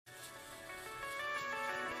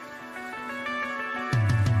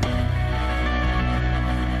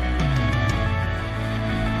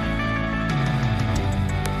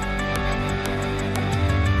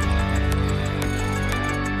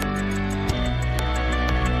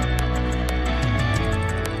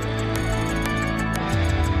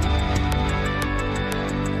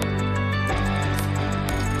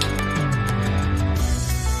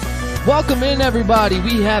Welcome in, everybody.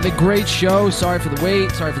 We have a great show. Sorry for the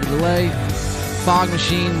wait. Sorry for the delay. Fog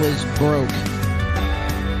machine was broke.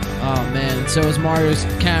 Oh, man. And so is Mario's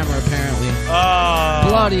camera, apparently. Oh.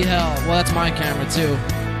 Bloody hell. Well, that's my camera, too.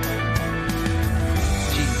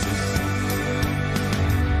 Jesus.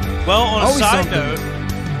 Well, on a Always side something.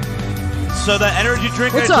 note, so that energy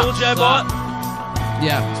drink What's I up? told you I bought,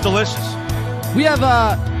 Yeah. it's delicious. We have,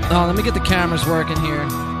 let me get the cameras working here.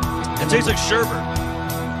 It tastes like sherbet.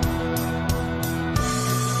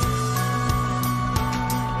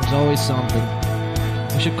 There's always something.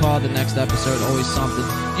 We should call the next episode Always Something.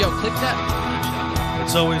 Yo, click that.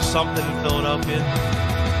 It's always something in Philadelphia.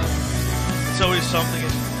 It's always something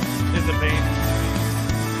in the pain.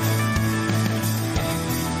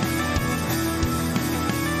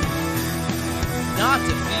 Not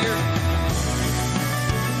to fear.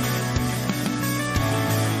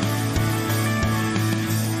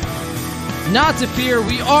 Not to fear,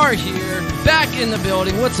 we are here, back in the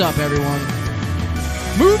building. What's up, everyone?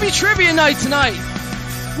 Movie trivia night tonight.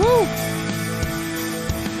 Woo!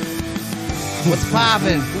 What's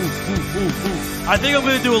poppin'? I think I'm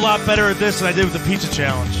going to do a lot better at this than I did with the pizza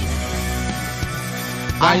challenge.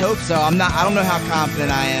 I hope so. I don't know how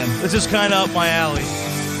confident I am. This is kind of up my alley.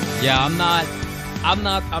 Yeah, I'm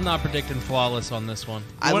not predicting flawless on this one.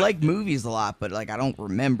 I wanna- like movies a lot, but like I don't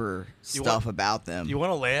remember You stuff about them. You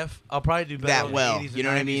want to laugh? I'll probably do better That on well, the 80s you know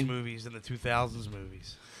what I and 90s mean? movies than the 2000s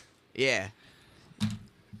movies. Yeah.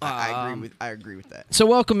 I agree with that. So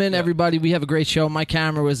welcome in, everybody. We have a great show. My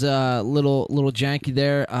camera was a little janky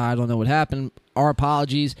there. I don't know what happened. Our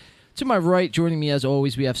apologies. To my right, joining me as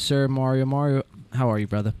always, we have Sir Mario. Mario, how are you,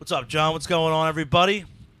 brother? What's up, John? What's going on, everybody?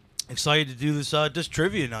 Excited to do this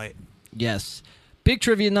trivia night. Yes. Big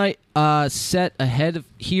trivia night set ahead of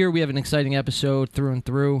here. We have an exciting episode through and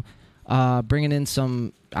through. Bringing in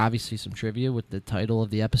some trivia with the title of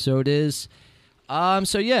the episode is.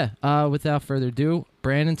 Without further ado,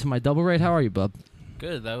 Brandon, to my double right, how are you, bub?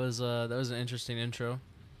 Good. That was an interesting intro.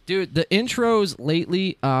 Dude, the intros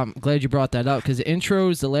lately, glad you brought that up, because the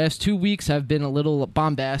intros the last 2 weeks have been a little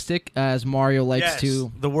bombastic, as Mario likes Yes,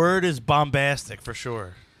 to. the word is bombastic for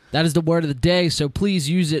sure. That is the word of the day, so please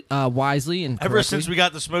use it wisely and Ever correctly. since we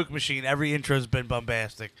got the smoke machine, every intro's been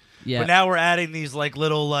bombastic. Yeah. But now we're adding these like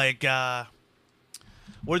little what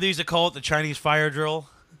do these call it? The Chinese fire drill?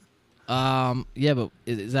 Yeah, but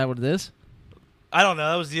is that what it is? I don't know.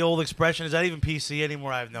 That was the old expression. Is that even PC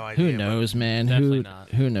anymore? I have no idea. Who knows, man? Definitely not.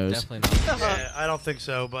 Who knows? Definitely not. Yeah, I don't think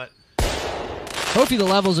so, but Hopefully the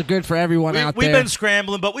levels are good for everyone out we've there. been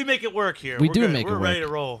scrambling, but we make it work here. We We're do good. make it We're work. ready to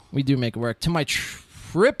roll. We do make it work. To my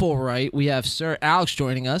triple right, we have Sir Alex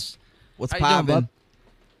joining us. What's How you doing, poppin'? bub?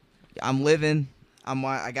 I'm living.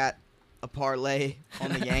 I got a parlay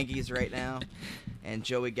on the Yankees right now, and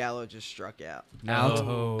Joey Gallo just struck out.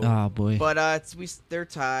 No. Oh boy. But they're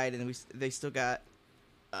tied, and they still got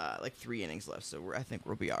like 3 innings left, so I think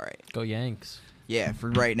we'll be all right. Go Yanks. Yeah, for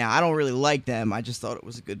right now. I don't really like them. I just thought it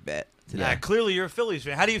was a good bet today. Yeah, clearly you're a Phillies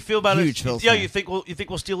fan. How do you feel about Huge it? Phils Yeah, fan. you think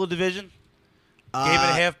we'll steal the division? Game and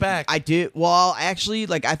a half back. I do. Well, actually,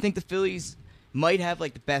 I think the Phillies might have the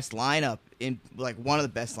best lineup one of the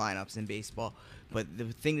best lineups in baseball. But the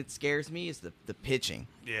thing that scares me is the pitching.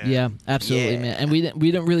 Yeah, absolutely, Yeah. man. And we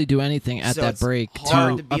didn't really do anything at So that it's break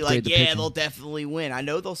hard to to be upgrade like, the yeah, pitching. they'll definitely win. I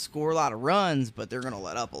know they'll score a lot of runs, but they're going to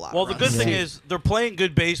let up a lot. Well, of the runs. good thing Yeah. is they're playing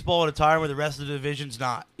good baseball at a time where the rest of the division's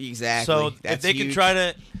not. Exactly. So if That's they can huge. try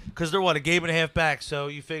to, because they're a game and a half back. So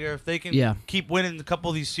you figure if they can keep winning a couple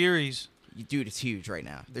of these series, Dude, it's huge right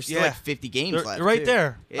now. There's still Yeah. 50 games they're left. right too.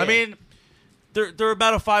 there. Yeah. I mean, they're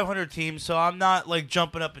about a 500 team, so I'm not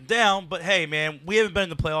jumping up and down. But hey, man, we haven't been in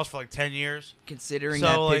the playoffs for 10 years. Considering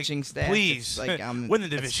So, that pitching staff, please, it's I'm win the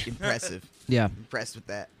that's division. impressive. Yeah, Impressed with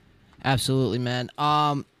that. absolutely, man.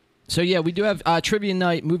 So yeah, we do have trivia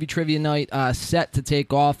night, movie trivia night set to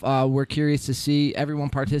take off. We're curious to see everyone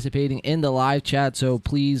participating in the live chat, so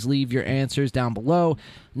please leave your answers down below.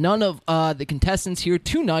 None of the contestants here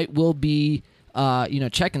tonight will be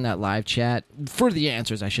checking that live chat for the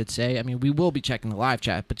answers, I should say. I mean, we will be checking the live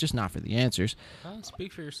chat, but just not for the answers.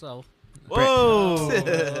 Speak for yourself. Whoa!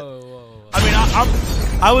 Whoa. I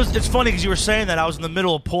mean, I was. It's funny because you were saying that I was in the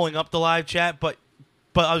middle of pulling up the live chat, but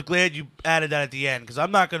I was glad you added that at the end because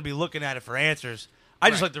I'm not going to be looking at it for answers. I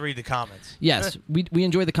just like to read the comments. Yes, we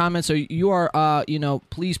enjoy the comments, so you are,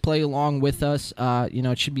 please play along with us.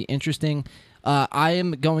 It should be interesting. I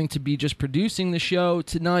am going to be just producing the show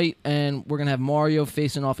tonight, and we're going to have Mario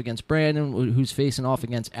facing off against Brandon, who's facing off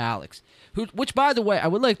against Alex. Which, by the way, I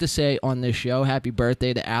would like to say on this show, happy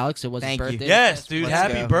birthday to Alex. It was his Thank you. birthday. Yes, dude. Let's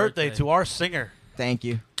Happy go. birthday to our singer. Thank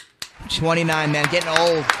you. 29, man. Getting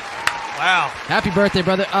old. Wow. Happy birthday,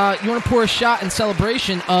 brother. You want to pour a shot in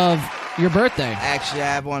celebration of your birthday? Actually, I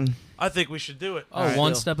have one. I think we should do it. Oh, right,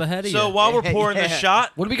 one deal. step ahead of So you. while we're pouring the Yeah.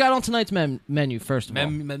 shot, What do we got on tonight's menu, first of all?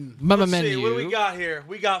 let's menu. see, what do we got here?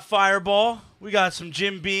 We got Fireball. We got some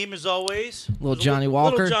Jim Beam, as always. Little Johnny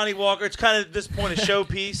Walker. Little Johnny Walker. It's kind of, at this point, a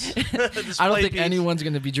showpiece. I don't think anyone's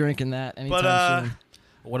going to be drinking that anytime But, soon.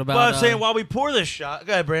 What about? But I'm saying, while we pour this shot,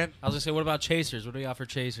 go ahead, Brand. I was gonna say, what about chasers? What do we got for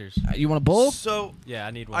chasers? You want a bowl? So Yeah,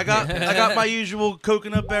 I need one. I got my usual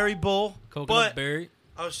coconut berry bowl. coconut but berry.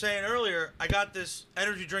 I was saying earlier, I got this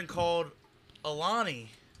energy drink called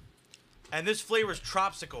Alani, and this flavor is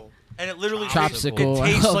Tropsicle, and it literally Tropsicle. It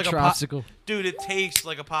tastes I love like Tropsicle. dude. It tastes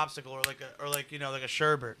like a popsicle or like a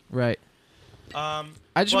sherbet. Right. I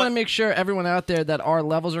just but- want to make sure everyone out there that our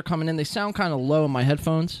levels are coming in. They sound kind of low in my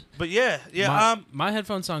headphones. But yeah. My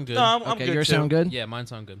headphones sound good. No, I'm Okay, good yours too. sound good? Yeah, mine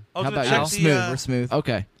sound good. I was How gonna about check you? the, Smooth. We're smooth.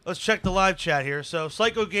 Okay. Let's check the live chat here. So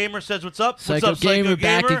Psycho Gamer says, "What's up? Psycho What's up, Gamer Psycho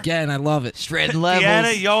back Gamer? again. I love it. Shredding levels.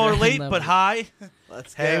 Deanna, y'all are Shredding late, levels. but hi.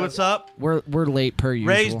 Let's Hey, go. what's up? We're late per usual.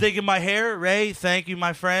 Ray's digging my hair. Ray, thank you,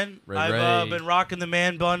 my friend. Ray, I've Ray. been rocking the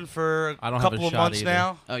man bun for I a don't have couple a of shot months either.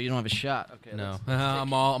 now. Oh, you don't have a shot. Okay. No, let's-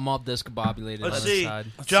 I'm all discombobulated Let's on see. this side.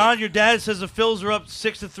 John, your dad says the Phils are up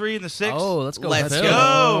 6-3 in the sixth. Oh, let's go. Let's Phils. go.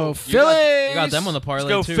 Oh, You Phillies! You got them on the Let's parlay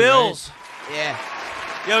go, too, Phils. Yeah.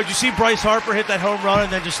 Yo, did you see Bryce Harper hit that home run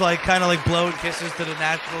and then just kind of blowing kisses to the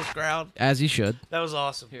Nationals crowd? As you should. That was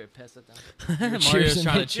awesome. Here, pass that down. Right? Mario's Cheers.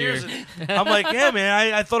 trying to cheer. Cheers. I'm like, yeah,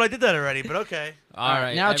 man, I thought I did that already, but okay. All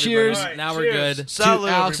right, now everybody. cheers. All right, Now cheers. we're good. Salud,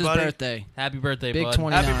 to Alex's everybody. birthday. Happy birthday, Big bud.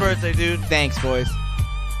 20. Happy birthday, dude. Thanks, boys.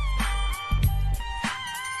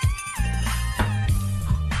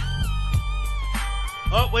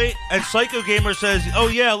 Oh, wait. And Psycho Gamer says, oh,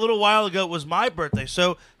 yeah, a little while ago it was my birthday.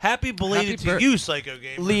 So happy belated Happy to you, Psycho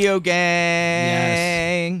Gamer. Leo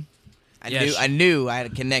gang. Yes. I knew I had a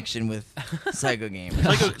connection with Psycho Game.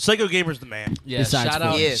 Psycho Gamer's the man. Yeah, Besides shout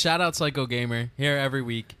out, Phil. Yes. shout out, Psycho Gamer here every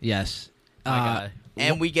week. Yes. My guy.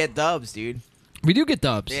 And we get dubs, dude. We do get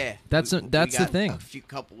dubs. Yeah. That's We the got thing. A few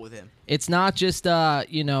couple with him. It's not just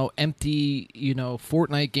empty,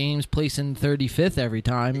 Fortnite games placing 35th every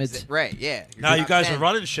time. It's Right, yeah. You're Now you top guys 10. are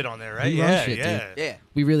running shit on there, right? We run Yeah, shit, yeah. dude. Yeah.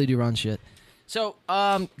 we really do run shit. So,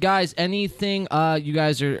 guys, anything you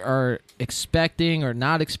guys are expecting or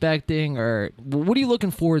not expecting, or what are you looking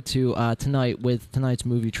forward to tonight with tonight's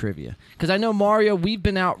movie trivia? Because I know, Mario, we've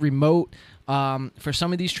been out remote for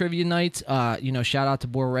some of these trivia nights. Shout out to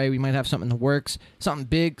Borre. We might have something in the works, something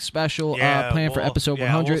big, special planned for episode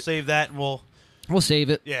 100. We'll save that and we'll We'll save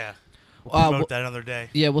it. promote we'll- that another day.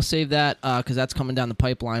 Yeah, we'll save that because that's coming down the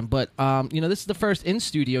pipeline. But this is the first in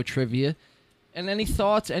studio trivia. And any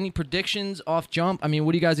thoughts, any predictions off jump? I mean,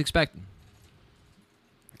 what are you guys expecting?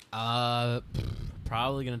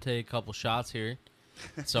 Probably gonna take a couple shots here.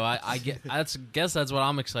 So I guess that's what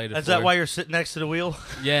I'm excited Is for. that why you're sitting next to the wheel?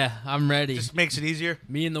 Yeah, I'm ready. Just makes it easier.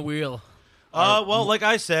 Me and the wheel. Well, like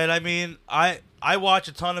I said, I mean, I watch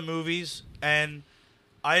a ton of movies, and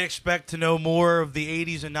I expect to know more of the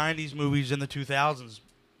 80s and 90s movies than the 2000s.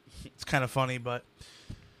 It's kind of funny, but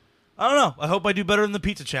I don't know. I hope I do better than the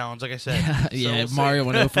pizza challenge, like I said. So Yeah, we'll see. Mario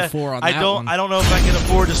went 0 for 4 on I that don't. one. I don't know if I can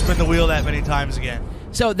afford to spin the wheel that many times again.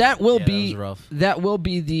 So that will Yeah, be that was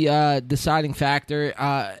rough. the deciding factor.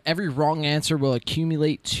 Every wrong answer will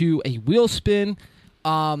accumulate to a wheel spin.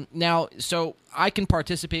 Now, so I can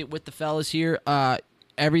participate with the fellas here.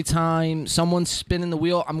 Every time someone's spinning the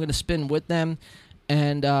wheel, I'm going to spin with them.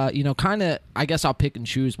 And, kind of, I guess I'll pick and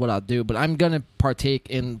choose what I'll do. But I'm going to partake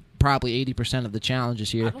in probably 80% of the challenges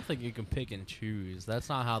I here. don't think you can pick and choose. That's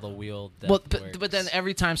not how the wheel. Well, works. but then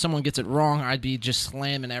every time someone gets it wrong, I'd be just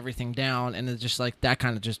slamming everything down. And it's just like that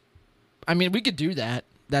kind of just. I mean, we could do that.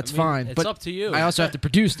 That's I mean, fine. It's but up to you. I also have to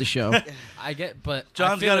produce the show. I get, but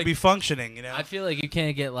John's got to be functioning, you know. I feel like you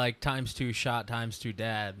can't get like _2 shot ×2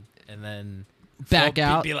 dad and then Back flip-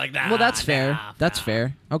 out. Be like, nah, Well, that's fair. nah, That's nah."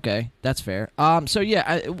 fair. Okay, that's fair. So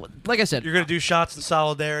yeah, like I said, You're gonna do shots in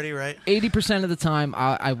solidarity, right? 80% of the time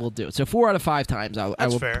I will do it. So 4 out of 5 times I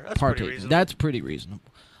That's will fair. That's partake. pretty reasonable. That's pretty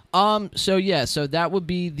reasonable. So yeah, so that would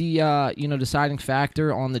be the deciding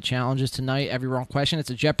factor on the challenges tonight. Every wrong question. It's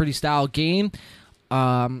a Jeopardy style game.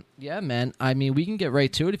 Yeah, man. I mean, we can get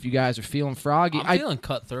right to it if you guys are feeling froggy. I'm feeling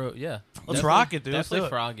cutthroat. Yeah, Let's Definitely- rock it, dude. Let's Definitely do it.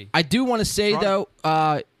 froggy. I do want to say Strong.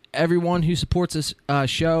 though, everyone who supports this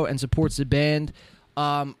show and supports the band,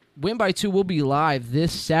 Win by 2 will be live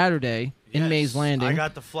this Saturday in Yes. Mays Landing. I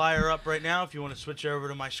got the flyer up right now. If you want to switch over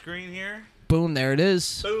to my screen here. Boom, there it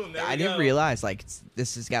is. Boom. There I we didn't go. realize like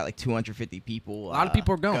this has got like 250 people. A lot of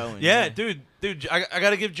people are going. Yeah, dude, I got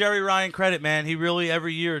to give Jerry Ryan credit, man. He really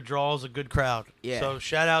every year draws a good crowd. Yeah. So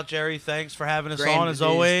shout out Jerry. Thanks for having us Granted, on as it is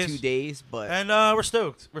always. 2 days, but And we're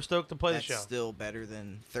stoked. We're stoked to play that's the show. still better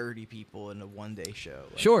than 30 people in a 1-day show.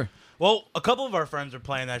 Like, Sure. Well, a couple of our friends are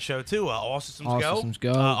playing that show too. All Systems All Go. Systems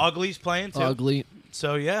Go. Ugly's playing too. Ugly.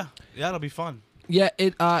 So yeah, it'll be fun. Yeah,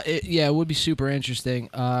 it would be super interesting.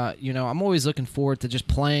 I'm always looking forward to just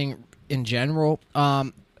playing in general.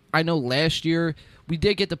 I know last year we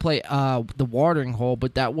did get to play the watering hole,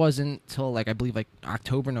 but that wasn't till I believe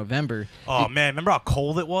October, November. Oh man, remember how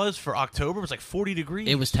cold it was for October? It was like 40 degrees.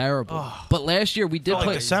 It was terrible. Oh. But last year we did Felt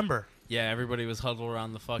play. like December. Yeah, everybody was huddled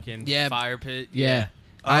around the fucking Yeah. fire pit. Yeah.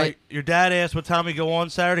 All right, your dad asked what time we go on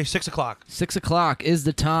Saturday. 6 o'clock. 6 o'clock is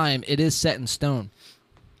the time. It is set in stone.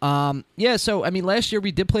 So last year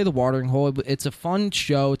we did play the watering hole. It's a fun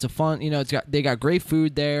show. It's a fun, they got great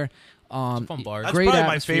food there. It's a fun bar. That's Great probably my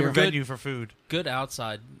atmosphere. favorite Good- venue for food. Good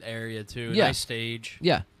outside area too. Yeah. Nice stage.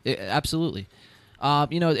 Yeah, absolutely.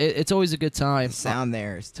 It's always a good time. the sound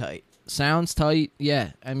there is tight. Sounds tight.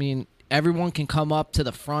 Yeah, everyone can come up to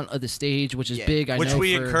the front of the stage, which is Yeah. big. I Which know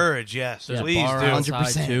we for- encourage, yes. Yeah, Please bar do. outside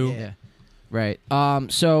 100%, too. yeah. Yeah.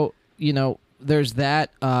 Right. So there's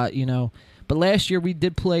that. But last year we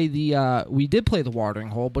did play the watering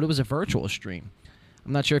hole, but it was a virtual stream.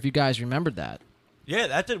 I'm not sure if you guys remembered that. Yeah,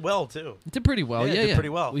 that did well too. It did pretty well. Yeah, it Yeah, did pretty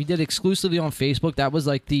well. We did exclusively on Facebook. That was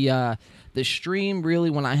like the stream really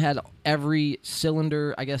when I had every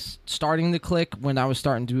cylinder, I guess, starting to click, when I was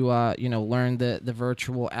starting to learn the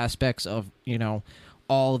virtual aspects of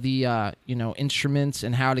all the instruments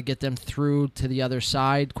and how to get them through to the other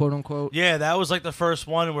side, quote unquote. Yeah, that was like the first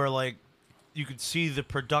one where you could see the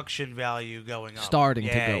production value going up. Starting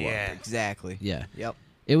to go up. Yeah. Exactly. Yeah. Yep.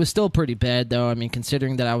 It was still pretty bad though.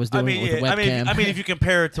 Considering that I was doing it with a webcam. if you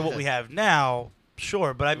compare it to what we have now,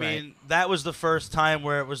 sure. But that was the first time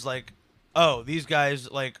where it was like, oh, these guys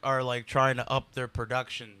are trying to up their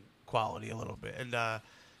production quality a little bit. And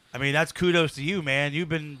that's kudos to you, man. You've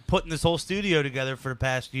been putting this whole studio together for the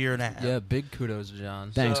past year and a half. Yeah, big kudos,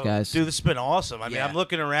 John. Thanks, guys. Dude, this has been awesome. Yeah. I'm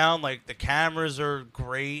looking around, the cameras are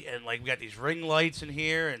great, and we got these ring lights in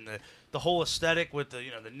here, and the whole aesthetic with the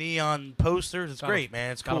neon posters. It's great,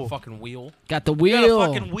 man. It's Got cool. a fucking wheel. Got the We wheel. got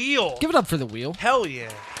a fucking wheel. Give it up for the wheel. Hell yeah.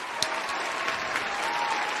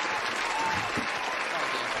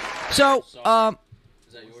 So, Is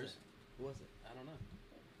that yours? Who was it? I don't know.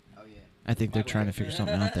 Oh yeah. I think they're trying to figure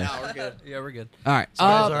something out there. No, we're good. Yeah, we're good. All right. So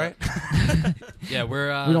guys, all right. Yeah, we're.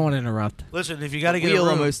 We don't want to interrupt. Listen, if you got to The get a wheel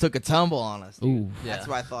room. almost took a tumble on us. Dude. Ooh. Yeah. That's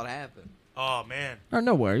what I thought happened. Oh man, Oh,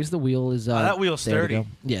 no worries. The wheel is. that wheel's there to sturdy. go.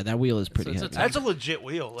 Yeah, that wheel is pretty it's a heavy. that's a legit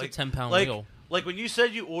wheel. It's a 10-pound like, wheel. Like when you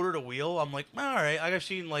said you ordered a wheel, I'm like, all right. I've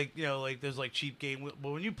seen there's cheap game wheel,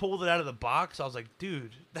 but when you pulled it out of the box, I was like,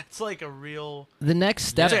 dude, that's like a real. The next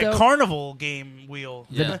step, It's like a though. carnival game wheel.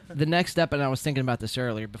 Yeah. The next step, and I was thinking about this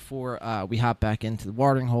earlier before we hop back into the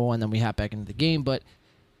watering hole and then we hop back into the game. But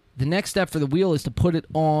the next step for the wheel is to put it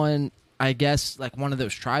on, I guess, like one of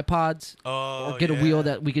those tripods, Oh, or get a yeah. wheel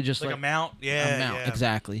that we could just like a mount. Yeah, a mount. yeah.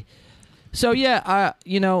 Exactly. So yeah,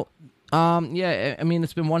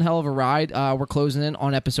 it's been one hell of a ride. We're closing in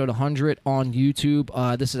on episode 100 on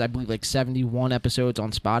YouTube. This is, I believe, 71 episodes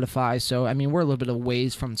on Spotify. So, we're a little bit of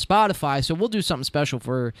ways from Spotify. So we'll do something special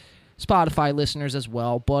for Spotify listeners as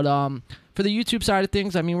well. But for the YouTube side of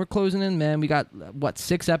things, we're closing in, man. We got,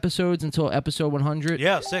 6 episodes until episode 100?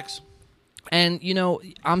 Yeah, 6. And,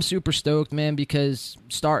 I'm super stoked, man, because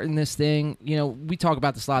starting this thing, we talk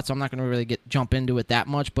about this a lot, so I'm not going to really jump into it that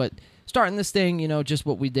much, but starting this thing, just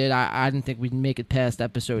what we did, I didn't think we'd make it past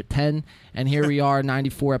episode 10, and here we are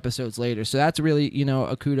 94 episodes later. So that's really,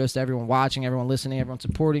 a kudos to everyone watching, everyone listening, everyone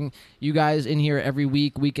supporting you guys in here every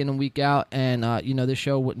week, week in and week out, and, this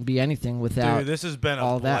show wouldn't be anything without Dude, this has been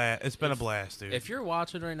all a that. blast. It's been a blast, dude. If you're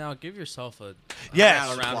watching right now, give yourself a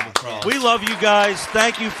Yes. round of applause. We love you guys.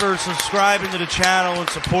 Thank you for subscribing to the channel and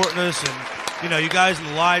supporting us, and you guys in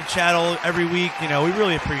the live channel every week. We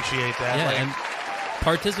really appreciate that. Yeah, Like, and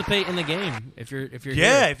participate in the game if you're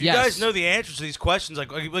yeah, here. if you Yes. guys know the answers to these questions,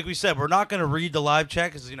 like we said, we're not going to read the live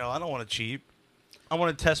chat because I don't want to cheat. I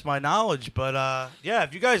want to test my knowledge, but yeah,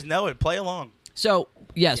 if you guys know it, play along. So,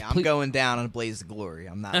 yes, Yeah, I'm please. going down on Blaze of Glory.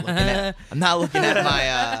 I'm not looking at. I'm not looking at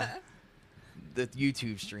my the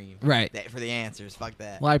YouTube stream. Right. For the answers. Fuck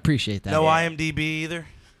that. Well, I appreciate that. No Yeah. IMDb either.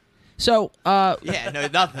 So, Yeah. No.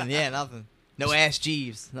 Nothing. Yeah. Nothing. No Ask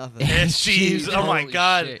Jeeves. Nothing. Yes, Jeeves. Oh my Holy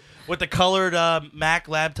God. shit. With the colored Mac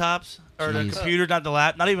laptops or the Jeez. computer,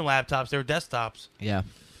 not even laptops, they were desktops. Yeah.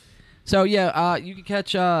 So yeah, you can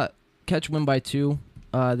catch Win by 2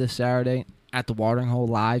 this Saturday. at the Watering Hole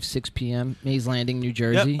live, 6 p.m., Mays Landing, New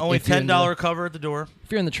Jersey. Yep, only If you're in $10 cover at the door.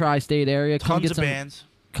 If you're in the tri-state area, come Tons get of some. bands.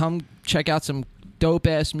 Come check out some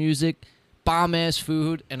dope-ass music, bomb-ass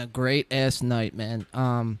food, and a great-ass night, man.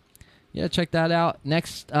 Yeah, check that out.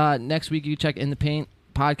 Next week, you check In the Paint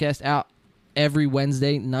podcast out every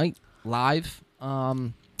Wednesday night live.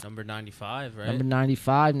 Number 95, right? Number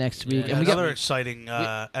 95 next week. Yeah. And we Another got exciting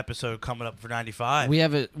episode coming up for 95. we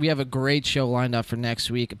have a great show lined up for next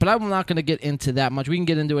week, but I'm not going to get into that much. We can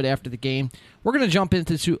get into it after the game. We're going to jump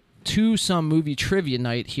into some movie trivia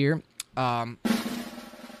night here. I'm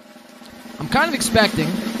kind of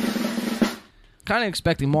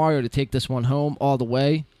expecting Mario to take this one home all the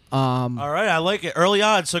way. All right, I like it. Early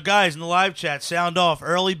odds. So, guys, in the live chat, sound off.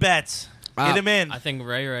 Early bets. Get him in. I think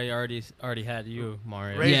Ray already had you,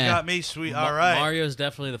 Mario. Ray's Yeah. got me, sweet. All right. Mario's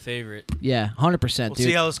definitely the favorite. Yeah, 100%, We'll dude.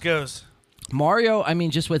 see how this goes. Mario, I mean,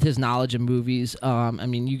 just with his knowledge of movies, I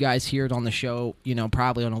mean, you guys hear it on the show,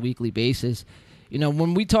 probably on a weekly basis.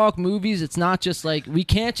 When we talk movies, it's not just like we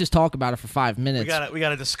can't just talk about it for 5 minutes. We got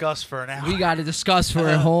to discuss for an hour. We got to discuss for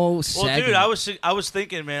a whole segment. Well, dude, I was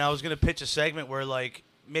thinking, man, I was gonna pitch a segment where like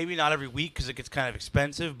maybe not every week because it gets kind of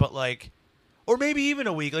expensive, but like, or maybe even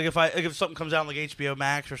a week, like if something comes out on like HBO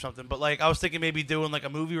Max or something. But like I was thinking maybe doing like a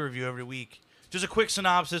movie review every week, just a quick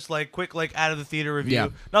synopsis, like quick like out of the theater review, Yeah.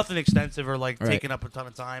 nothing extensive or like Right. taking up a ton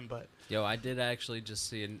of time. But Yo, I did actually just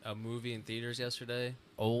see a movie in theaters yesterday.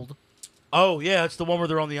 Old. oh yeah, it's the one where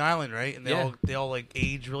they're on the island, right? And Yeah. they all like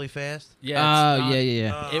age really fast. Yeah. Oh,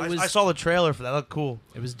 it's not- yeah. I saw the trailer for that. It looked cool.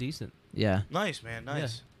 It was decent. Yeah. Nice, man.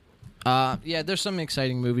 Nice. Yeah, there's some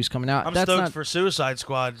exciting movies coming out. I'm That's stoked not for Suicide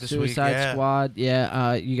Squad this week. Suicide Yeah. Squad.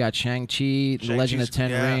 Yeah, you got Shang-Chi, The Legend of Shang-Chi's- Ten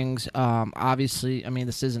yeah. Rings. Obviously, I mean,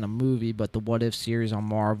 this isn't a movie, but the What If series on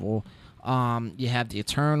Marvel. You have the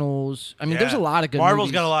Eternals. I mean, there's a lot of good Marvel's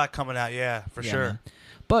movies. got a lot coming out, yeah, for Yeah, sure. man.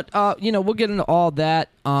 But we'll get into all that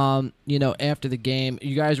after the game.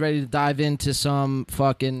 You guys ready to dive into some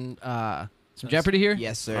fucking some Jeopardy here?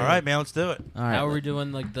 Yes, sir. All right, man, let's do it. All right. How are we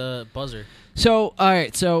doing, like, the buzzer? So, all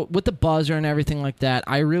right. So, with the buzzer and everything like that,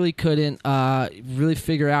 I really couldn't really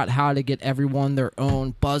figure out how to get everyone their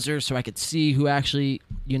own buzzer so I could see who actually,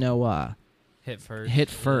 Hit first. hit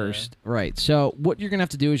first. Right. So, what you're gonna have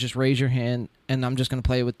to do is just raise your hand, and I'm just gonna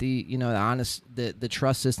play with the, the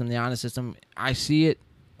trust system, the honest system. I see it.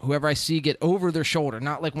 Whoever I see get over their shoulder,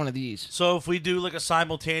 not like one of these. So if we do like a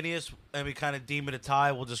simultaneous and we kind of deem it a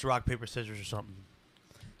tie, we'll just rock paper scissors or something.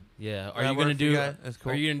 Yeah. Are That you work gonna for you do? guys? That's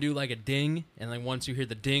cool. Are you gonna do like a ding, and like once you hear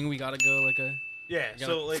the ding, we gotta go like a. Yeah.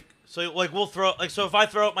 gotta- So we'll throw so if I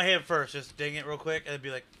throw up my hand first, just ding it real quick, and it'd be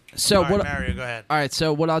like. So all right, what? Mario, go ahead. All right.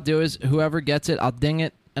 So what I'll do is whoever gets it, I'll ding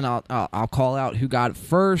it, and I'll call out who got it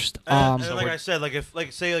first. And so like we're- I said,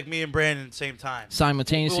 say me and Brandon at the same time.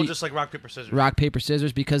 Simultaneously. We'll just like rock paper scissors. rock paper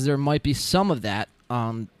scissors, because there might be some of that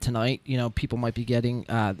tonight. People might be getting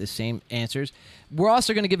the same answers. We're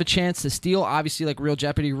also going to give a chance to steal, obviously, like real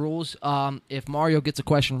Jeopardy rules. If Mario gets a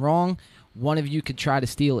question wrong, one of you could try to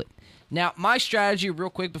steal it. Now, my strategy, real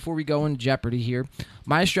quick before we go into Jeopardy here,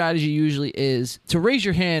 my strategy usually is to raise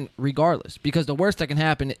your hand regardless, because the worst that can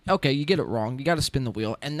happen, okay, you get it wrong, you got to spin the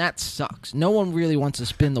wheel, and that sucks. No one really wants to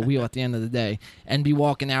spin the wheel at the end of the day and be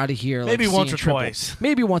walking out of here Maybe like once seeing or triple. twice.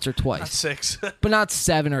 Maybe once or Not twice. 6. But not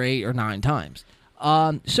 7 or 8 or 9 times.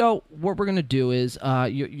 So what we're gonna do is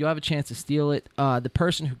you have a chance to steal it. The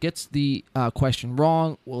person who gets the question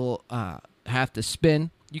wrong will have to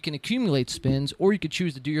spin. You can accumulate spins, or you could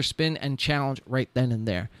choose to do your spin and challenge right then and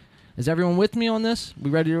there. Is everyone with me on this? We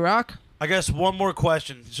ready to rock? I guess one more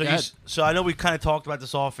question. So Go ahead. so I know we kind of talked about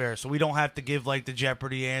this off air, so we don't have to give like the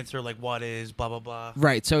Jeopardy answer, like what is blah blah blah.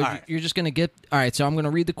 Right. So All right. you're just gonna get. All right. So I'm gonna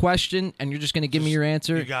read the question, and you're just gonna give me your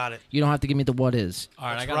answer. You got it. You don't have to give me the what is. All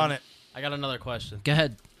right, Let's run it. I got another question. Go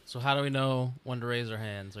ahead. So how do we know when to raise our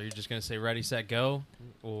hands? Are you just gonna say ready, set, go,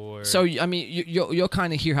 or So I mean, you'll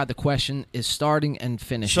kind of hear how the question is starting and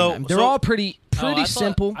finishing. So- I mean, they're so- all pretty Oh, I thought-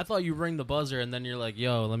 simple. I thought you ring the buzzer and then you're like,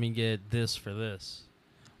 "Yo, let me get this for this."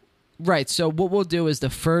 Right. So what we'll do is the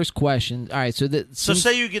first question. All right. So So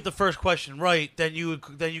say you get the first question right, then you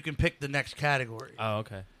can pick the next category. Oh,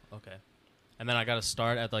 okay, okay. And then I gotta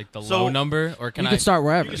start at like the So- low number, or can you I can start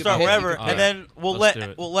wherever. You can start wherever, All and right. then we'll Let's do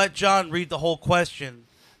it. let John read the whole question,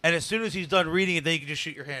 and as soon as he's done reading it, then you can just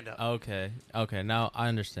shoot your hand up. Okay, okay. Now I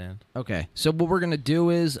understand. Okay. So what we're gonna do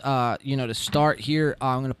is, to start here,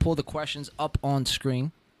 I'm gonna pull the questions up on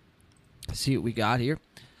screen. See what we got here.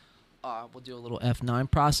 We'll do a little F9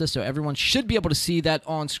 process, so everyone should be able to see that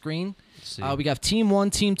on screen. Let's see. We got Team 1,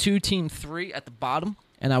 Team 2, Team 3 at the bottom,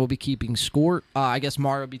 and I will be keeping score. I guess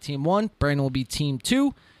Mario will be Team 1, Brandon will be Team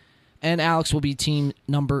 2, and Alex will be Team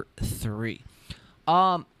number 3.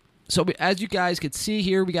 So as you guys could see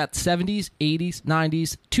here, we got 70s, 80s,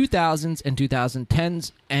 90s, 2000s, and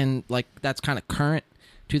 2010s, and like that's kind of current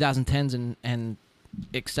 2010s and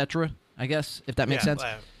etc. I guess if that makes sense.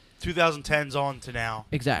 2010s on to now.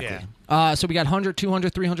 Exactly. Yeah. So we got 100,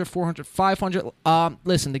 200, 300, 400, 500.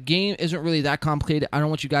 Listen, the game isn't really that complicated. I don't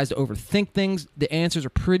want you guys to overthink things. The answers are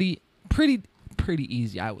pretty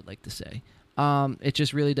easy, I would like to say. It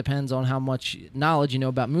just really depends on how much knowledge you know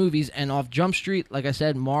about movies. And off Jump Street, like I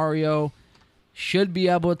said, Mario should be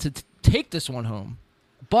able to take this one home.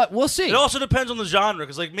 But we'll see. It also depends on the genre,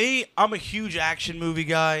 because like me, I'm a huge action movie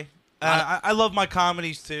guy. I love my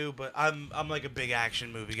comedies too, but I'm like a big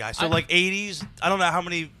action movie guy. So like 80s, I don't know how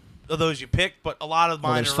many of those you picked, but a lot of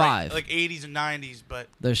mine there's are five. like 80s and 90s. But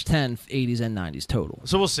There's 10, 80s, and 90s total.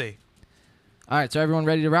 so we'll see. All right, so everyone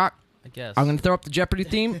ready to rock? I guess. I'm going to throw up the Jeopardy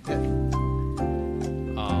theme.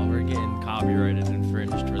 Oh, we're getting copyrighted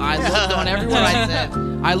infringed. For this. I looked on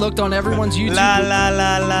everyone. I looked on everyone's YouTube. La la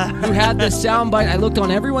la la. Who had this soundbite? I looked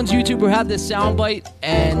on everyone's YouTube who had this soundbite,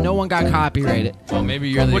 and no one got copyrighted. Well, maybe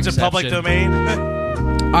you're the What's a exception. public domain?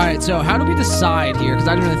 All right, so how do we decide here? Because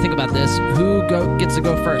I didn't really think about this. Who gets to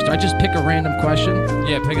go first? Do I just pick a random question?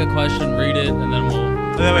 Yeah, pick a question, read it, and then we'll.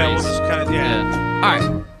 We'll race. just kind of Yeah. All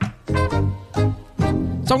right.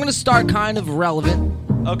 So I'm going to start kind of relevant.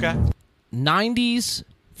 Okay. 90s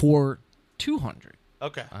for 200.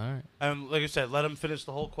 Okay. All right. And like I said, let him finish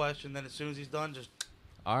the whole question. Then as soon as he's done, just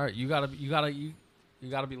All right. You gotta be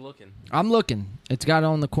looking. I'm looking. It's got it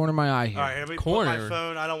on the corner of my eye here. all right. Let me put Corner. my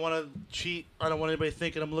phone. I don't want to cheat. I don't want anybody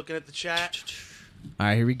thinking I'm looking at the chat. All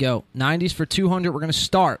right, here we go. 90s for 200. We're going to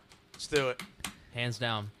start. Let's do it. Hands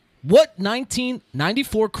down. What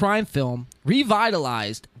 1994 crime film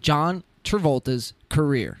revitalized John Travolta's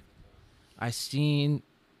career? I seen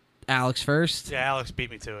Alex first. Yeah, Alex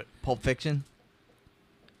beat me to it. Pulp Fiction.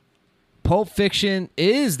 Pulp Fiction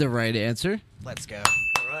is the right answer. Let's go.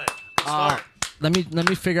 All right. Good start. Let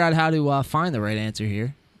me figure out how to find the right answer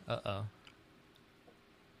here. Uh-oh.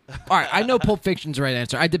 All right, I know Pulp Fiction's the right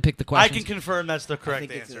answer. I did pick the I question. can confirm that's the I correct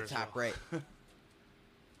think it's in answer. the top right.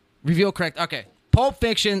 Reveal correct. Okay, Pulp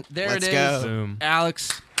Fiction. There Let's it is. go. Boom.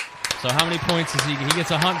 Alex. So how many points is he? He gets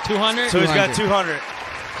 200. So he's got 200. 200.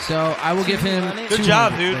 So I will give him. Good 200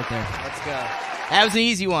 job, dude. Right there. Let's go. That was an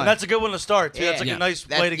easy one. That's a good one to start, too. Yeah. That's like Yeah. a nice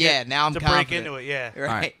That- way to get yeah, now I'm to break confident. into it. Yeah.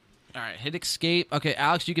 right. All right, hit escape. Okay,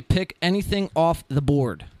 Alex, you could pick anything off the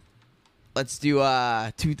board. Let's do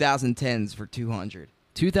 2010s for 200.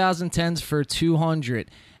 2010s for 200.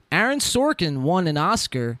 Aaron Sorkin won an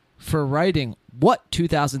Oscar for writing what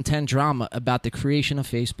 2010 drama about the creation of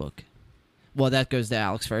Facebook? Well, that goes to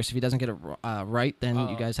Alex first. If he doesn't get it right, then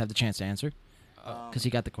you guys have the chance to answer because he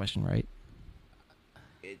got the question right.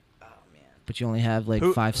 Oh man. But you only have like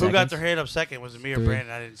Who 5 who seconds. got their hand up second? Was it me or 3,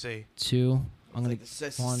 Brandon? I didn't see. 2. I'm gonna. It's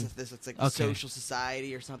like one. it's like Okay. the social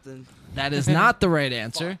society or something. That is not the right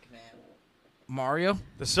answer. Fuck, man. Mario.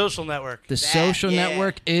 The Social Network. The That, Social yeah.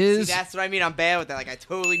 Network is See, that's what I mean. I'm bad with that. Like I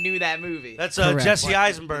totally knew that movie. That's Correct. Jesse Like,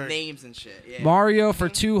 Eisenberg. names and shit. Yeah. Mario for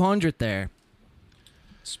 200 there.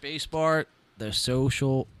 Spacebar. The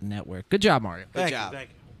Social Network. Good job, Mario. Thank job. you. Thank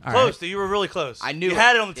you. All Close. right. You were really close. I knew you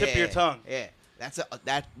had it on the tip Yeah, of your tongue. Yeah.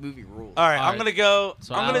 That movie rules. All right, All I'm right. gonna go.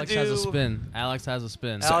 So I'm gonna Alex do. has a spin. Alex has a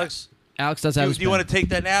spin. Alex, Alex does have a do spin. you want to take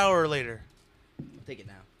that now or later? Take it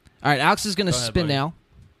now. All right, Alex is going to Go ahead, spin buddy. now.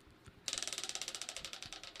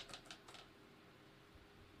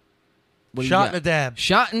 What do you Shot got? and a dab.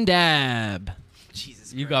 Shot and dab.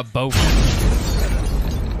 Jesus. You Christ. got both.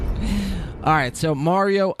 All right, so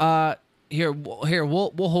Mario, here,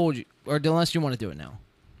 we'll hold you, or unless you want to do it now.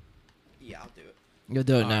 Yeah, I'll do it. You'll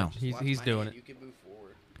do it All now. right. He's Watch my doing hand. it. You can move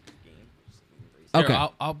forward. Game. Here, Okay.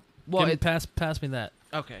 I'll Well, give me- pass me that.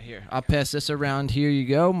 Okay, here. I'll pass this around. Here you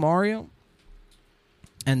go, Mario.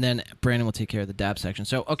 And then Brandon will take care of the dab section.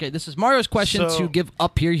 So, okay, this is Mario's question So- to give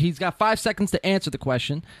up here. He's got 5 seconds to answer the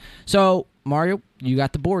question. So, Mario, you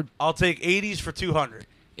got the board. I'll take 80s for 200.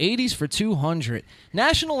 80s for 200.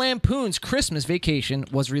 National Lampoon's Christmas Vacation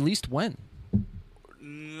was released when?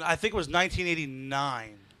 I think it was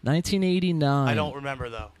 1989. 1989. I don't remember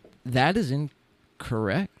though. That is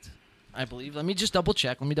incorrect, I believe. Let me just double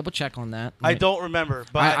check. Let me double check on that. I don't remember,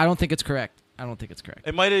 but I don't think it's correct. I don't think it's correct.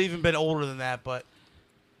 it might have even been older than that. But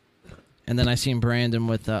And then I seen Brandon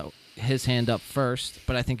with his hand up first,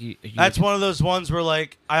 but I think you that's one of those ones where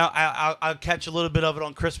like I'll catch a little bit of it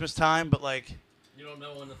on Christmas time, but like You don't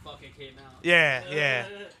know when the fuck it came out. yeah,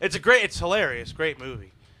 it's hilarious, great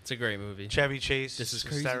movie. It's a great movie. Chevy Chase. This is is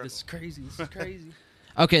crazy. hysterical. This is crazy. This is crazy.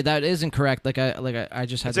 Okay, that is incorrect. I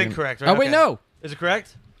just had It's to incorrect, right? Oh wait, Okay. no. Is it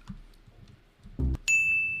correct?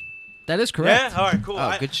 That is correct. Yeah? All right, cool.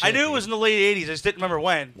 Oh, good I shit, knew it was in the late 80s. I just didn't remember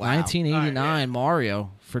when. Wow. 1989 All right, yeah.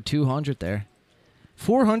 Mario for 200 there.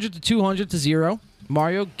 400 to 200 to 0.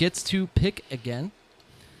 Mario gets to pick again.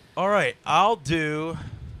 All right, I'll do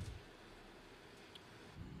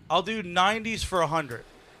 90s for 100.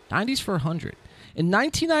 90s for 100. In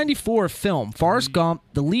 1994 film Forrest Gump,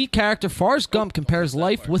 the lead character Forrest Gump compares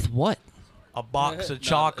life with what? A box of No,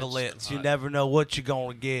 chocolates. it's You not. never know what you're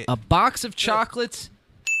going to get. A box of chocolates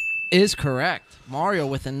is correct. Mario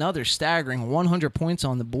with another staggering 100 points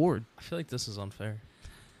on the board. I feel like this is unfair.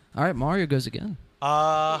 All right, Mario goes again.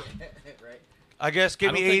 I guess give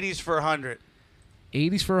I me don't think- 80s for 100.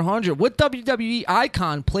 80s for 100. What WWE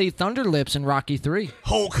icon played Thunder Lips in Rocky 3?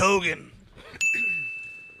 Hulk Hogan.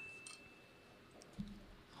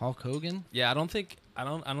 Hulk Hogan. Yeah, I don't think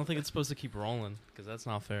it's supposed to keep rolling because that's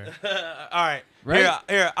not fair. All right. Right.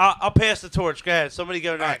 Here, I'll pass the torch. Go ahead. Somebody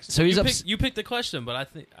go next. So he's you, up. you picked the question, but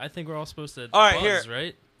I think we're all supposed to All right, buzz, here.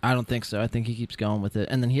 right? I don't think so. I think he keeps going with it,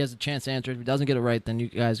 and then he has a chance to answer it. If he doesn't get it right, then you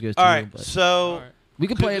guys go. All right. But So All right. we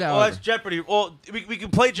can play it out. Well, that's Jeopardy. Well, we can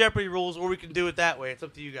play Jeopardy rules, or we can do it that way. It's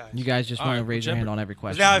up to you guys. You guys just All want to right, raise your hand Jeopardy. on every 'Cause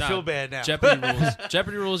question. now I Nah, feel bad now. Jeopardy rules.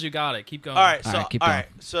 Jeopardy rules. You got it. Keep going. All right. All So right, keep all going. right.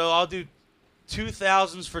 So I'll do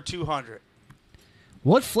 2000s for 200.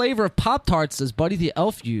 What flavor of Pop Tarts does Buddy the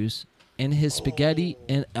Elf use in his spaghetti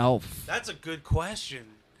and Elf? That's a good question.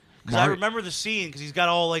 Because I Mario- remember the scene because he's got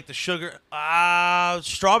all like the sugar.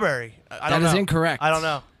 Strawberry. I That don't is know. incorrect. I don't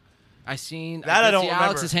know. I seen. That I did don't see remember.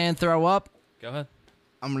 Alex's hand throw up. Go ahead.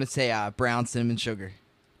 I'm gonna say brown cinnamon sugar.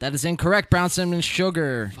 That is incorrect. Brown cinnamon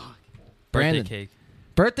sugar. Brandon. Birthday cake.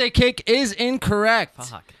 Birthday cake is incorrect.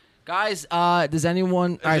 Fuck. Guys, does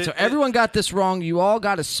anyone? All right, it- so everyone got this wrong. You all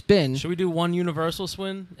got to spin. Should we do one universal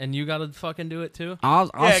swing and you gotta fucking do it too?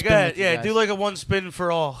 I'll Yeah, spin go ahead. with you Yeah, guys. do like a one spin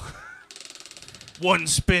for all. One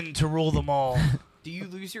spin to rule them all. Do you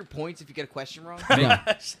lose your points if you get a question wrong? Yeah.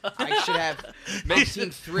 I should have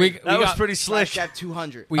 19-3. We That was got- pretty I slick. should have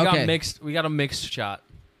 200. We Okay. got mixed. We got a mixed shot.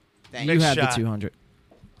 Thank You you, Mix have shot. the 200.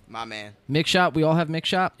 my man. Mix shot. We all have mix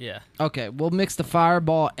shot. Yeah. Okay, we'll mix the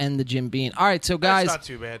fireball and the Jim Beam. All right, so guys, That's not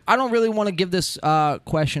too bad. I don't really want to give this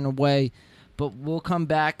question away, but we'll come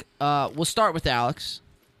back. We'll start with Alex,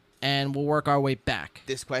 and we'll work our way back.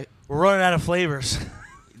 This question. We're running out of flavors.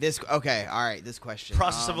 Okay. All right. This question.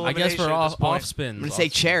 Process of I guess elimination we're at this off point. spins. I'm gonna say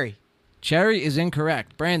cherry. Cherry is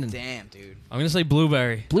incorrect. Brandon. Damn, dude. I'm gonna say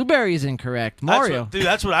blueberry. Blueberry is incorrect. Mario.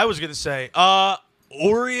 That's what I was gonna say.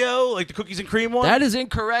 Oreo, like the cookies and cream one. That is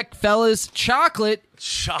incorrect, fellas. Chocolate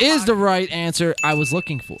Shot. is the right answer I was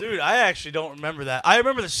looking for. Dude, I actually don't remember that. I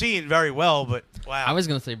remember the scene very well, but wow, I was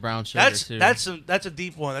gonna say brown sugar too. that's a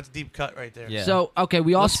deep one. That's a deep cut right there. Yeah. So, okay,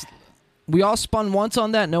 we all Let's- we all spun once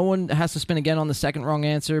on that. No one has to spin again on the second wrong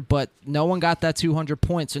answer, but no one got that 200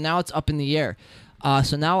 points. So now it's up in the air.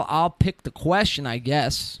 So now I'll pick the question, I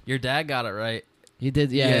guess. Your dad got it right. He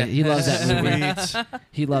did, yeah. Yeah. He loves that movie. Sweet.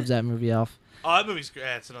 He loves that movie, Alf. Oh, that movie's great.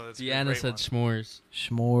 That's another. That's a Deanna great said one. s'mores.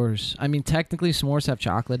 S'mores. I mean, technically, s'mores have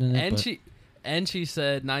chocolate in it. And but she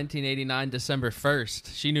said 1989 December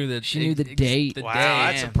 1st. She knew the She knew the date. Wow, day.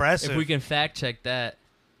 that's impressive. If we can fact check that.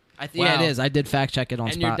 yeah, Wow. it is. I did fact check it on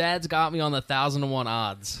And spot. your dad's got me on the 1,000 to 1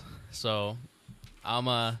 odds. So I'm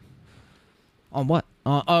On what?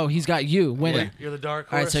 He's got you winning. You're the dark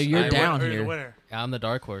horse. All right, so you're Or down or you're here. the winner. the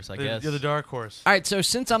dark horse, I guess. You're the dark horse. All right, so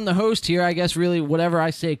since I'm the host here, I guess really whatever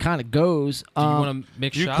I say kind of goes. Do you want to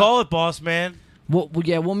mix You shot? call it, boss man.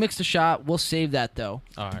 We'll mix the shot. We'll save that though.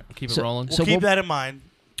 All right, keep it So- rolling. We'll So keep that in mind.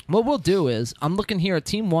 What we'll do is I'm looking here at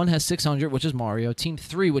Team 1 has 600, which is Mario. Team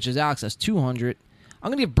 3, which is Alex, has 200. I'm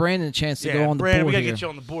gonna give Brandon a chance to Yeah, go on the Brandon, we board gotta here. get you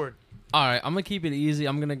on the board. All right, I'm gonna keep it easy.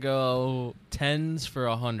 I'm gonna go 10s for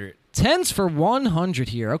 100. 10s for 100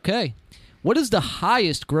 here. Okay. What is the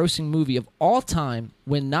highest grossing movie of all time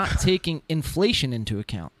when not taking inflation into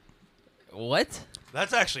account? What?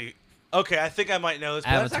 That's actually okay. I think I might know this,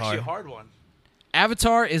 but that's Avatar. actually a hard one.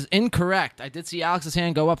 Avatar is incorrect. I did see Alex's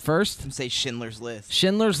hand go up first. I'm gonna say Schindler's List.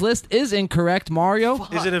 Schindler's List is incorrect. Mario.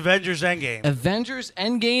 Is it Avengers Endgame? Avengers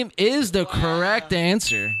Endgame is the correct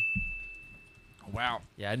answer. Wow.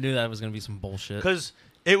 Yeah, I knew that was gonna be some bullshit. Because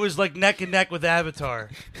it was like neck and neck with Avatar.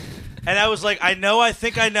 And I was like, I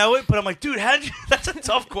think I know it, but I'm like, dude, how did you? That's a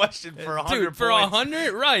tough question for 100 Dude, for points.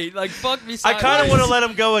 100, right? Like, fuck me. I kind of want to let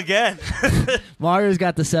him go again. Mario's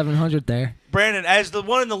got the 700 there. Brandon, as the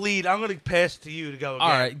one in the lead, I'm going to pass it to you to go again. All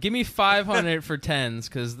right, give me 500 for 10s,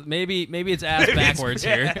 because maybe it's ass Maybe it's- backwards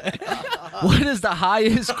yeah. here. What is the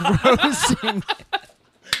highest grossing?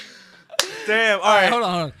 Damn. All All right, right. hold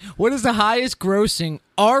on. What is the highest grossing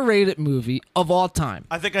R-rated movie of all time?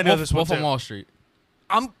 I think I know this one Wolf on too. Wall Street.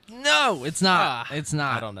 No, it's not. Ah, It's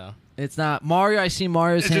not. I don't know. It's not Mario. I see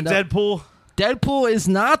Mario's Is it hand up. Deadpool? Deadpool is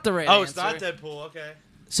not the right Oh, answer. it's not Deadpool. Okay.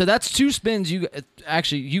 So that's 2 spins. You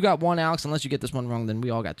actually you got 1, Alex. Unless you get this one wrong, then we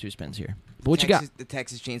all got 2 spins here. But what you got? The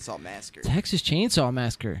Texas Chainsaw Massacre. Texas Chainsaw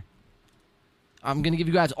Massacre. I'm gonna give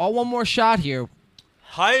you guys all one more shot here.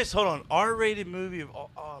 Highest, hold on, R-rated movie of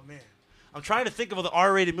oh man. I'm trying to think of the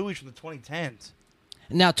R-rated movies from the 2010s.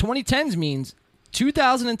 Now 2010s means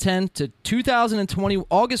 2010 to 2020,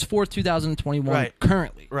 August 4th, 2021. Right.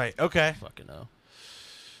 Currently. Right. Okay. Fucking no.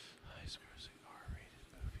 Highest grossing R-rated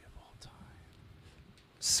movie of all time.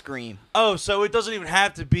 Scream. Oh, so it doesn't even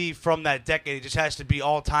have to be from that decade. It just has to be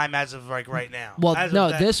all time as of like right now. Well, As of no,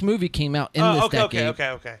 that- this movie came out in this okay, decade.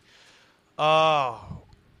 okay. Oh.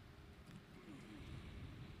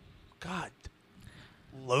 God.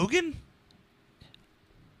 Logan?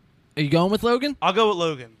 Are you going with Logan? I'll go with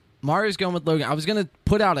Logan. Mario's going with Logan. I was gonna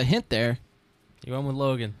put out a hint there. You went with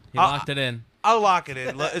Logan. You Uh, locked it in. I'll lock it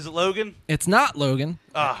in. Is it Logan? It's not Logan.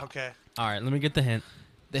 Ah, okay. All right, let me get the hint.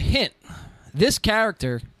 The hint: this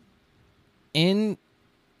character in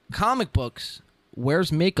comic books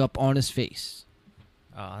wears makeup on his face.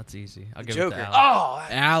 Oh, that's easy. I'll give Joker. it to Alex.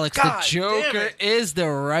 Oh, Alex, God the damn Joker it. is the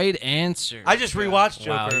right answer. I just rewatched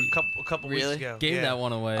Wow. Joker a couple Really? weeks ago. Gave Yeah. that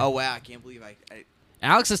one away. Oh wow, I can't believe I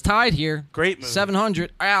Alex is tied here. Great movie.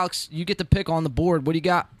 700. Alex, you get the pick on the board. What do you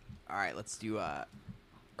got? All right, let's do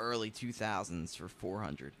early 2000s for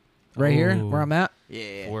 400. Right here, Ooh. where I'm at.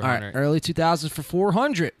 Yeah. All 400. right, early 2000s for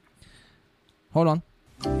 400. Hold on.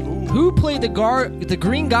 Who played the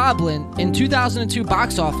Green Goblin in 2002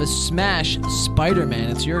 box office smash Spider-Man?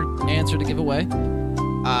 It's your answer to give away.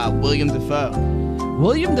 William Dafoe.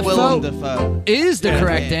 William Dafoe Willem Dafoe. is the Yeah.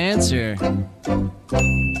 correct Yeah. answer.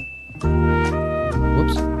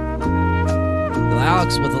 Whoops. Well,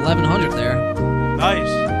 Alex with 1100 there. Nice.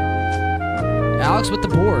 Alex with the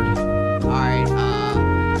board. All right.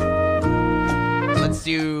 Let's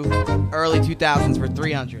do early 2000s for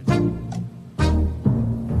 300.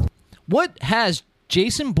 What has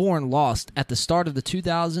Jason Bourne lost at the start of the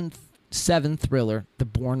 2007 thriller, The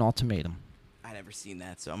Bourne Ultimatum? I never seen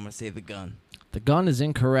that, so I'm gonna say The Gun. The gun is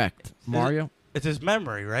incorrect. Mario, It's his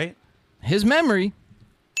memory, right? his memory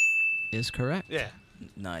is correct. Yeah.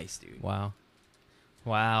 Nice, dude. Wow.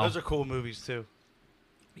 Wow. Those are cool movies too.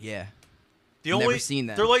 Yeah. The Never only seen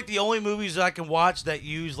them. They're like the only movies I can watch that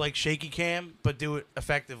use like shaky cam, but do it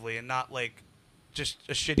effectively and not like just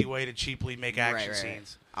a shitty way to cheaply make action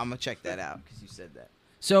scenes. I'm gonna check that out because you said that.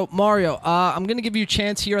 So, Mario, I'm going to give you a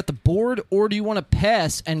chance here at the board, or do you want to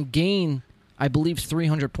pass and gain, I believe,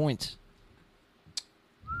 300 points?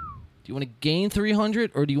 Do you want to gain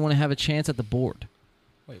 300, or do you want to have a chance at the board?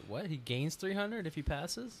 Wait, what? He gains 300 if he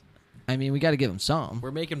passes? I mean, we got to give him some.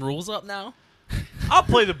 We're making rules up now? I'll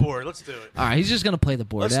play the board. Let's do it. All right, he's just going to play the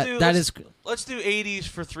board. Let's That do 80s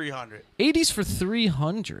for 300. 80s for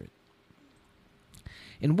 300.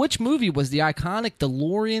 In which movie was the iconic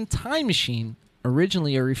DeLorean time machine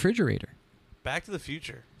originally a refrigerator? Back to the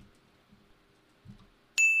Future.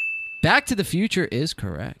 Back to the Future is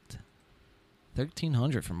correct.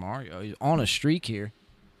 1,300 for Mario. He's on a streak here.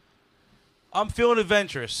 I'm feeling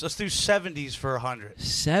adventurous. Let's do 70s for 100.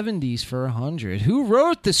 70s for 100. Who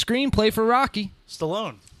wrote the screenplay for Rocky?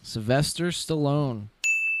 Stallone. Sylvester Stallone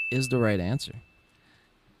is the right answer.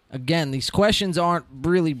 Again, these questions aren't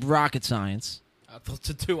really rocket science. I thought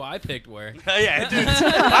the two I picked were. Yeah,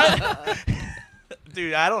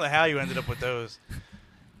 dude. I don't know how you ended up with those.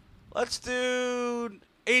 Let's do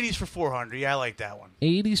 80s for 400. Yeah, I like that one.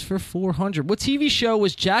 80s for 400. What TV show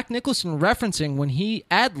was Jack Nicholson referencing when he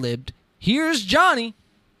ad-libbed, "Here's Johnny"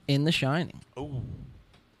 in The Shining? Ooh.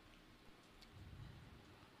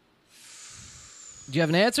 Do you have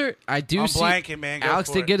an answer? I do I'm see. blanking, man. Go Alex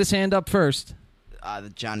for did it. get his hand up first.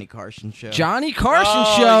 The Johnny Carson show. Johnny Carson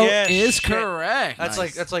Oh, Show yeah, is shit. correct. That's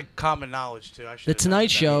Nice. that's like common knowledge too. I The should've known Tonight that.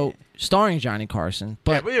 Show starring Johnny Carson.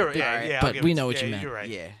 But yeah, I'll but give we it- know what yeah, you meant. You're right.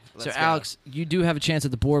 Yeah. so let's go. Alex, you do have a chance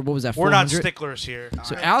at the board. What was that? We're not 400? sticklers here.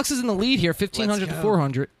 So Alex is in the lead here, 1,500 to go.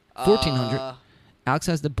 400, 1,400. Alex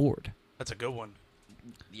has the board. That's a good one.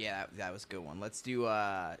 Yeah, that was a good one. Let's do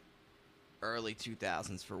early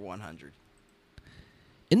 2000s for 100.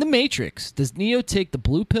 In The Matrix, does Neo take the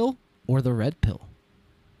blue pill or the red pill?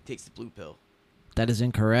 Takes the blue pill. That is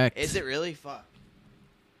incorrect. Is it really? Fuck.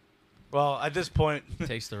 Well, at this point,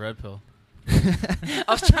 Takes the red pill. I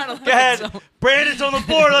was trying to go ahead. Brandon's on the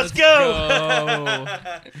board. Let's go. Go.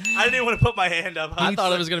 I didn't even want to put my hand up. I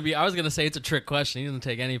thought it was going to be, I was going to say it's a trick question. He doesn't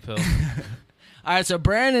take any pill. All right, so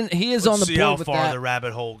Brandon, he is Let's on the see board how with far that. the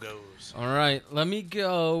rabbit hole goes. All right, let me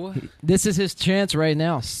go. This is his chance right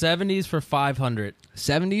now. 70s for 500.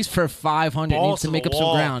 70s for 500. Balls Needs to to make the up some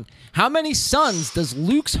wall. ground. How many suns does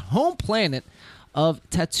Luke's home planet of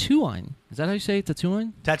Tatooine, is that how you say it?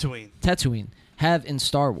 Tatooine? Tatooine have in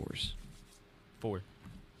Star Wars? 4.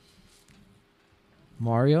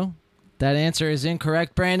 Mario? That answer is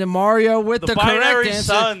incorrect. Brandon, Mario with The the correct binary answer.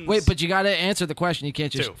 suns. Wait, but you got to answer the question. You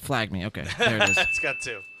can't just 2. flag me. Okay, there it is. It's got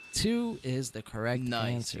 2. 2 is the correct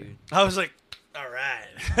Nice, answer. dude. I was like, all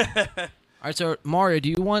right. All right, so Mario, do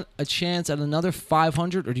you want a chance at another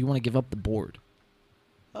 500 or do you want to give up the board?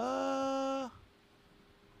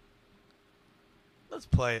 Let's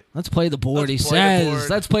play it. Let's play the board, Let's he play the says. board.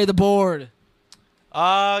 Let's play the board.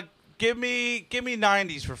 Give me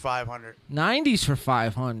 90s for 500. 90s for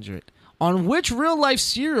 500. On which real-life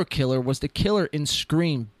serial killer was the killer in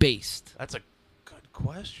Scream based? That's a good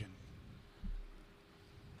question.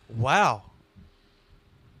 Wow.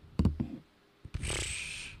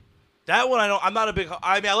 That one I don't. I'm not a big.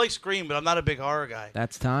 I mean, I like Scream, but I'm not a big horror guy.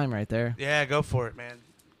 That's time right there. Yeah, go for it, man.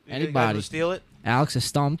 You guys Anybody. wanna steal it? Alex is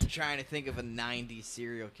stumped. Trying to think of a 90s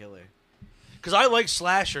serial killer. Because I like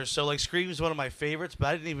slashers, so like Scream is one of my favorites, but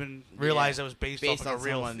I didn't even realize Yeah. that was based Based off on of a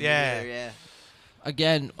real. someone. Yeah. Yeah.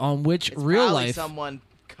 Again, on which It's real probably life? someone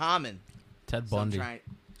common. Ted So I'm Bundy. trying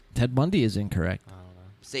Ted Bundy is incorrect. I don't know.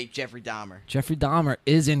 say Jeffrey Dahmer. Jeffrey Dahmer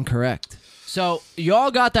is incorrect. So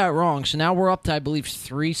y'all got that wrong. So now we're up to, I believe,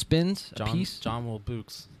 3 spins apiece. John Will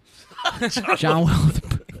Books. John Will.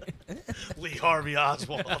 Lee Harvey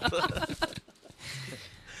Oswald.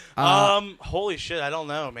 Holy shit! I don't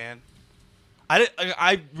know, man.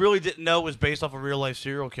 I really didn't know it was based off a real life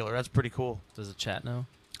serial killer. That's pretty cool. Does the chat know?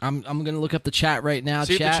 I'm gonna look up the chat right now.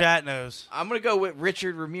 See if the chat knows. I'm gonna go with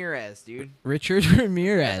Richard Ramirez, dude. Richard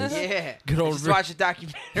Ramirez. Yeah. Good old I just watched a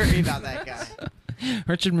documentary about that guy.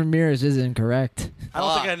 Richard Ramirez is incorrect. I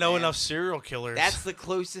don't think I know man. enough serial killers. That's the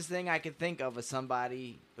closest thing I could think of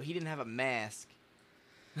somebody. But he didn't have a mask.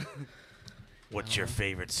 What's your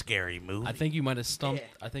favorite scary movie? I think you might have stumped.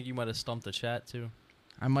 Yeah. I think you might have stumped the chat too.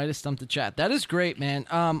 I might have stumped the chat. That is great, man.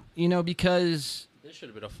 Because This should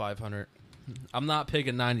have been a 500. I'm not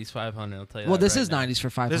picking 90s 500. I'll tell you. well, that this right is now. 90s for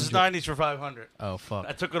 500. This is 90s for 500. Oh fuck.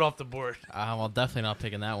 I took it off the board. Well, definitely not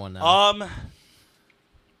picking that one now.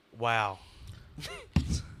 Wow.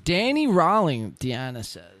 Danny Rawling, Deanna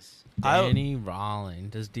says. Danny Rawling.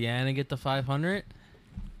 Does Deanna get the 500?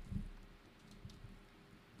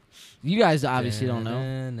 You guys obviously don't know.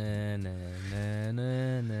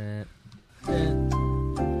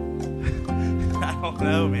 I don't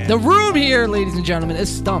know, man. The room here, ladies and gentlemen,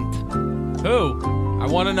 is stumped. Who? I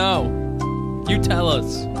want to know. You tell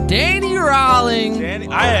us. Danny Rawling. Danny,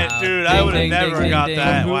 Wow. I would have Ding, never ding, got ding,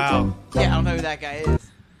 that. ding. Wow. Yeah, I don't know who that guy is.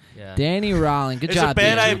 Yeah. Danny Rawling. Good Is job, it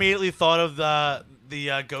bad I Danny. immediately thought of the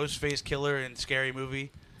Ghostface killer in Scary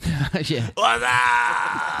Movie? Yeah. What's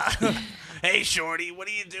up? Hey, Shorty, what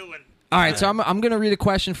are you doing? All right, so I'm going to read a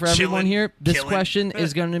question for everyone Chillin', here. This killin'. question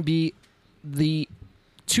is going to be the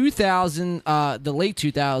 2000, the late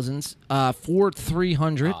 2000s, Ford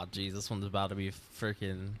 300. Oh, jeez, this one's about to be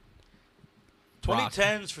freaking.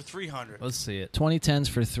 2010s for 300. Let's see it. 2010s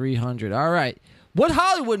for 300. All right. What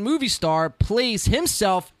Hollywood movie star plays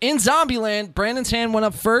himself in Zombieland? Brandon's hand went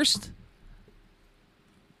up first.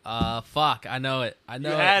 Fuck. I know it. I know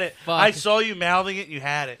You had it. Fuck. I saw you mouthing it. And you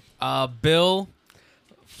had it. Bill.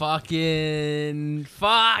 Fucking.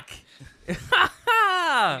 Fuck. Give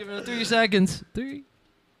it 3 seconds. 3.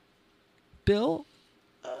 Bill?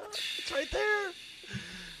 It's right there.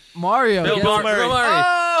 Mario. Bill yes. Murray. Bill Murray.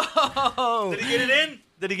 Oh! Did he get it in?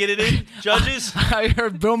 Did he get it in? Judges? I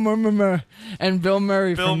heard Bill Murray and Bill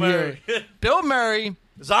Murray Bill from Murray. here. Bill Murray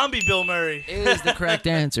Zombie Bill Murray. is the correct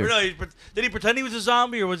answer. Or no, did he pretend he was a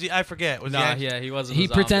zombie or was he? I forget. Was Nah, he? yeah, he wasn't. He a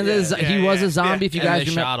zombie. pretended Yeah, he was yeah, a zombie. yeah. If you And guys they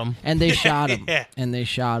remember, shot him. and they shot him, Yeah. and they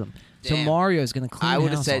shot him. So Damn. Mario is going to clean I would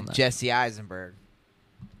house have said on that. Jesse Eisenberg.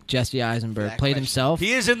 Jesse Eisenberg that played question. himself.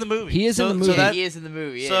 He is in the movie. He is in the movie. So, that, He is in the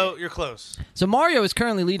movie. Yeah. so you're close. So Mario is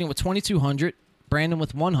currently leading with 2,200, Brandon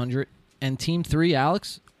with 100, and Team 3,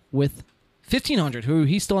 Alex, with 1,500, who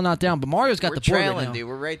he's still not down. But Mario's got we're the board trailing, right now. dude.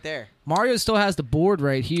 We're right there. Mario still has the board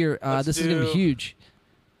right here. Let's This is going to be do- huge.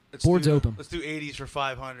 Let's Board's do, open. Let's do 80s for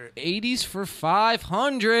 500. 80s for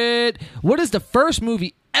 500. What is the first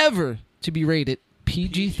movie ever to be rated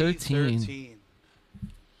PG-13? PG-13.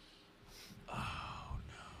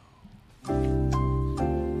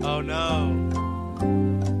 Oh no.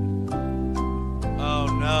 Oh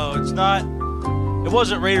no. It's not. It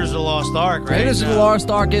wasn't Raiders of the Lost Ark, right? Raiders of the No. Lost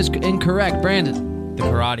Ark is incorrect. Brandon. The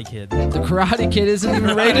Karate Kid. The Karate Kid isn't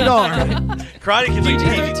even rated R. Karate Kid's like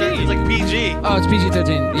PG-13. PG. It's like PG. Oh, it's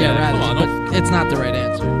PG-13. Yeah, Yeah, come rather, on, but it's not the right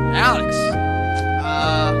answer. Alex.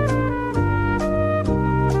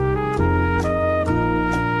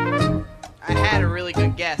 I had a really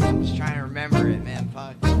good guess. I'm just trying to remember it, man.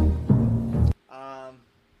 Fuck. I'm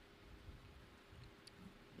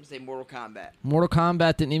gonna say Mortal Kombat. Mortal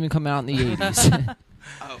Kombat didn't even come out in the 80s.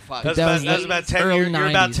 Oh fuck. That's That was about 10 early years. You're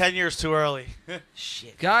about 90s. 10 years too early.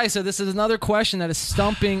 Shit. Guys, so this is another question that is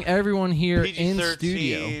stumping everyone here in PG-13.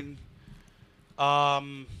 studio.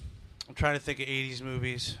 I'm trying to think of 80s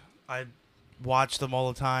movies. I watch them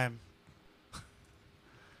all the time.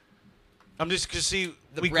 I'm just because see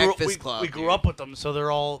The we grew Breakfast Club, we grew dude. up with them, so they're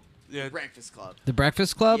all. Yeah, Breakfast Club. The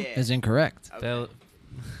Breakfast Club Yeah. is incorrect. Okay. I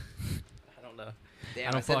don't know. Damn, I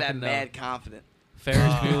I, don't said that fucking know. mad confident.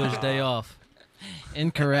 Ferris Bueller's Day Off.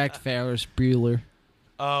 Incorrect, Ferris Bueller.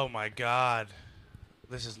 oh my God,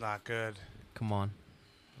 this is not good. Come on.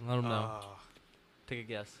 Let them know. Oh. Take a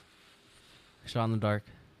guess. Shot in the dark.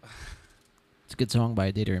 It's a good song by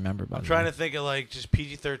A Day to Remember. By I'm the trying way. to think of like just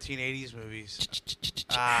PG-13 80s movies.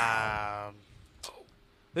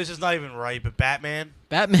 This is not even right, but Batman,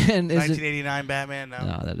 Batman is 1989 Batman. No.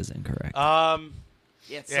 No, that is incorrect. Yeah,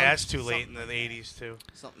 it's Yeah, that's too late in something the like that. 80s too.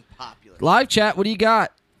 Something popular. Live chat, what do you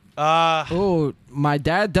got? Oh, Oh, my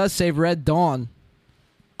dad does say Red Dawn.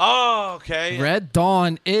 okay. Red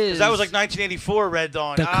Dawn is 'Cause that was like 1984 Red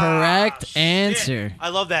Dawn. the correct shit. answer. I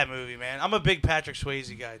love that movie, man. I'm a big Patrick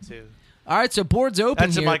Swayze guy too. All right, so board's open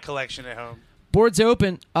That's here. in my collection at home. Board's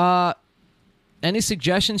open. Any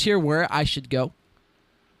suggestions here where I should go?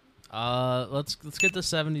 Let's get the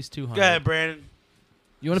 70s 200. Go ahead, Brandon.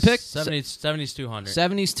 You want to pick 70s 200.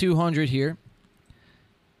 70s 200 here.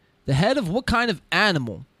 The head of what kind of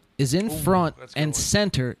animal is in Ooh, front that's a good and one.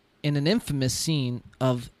 center in an infamous scene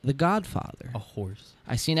of The Godfather? A horse.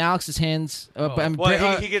 I seen Alex's hands. Oh.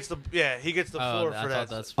 Well, he gets the he gets the floor I for thought that.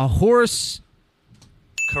 that's a horse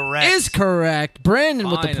Correct. is correct. Brandon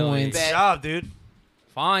with the Finally. points. Good job, dude.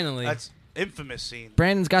 finally. That's infamous scene.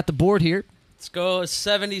 Brandon's got the board here. Let's go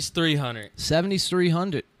 70s 300. 70s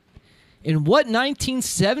 300. In what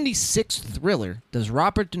 1976 thriller does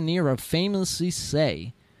Robert De Niro famously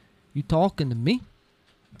say, "You talking to me?"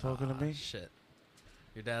 Talking to me? Shit.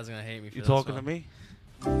 Your dad's gonna hate me for You this talking to one. me?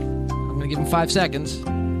 I'm going to give him 5 seconds.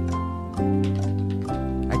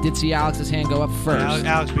 I did see Alex's hand go up first.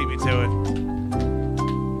 Alex beat me to it.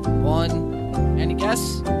 One. Any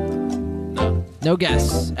guess? No. No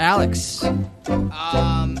guess. Alex. That's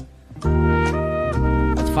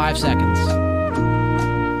 5 seconds.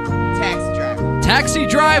 Taxi driver. Taxi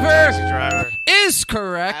Driver Taxi Driver. is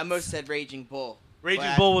correct. I almost said Raging Bull. Raging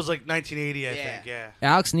But- Bull was like 1980, I Yeah. think. Yeah.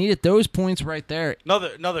 Alex needed those points right there.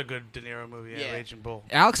 Another good De Niro movie. Yeah, Yeah. Raging Bull.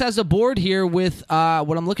 Alex has a board here with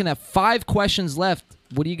what I'm looking at 5 questions left.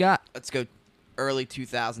 What do you got? Let's go early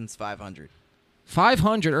 2000s 500.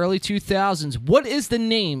 500 early 2000s. What is the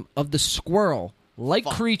name of the squirrel-like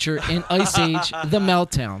Fuck. creature in Ice Age: The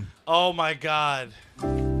Meltdown? Oh my God.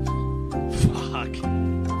 Fuck.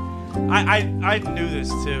 I knew this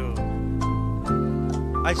too.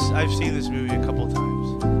 I've seen this movie a couple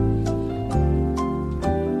times.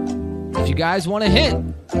 If you guys want a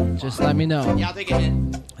hint, just let me know. Yeah, I'll take a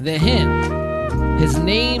hint. The hint. His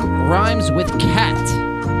name rhymes with cat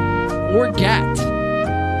or gat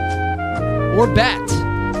or bat.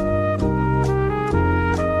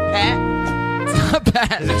 Pat? It's not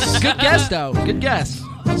bat. Good guess, though. Good guess.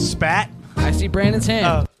 Spat. I see Brandon's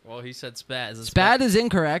hand. Well, he said spat. Is it Spat is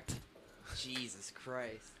incorrect. Jesus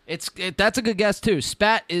Christ. That's a good guess, too.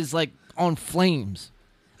 Spat is, like, on flames.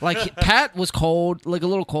 Like, Pat was cold, like a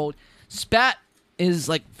little cold. Spat is,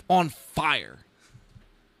 like, on fire.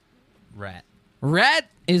 Rat. Rat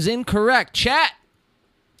is incorrect. Chat.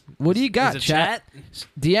 What do you got, Is it chat?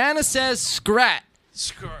 Deanna says scrat.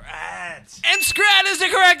 Scrat. And scrat is the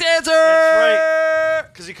correct answer. That's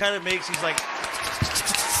right. Because he kind of makes, he's like,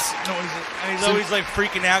 and he's always like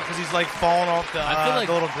freaking out because he's like falling off the, I feel like-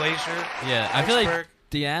 the little glacier. Yeah, I feel like Iceberg.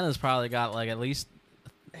 Deanna's probably got like at least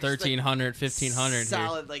 1,300, 1,500 here.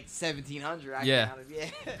 Solid like 1,700. I Yeah. counted. Yeah.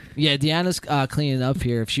 Yeah, Deanna's cleaning up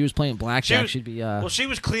here. If she was playing blackjack, She she'd be. Well, she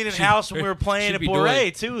was cleaning house when we were playing she'd at be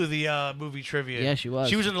Bourrée, too, the movie trivia. Yeah, she was.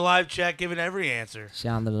 She was in the live chat giving every answer.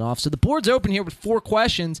 sounding it off. So the board's open here with 4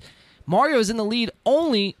 questions. Mario is in the lead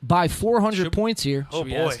only by 400 Should- points here. Oh, Should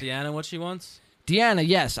we boy. ask Deanna what she wants? Deanna,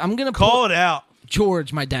 yes, I'm gonna Call it out.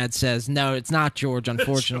 George. My dad says no. It's not George,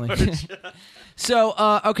 unfortunately. So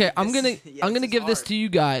okay, I'm This gonna is- I'm gonna this is give this hard. to you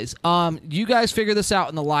guys. You guys figure this out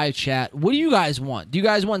in the live chat. What do you guys want? Do you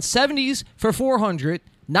guys want 70s for 400,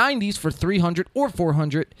 90s for 300 or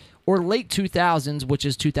 400, or late 2000s, which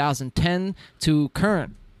is 2010 to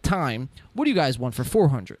current time, what do you guys want for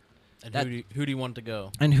 400? And That- who do you want to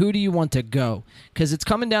go? And who do you want to go? Because it's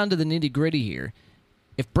coming down to the nitty-gritty here.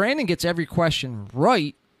 If Brandon gets every question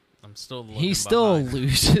right, I'm still looking he still behind.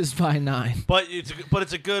 loses by 9. But it's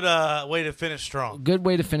a good way to finish strong. Good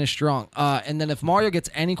way to finish strong. And then if Mario gets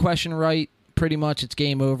any question right, pretty much it's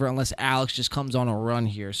game over unless Alex just comes on a run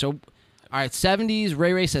here. So, all right, 70s.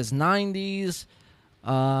 Ray says 90s.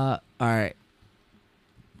 All right.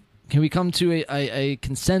 Can we come to a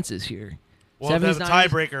consensus here? Well, there's a 90s?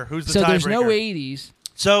 tiebreaker. Who's the So tiebreaker? there's no 80s.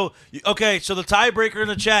 So so the tiebreaker in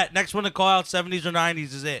the chat. Next one to call out 70s or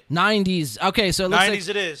 90s is it. 90s. Okay, so it looks 90s like,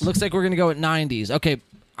 it is. Looks like we're going to go at 90s. Okay,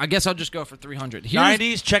 I guess I'll just go for 300. Here's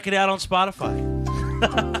 90s. Check it out on Spotify.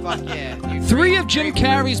 Fuck yeah. dude. 3 of Jim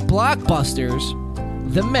Carrey's blockbusters,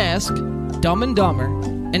 The Mask, Dumb and Dumber,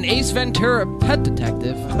 and Ace Ventura: Pet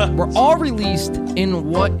Detective were all released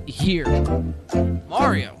in what year?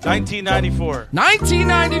 Mario. 1994.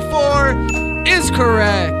 1994 is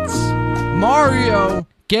correct. Mario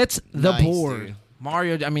gets the Nice, board. dude.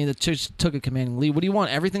 Mario, I mean, just took a commanding lead. What do you want?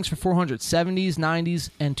 Everything's for 400. 70s, 90s,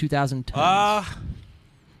 and 2010s.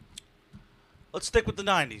 Let's stick with the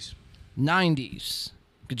 90s. 90s.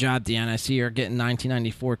 Good job, Deanna. I see you're getting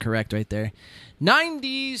 1994 correct right there.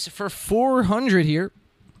 90s for 400 here.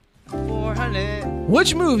 400.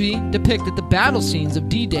 Which movie depicted the battle scenes of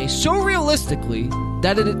D-Day so realistically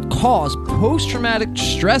that it caused post-traumatic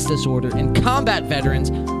stress disorder in combat veterans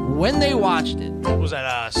when they watched it? Was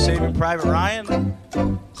that Saving Private Ryan?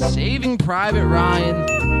 Saving Private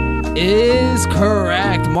Ryan is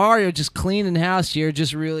correct. Mario just cleaning house here,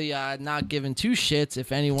 just really not giving two shits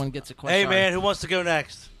if anyone gets a question. Hey, man, who wants to go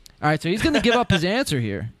next? All right, so he's going to give up his answer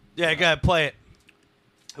here. Yeah, go ahead, play it.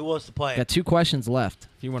 Who wants to play Got it? 2 questions left.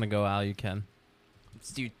 If you want to go, Al, you can.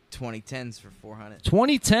 Let's do 2010s for 400.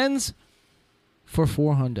 2010s for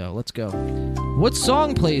 400. Let's go. What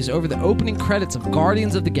song plays over the opening credits of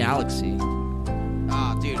Guardians of the Galaxy?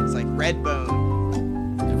 Oh, dude, it's like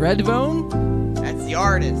Redbone. Redbone? That's the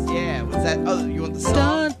artist. Yeah. What's that? Oh, you want the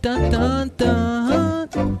song? Dun dun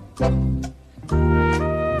dun dun.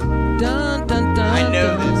 Dun dun dun. I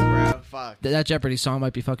know dun. this, bro. Fuck. That Jeopardy song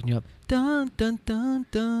might be fucking you up. Dun dun dun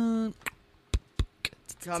dun.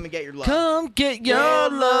 Come and get your love. Come get your Yeah.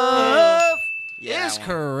 love. Yeah, Is I want-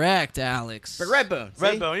 correct, Alex. But Redbone. see?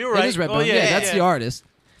 Redbone, you're right. It is Redbone. Oh, yeah, that's the artist.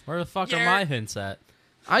 Where the fuck are Yeah. my hints at?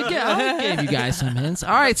 I gave you guys some hints.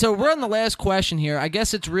 All right, so we're on the last question here. I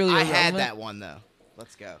guess it's really I irrelevant. had that one though.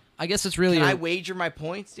 Let's go. I guess it's really Can I wager my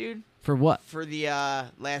points, dude? for what? For the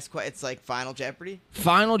last question, it's like Final Jeopardy.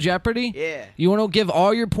 Final Jeopardy? Yeah. You want to give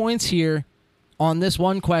all your points here on this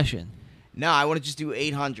one question? No, I want to just do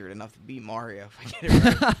 800, enough to beat Mario if I get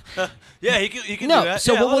it right. Yeah, he can No, do that.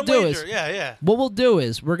 so Yeah, what let we'll him do wager. is- Yeah. What we'll do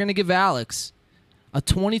is we're going to give Alex a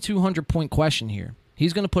 2,200 point question here.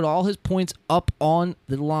 He's going to put all his points up on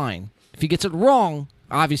the line. If he gets it wrong,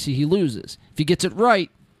 obviously he loses. If he gets it right,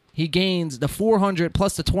 he gains the 400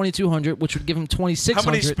 plus the 2,200, which would give him How 2,600.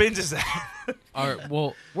 many spins is that? All right.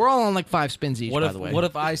 Well, We're all on like 5 spins each, what by if the way. what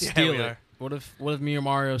if I steal we it? are. What if me or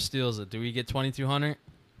Mario steals it? Do we get 2,200?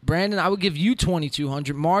 Brandon, I would give you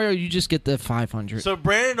 2,200. Mario, you just get the 500. So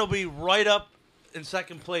Brandon will be right up in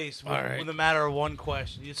second place with, All right. with a matter of one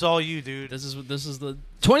question. It's all you, dude. This is the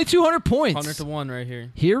 2,200 points. 100 to 1 right here.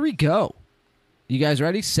 Here we go. You guys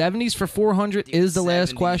ready? 70s for 400 Dude, is the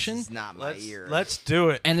last 70s question. is not my year. Let's do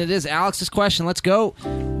it. And it is Alex's question. Let's go.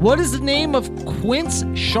 What is the name of Quint's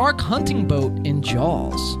shark hunting boat in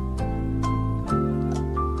Jaws?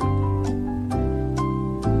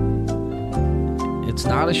 It's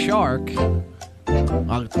not a shark.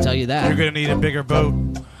 I'll tell you that. You're gonna need a bigger boat.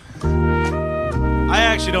 I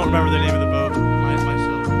actually don't remember the name of the boat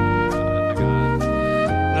myself.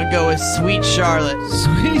 I'm gonna go with Sweet Charlotte.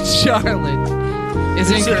 Sweet Charlotte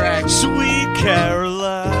is incorrect. Sweet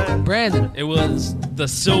Caroline. Brandon, It was the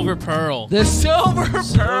Silver Pearl. the Silver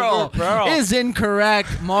Pearl Pearl. is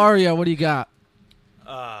incorrect. Mario, what do you got?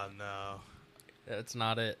 Oh no. That's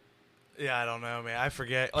not it. Yeah, I don't know, man. I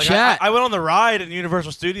forget. Like, Chat. I went on the ride in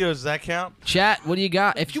Universal Studios. Does that count? Chat, what do you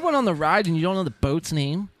got? If you went on the ride and you don't know the boat's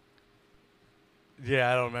name,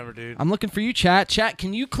 Yeah, I don't remember, dude. I'm looking for you, chat. Chat,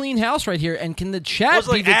 can you clean house right here? And can the chat Was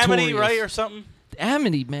it like be victorious? Amity, right, or something?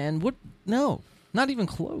 Amity, man. What? No, not even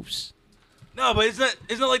close. No, but isn't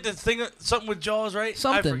it like the thing, something with Jaws, right?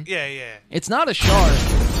 Something. Yeah. It's not a shark.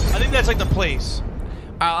 I think that's like the place.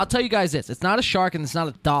 I'll tell you guys this: it's not a shark and it's not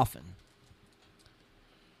a dolphin.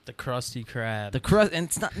 The Krusty Krab. The crust, and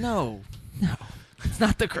it's not. No, it's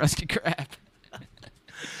not the Krusty Krab.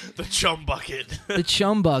 The chum bucket. The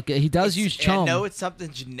chum bucket. He does use chum. I know it's something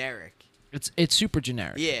generic. It's super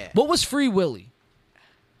generic. Yeah. What was Free Willy?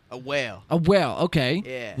 A whale. A whale. Okay.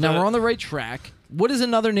 Yeah. Now we're on the right track. What is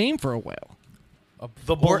another name for a whale?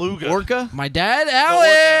 The beluga. Orca? My dad, The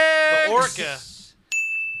Alex. orca.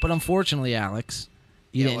 But unfortunately, Alex,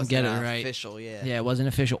 you didn't get it right. Official, yeah. Yeah, it wasn't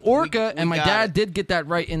official. Orca, we and my got dad it. did get that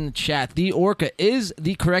right in the chat. The orca is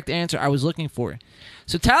the correct answer I was looking for.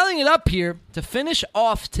 So tallying it up here to finish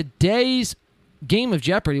off today's game of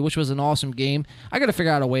Jeopardy, which was an awesome game. I got to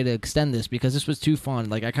figure out a way to extend this because this was too fun.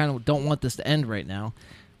 Like, I kind of don't want this to end right now.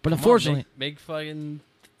 But unfortunately, make fucking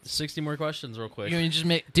 60 more questions real quick. you just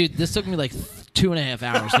make, dude, this took me like 2.5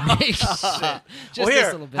 hours to make. Just Well, this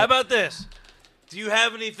here, little bit. how about this? Do you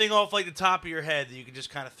have anything off like the top of your head that you can just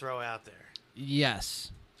kind of throw out there?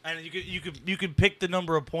 Yes. And you could pick the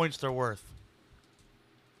number of points they're worth.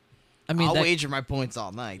 I mean, I'll that- wager my points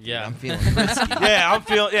all night. Dude. Yeah. I'm feeling risky. Yeah, I'm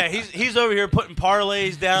feeling. Yeah, he's over here putting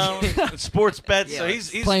parlays down, and sports bets. Yeah, so let's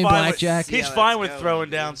he's playing fine blackjack. With, he's Yeah, fine let's with go, throwing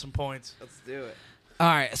dude. down some points. Let's do it. all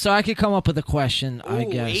right, so I could come up with a question, I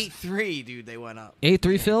Ooh, guess. 8-3, dude. They went up. 8-3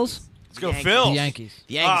 Phils? Let's go, Yankees. Phil. The Yankees.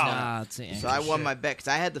 The Yankees Ah. went up. Nah, it's the Yankees. So I won shit. my bet because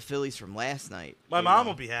I had the Phillies from last night. My They mom won.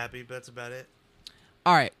 will be happy, but that's about it.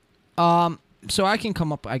 All right. So I can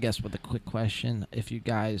come up, I guess, with a quick question if you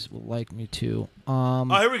guys would like me to. Oh,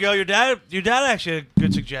 here we go. Your dad actually had a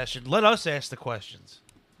good suggestion. Let us ask the questions.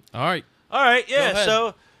 All right. All right, Go yeah. ahead.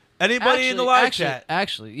 So anybody in the live chat?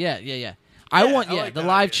 Actually, yeah. I want like the that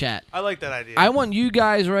live idea. chat. I like that idea. I want you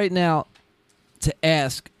guys right now to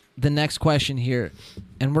ask the next question here,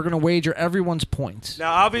 and we're gonna wager everyone's points.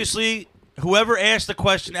 Now, obviously, whoever asked the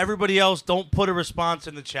question, everybody else, don't put a response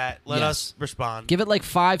in the chat. Let Yes. us respond. Give it like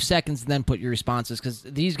 5 seconds, and then put your responses, because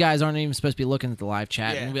these guys aren't even supposed to be looking at the live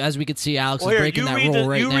chat. Yeah. And as we can see, Alex Well, is here, breaking you that read rule the-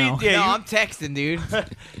 right you now. read- yeah, no, you- I'm texting, dude.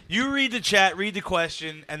 You read the chat, read the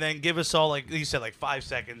question, and then give us all, like you said, like 5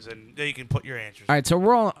 seconds, and then you can put your answers. All right, so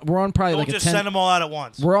we're on probably Don't like a just 10. send them all out at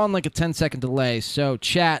once. We're on like a 10-second delay. So,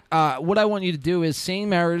 chat, what I want you to do is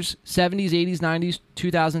same errors, 70s, 80s, 90s,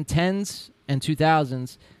 2010s, and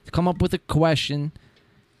 2000s, to come up with a question.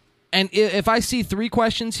 And if I see 3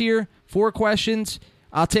 questions here, 4 questions,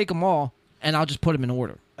 I'll take them all, and I'll just put them in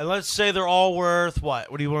order. And let's say they're all worth what?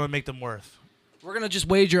 What do you want to make them worth? We're going to just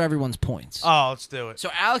wager everyone's points. Oh, let's do it. So,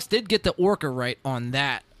 Alex did get the orca right on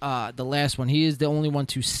that, the last one. He is the only one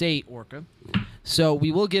to say orca. So,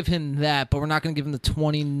 we will give him that, but we're not going to give him the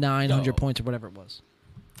 2,900 No. points or whatever it was.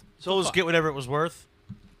 So let's get whatever it was worth.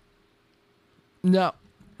 No.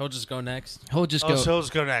 He'll just go next. He'll just Oh, go. so let's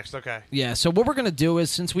go next. Okay. Yeah, so what we're going to do is,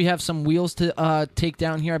 since we have some wheels to take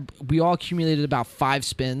down here, we all accumulated about 5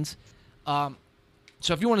 spins. So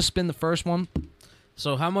if you want to spin the first one,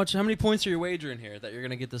 So how many points are you wagering here that you're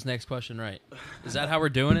gonna get this next question right? Is that how we're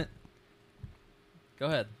doing it? Go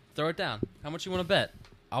ahead, throw it down. How much you want to bet?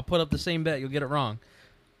 I'll put up the same bet. You'll get it wrong.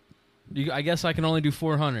 I guess I can only do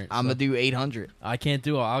 400. I'm gonna do 800. I can't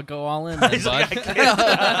do it. I'll go all in. Then, He's like, bud.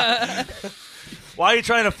 I can't. Why are you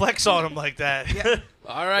trying to flex on him like that?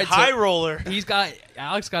 All right, High so roller.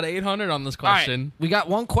 Alex got 800 on this all right, question. we got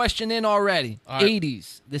one question in already. All right.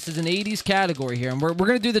 80s. This is an 80s category here, and we're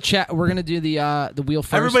going to do the chat. We're going to do the wheel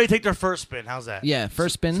first. Everybody take their first spin. How's that? Yeah,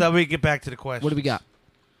 first spin. So that we can get back to the question. What do we got?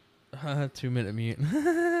 2-minute mute.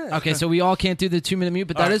 Okay, so we all can't do the 2-minute mute,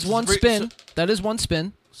 but All that right, is one so- spin. That is one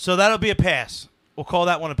spin. So that'll be a pass. We'll call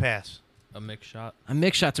that one a pass. A mix shot. A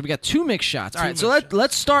mix shot. So we got 2 mix shots. All Two right, so mix shots.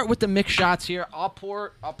 let's start with the mix shots here. I'll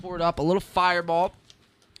pour it up. A little Fireball.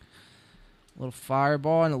 A little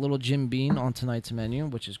Fireball and a little Jim Beam on tonight's menu,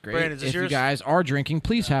 which is great. Brandon, is this if you yours? guys are drinking,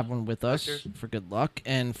 please have one with us yours? for good luck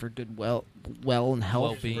and for good well and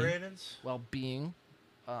health, Well-being. Brandon's. well-being.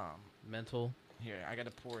 Mental. Here, I got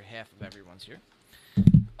to pour half of everyone's here.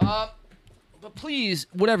 But please,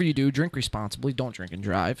 whatever you do, drink responsibly. Don't drink and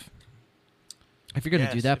drive. If you're gonna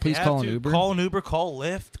Yes, do that, if you please have call an to, Uber. Call an Uber. Call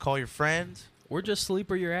Lyft. Call your friends. Or just sleep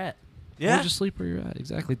where you're at. Yeah. Or just sleep where you're at.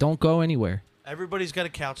 Exactly. Don't go anywhere. Everybody's got a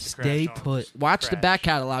couch to Stay crash on. put. Watch the Crash. back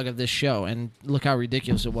catalog of this show and look how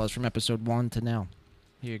ridiculous it was from episode 1 to now.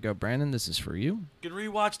 Here you go, Brandon. This is for you. You can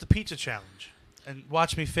rewatch the pizza challenge and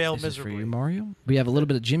watch me fail This is for miserably. you, Mario. We have a little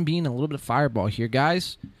bit of Jim Beam and a little bit of Fireball here,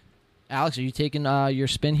 guys. Alex, are you taking your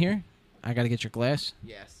spin here? I got to get your glass.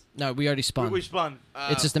 Yes. No, we already spun. We spun.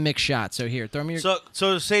 It's just a mixed shot. So here, throw me your So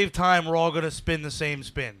to save time, we're all gonna spin the same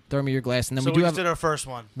spin. throw me your glass, and then So we we do just have did our first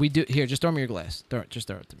one. we do here. Just throw me your glass. Just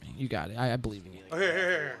throw it to me. You got it. I believe in you. Oh,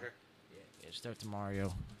 here. Yeah, just throw it to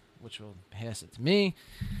Mario, which will pass it to me.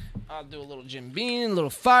 I'll do a little Jim Beam, a little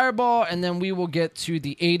Fireball, and then we will get to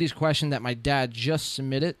the 80s question that my dad just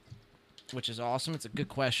submitted, which is awesome. It's a good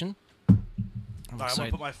question. I'm All right, I'm gonna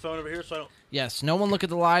excited. put my phone over here so I don't. Yes, no one look at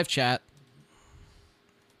the live chat.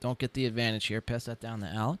 Don't get the advantage here. Pass that down to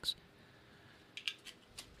Alex.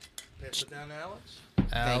 Pass it down to Alex.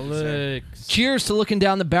 Alex. Cheers to looking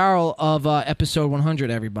down the barrel of episode 100,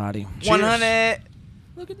 everybody. 100.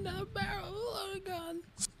 Looking down the barrel of a gun.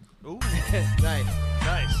 Ooh, Nice.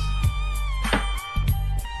 nice.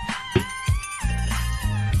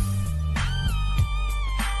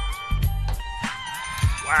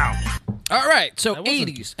 Wow. All right, so That wasn't-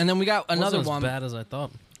 80s, and then we got another Wasn't one. as bad as I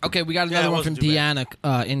thought. Okay, we got Yeah, another it one from wasn't too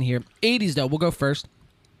Deanna in here. 80s, though. We'll go first.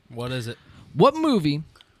 What is it? What movie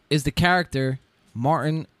is the character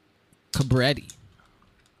Martin Cabretti?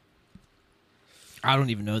 I don't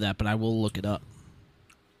even know that, but I will look it up.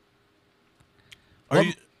 Are What-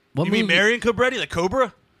 you? what you mean movie- Marion Cobretti, like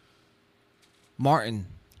Cobra? Martin.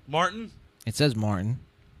 Martin? It says Martin.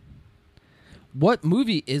 What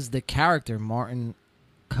movie is the character Martin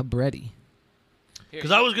Cabretti?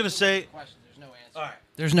 Because I was gonna say. There's no answer. All right.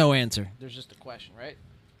 There's no answer. There's just a question, right?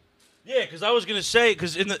 Yeah, because I was gonna say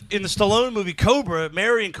because in the Stallone movie Cobra,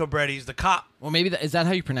 Marion Cobretti's the cop. Well, maybe is that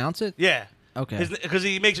how you pronounce it? Yeah. Okay. Because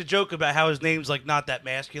he makes a joke about how his name's like not that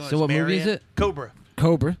masculine. So it's what movie is Marion. it? Cobra.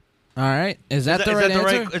 Cobra. All right. Is that the is right that the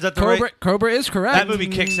answer? right- is that the Cobra, right- Cobra is correct. That movie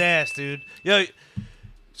kicks ass, dude. Yo,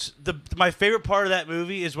 my favorite part of that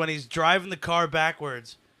movie is when he's driving the car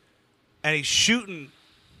backwards, and he's shooting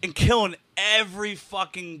and killing every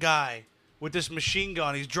fucking guy with this machine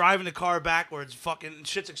gun. He's driving the car backwards, fucking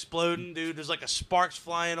shit's exploding, dude. There's like a sparks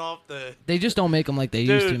flying off the. They just don't make them like they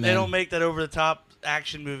used to, Dude, man. they don't make that over the top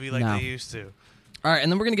action movie like No. they used to. All right, and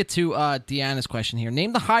then we're gonna get to Deanna's question here.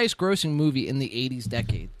 Name the highest grossing movie in the '80s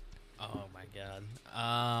decade. Oh my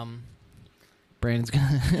god. Brandon's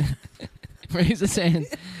gonna raise his hand.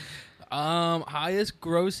 Highest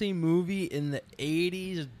grossing movie in the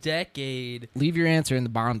 80s decade. Leave your answer in the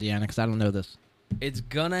bottom, Deanna, because I don't know this. It's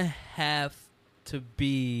gonna have to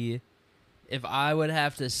be, if I would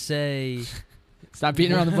have to say Stop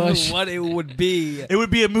beating around the bush. what it would be. It would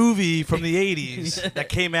be a movie from the 80s that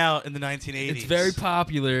came out in the 1980s. It's very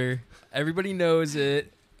popular. Everybody knows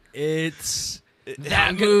it. It's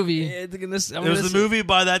That movie. It's gonna, It was the movie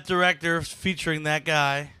by that director featuring that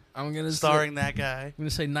guy, I'm gonna starring say, that guy. I'm gonna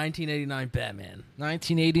say 1989 Batman.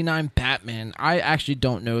 1989 Batman. I actually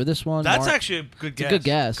don't know this one. That's Mark. actually a good guess. a good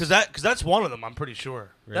guess. Because that's one of them. I'm pretty sure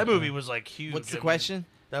that Really? movie was like huge. What's the I mean, question?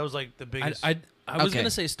 that was like the biggest. I was Okay. gonna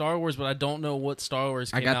say Star Wars, but I don't know what Star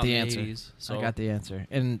Wars I came got out the in answer. the 80s. So I got the answer.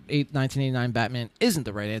 And 1989 Batman isn't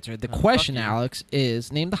the right answer. The Oh, question, fuck you. Alex,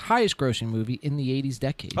 is name the highest grossing movie in the 80s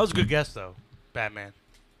decade. that was a good guess though. Batman.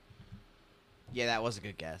 Yeah, that was a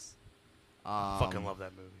good guess. Fucking love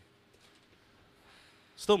that movie.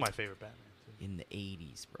 Still my favorite Batman. In the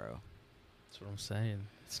 80s, bro. That's what I'm saying.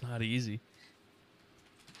 It's not easy.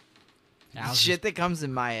 Alex Shit that comes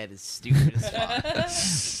in my head is stupid as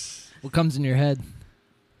fuck. What comes in your head?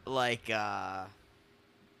 Like, oh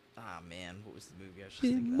man, what was the movie I was just In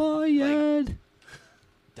thinking my of? Like, head.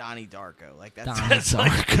 Donnie Darko. Like, that's Donnie That's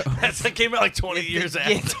like Darko. that's like came out like 20 years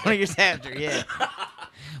after. Yeah, 20 years after, yeah.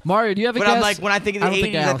 Mario, do you have a But guess? I'm like, when I think of I the don't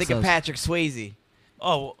think 80s, I Alex think of does. Patrick Swayze.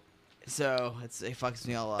 Oh, So, it fucks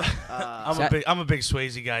me all up. I'm a big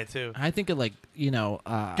Swayze guy too. I think of like,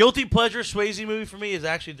 Guilty pleasure Swayze movie for me is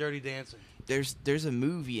actually Dirty Dancing. there's a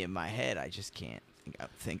movie in my head. I just can't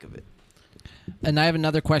think of it. and I have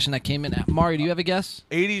another question that came in. Mario, do you have a guess?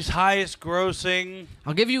 80s highest grossing.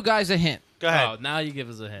 I'll give you guys a hint. Go ahead. Oh, now you give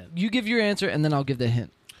us a hint. You give your answer, and then I'll give the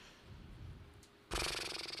hint.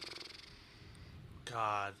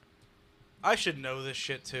 God, I should know this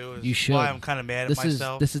shit too. Is You should. Why I'm kind of mad at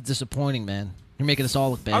myself. This is disappointing, man. You're making us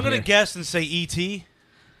all look bad. I'm gonna here. guess and say E.T.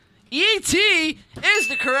 E.T. is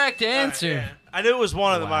the correct answer. Yeah. I knew it was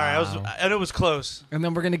one of them. All right, Wow. I knew it was close. And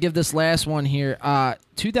then we're gonna give this last one here.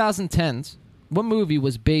 2010s. What movie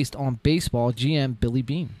was based on baseball GM Billy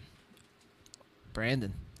Bean?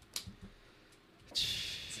 Brandon.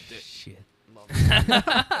 Shit.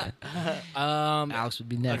 Alex would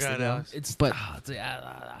be next. got it, to go. Alex. It's But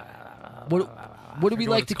what do we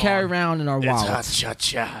like to carry around in our wallets?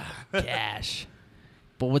 cha-cha. cash.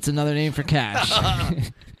 But what's another name for cash?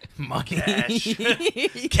 Money. Cash.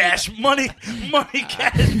 Cash money. Money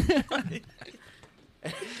cash.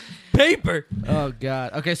 Paper. Oh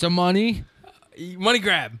God. Okay, so money. Money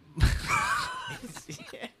grab.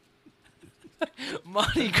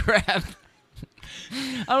 Money grab.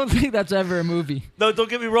 I don't think that's ever a movie. No, don't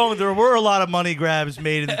get me wrong. There were a lot of money grabs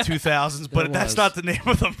made in the 2000s, but There that's was. not the name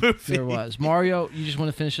of the movie. There was. Mario, you just want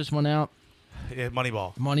to finish this one out? Yeah,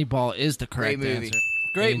 Moneyball. Moneyball is the correct Great movie. answer.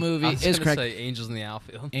 Great movie I was is gonna correct. say Angels in the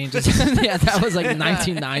Outfield. Angels. Yeah, that was like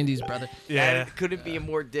 1990s, brother. Yeah. That couldn't be a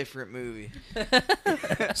more different movie.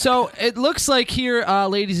 So it looks like here,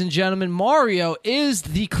 ladies and gentlemen, Mario is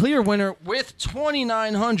the clear winner with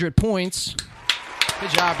 2,900 points. Good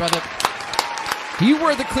job, brother. You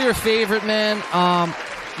were the clear favorite, man.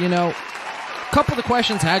 You know, a couple of the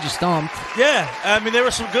questions had you stumped. Yeah, I mean there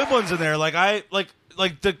were some good ones in there. Like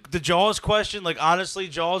the Jaws question. Like honestly,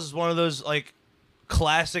 Jaws is one of those like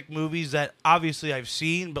classic movies that obviously I've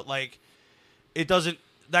seen, but like it doesn't.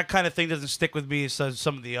 That kind of thing doesn't stick with me as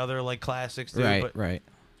some of the other like classics do. Right, but, right.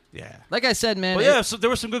 Yeah. Like I said, man. But yeah, so there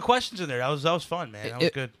were some good questions in there. That was fun, man. That was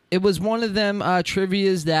good. It was one of them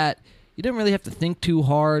trivias that you didn't really have to think too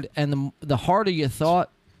hard, and the harder you thought,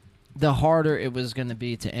 the harder it was going to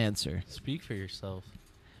be to answer. Speak for yourself.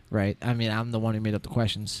 Right. I mean, I'm the one who made up the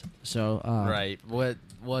questions. So Right.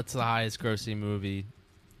 What's the highest grossing movie?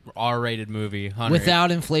 R-rated movie. 100.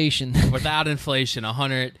 without inflation. Without inflation,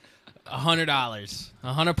 $100,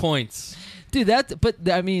 100 points. Dude,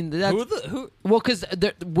 I mean, that's... Who? Well, because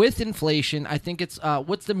with inflation, I think it's...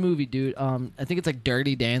 what's the movie, dude? I think it's like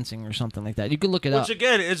Dirty Dancing or something like that. You could look it up. Which,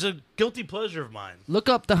 again, is a guilty pleasure of mine. Look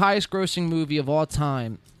up the highest grossing movie of all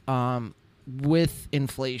time with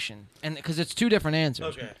inflation. And because it's two different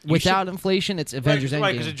answers. Okay. Without inflation, it's Avengers Right,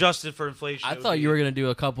 Endgame. because adjusted for inflation. I thought you were gonna do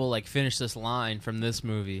a couple like finish this line from this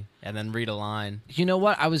movie and then read a line. You know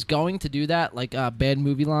what? I was going to do that, like bad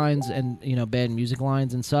movie lines and bad music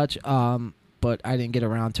lines and such. But I didn't get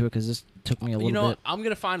around to it because this took me a little bit. I'm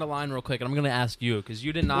gonna find a line real quick and I'm gonna ask you because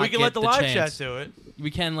you did not. We can get let the live chance. chat do it.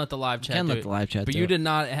 We can let the live chat. Let the live chat. But do you it. did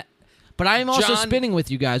not. But I am also John- spinning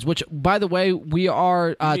with you guys, which, by the way, we are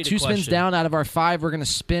You need a 2 spins question. down out of our 5. We're going to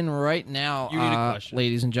spin right now, You need a question.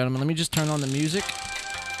 ladies and gentlemen. Let me just turn on the music.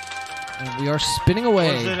 And we are spinning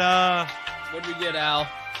away. Was it What did we get, Al?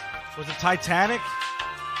 was it Titanic?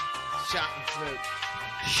 Shot and smoke.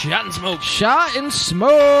 Shot and smoke. Shot and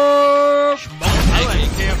smoke. I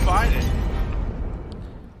can't find it.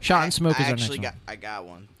 Shot and smoke is our next one. I got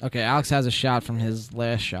one. Okay, Alex has a shot from his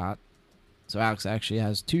last shot. So Alex actually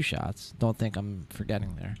has 2 shots. Don't think I'm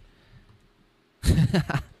forgetting there.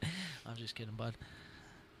 I'm just kidding, bud.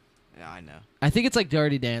 Yeah, I know. I think it's like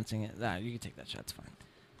Dirty Dancing. Nah, you can take that shot. It's fine.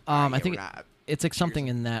 I think it's like something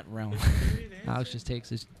in that realm. Alex just takes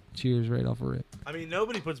his cheers right off a rip. I mean,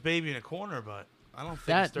 nobody puts baby in a corner, but I don't think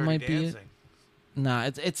That it's Dirty might be it. Dancing. Nah,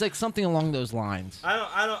 it's like something along those lines.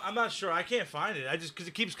 I'm not sure. I can't find it. I just because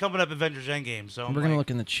it keeps coming up Avengers Endgame. So We're gonna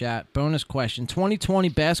look in the chat. Bonus question: 2020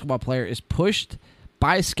 basketball player is pushed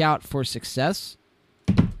by a scout for success.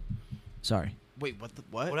 Sorry, Wait, what?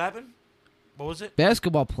 What happened? What was it?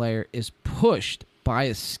 basketball player is pushed by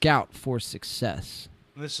a scout for success.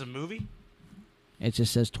 This is a movie. It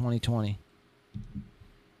just says 2020.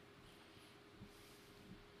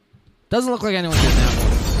 Doesn't look like anyone's getting that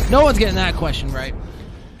one. No one's getting that question right.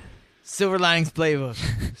 Silver Linings Playbook.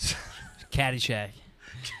 Caddyshack.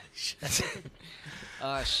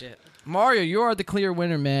 Oh shit, Mario, you are the clear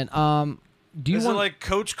winner, man. Do you Is want it like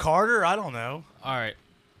Coach Carter? I don't know. All right.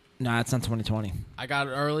 Nah, it's not 2020. I got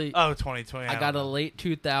it early. Oh, 2020. I got a late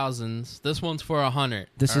 2000s. This one's for 100.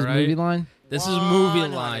 This all is right? movie line. This is movie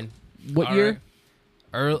 100. line. What All year?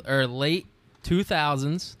 right. Or late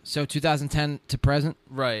 2000s. So 2010 to present.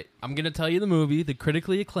 Right. I'm going to tell you the movie, the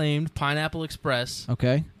critically acclaimed Pineapple Express.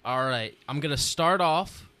 Okay. All right. I'm going to start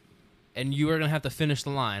off, and you are going to have to finish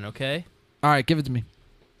the line, okay? All right, give it to me.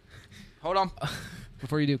 Hold on.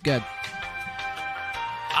 Before you do, good.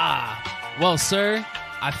 Well, sir,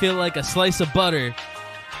 I feel like a slice of butter.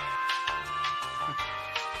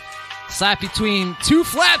 Slap between 2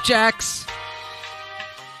 flapjacks.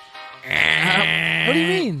 What do you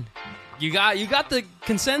mean? You got the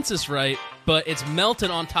consensus right, but it's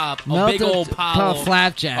melted on top. Melted a big old pile of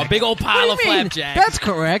flapjack. A big old pile What of do you mean? flapjack. That's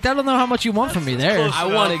correct. I don't know how much you want from me there. close. I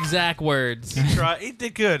want exact words. He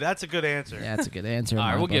did good. That's a good answer. Yeah, that's a good answer. All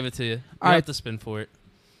right, we'll give it to you. You All right. have to spin for it.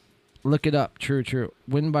 Look it up. True.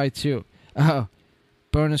 Win by 2. Oh.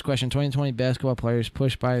 Bonus question. 2020 basketball players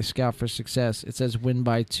pushed by a scout for success. It says win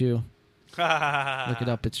by 2. Look it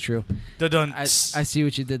up. It's true. Dun-dun. I see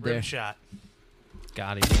what you did there. Rim shot.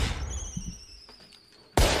 Got it.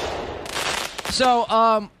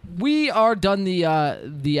 So, we are done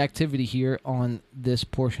the activity here on this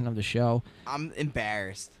portion of the show. I'm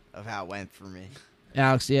embarrassed of how it went for me.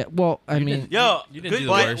 Alex, yeah. Well, I mean, Yo, You didn't good, do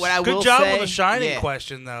the But worst. what I good will job say, on the Shining yeah,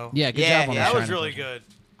 question, though. yeah, good Yeah, job on yeah. That the was Shining really question. good.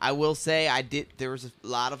 I will say I did. There was a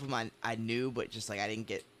lot of them I knew, but just like I didn't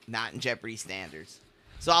get not in Jeopardy standards.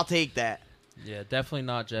 So I'll take that. Yeah, definitely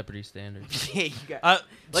not Jeopardy standards. Yeah, you got, Like,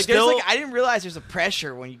 there's still, like I didn't realize there's a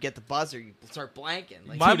pressure when you get the buzzer. You start blanking.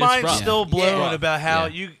 Like, my Dude, it's mind's rough. still blown Yeah. about how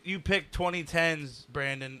Yeah. you picked 2010s,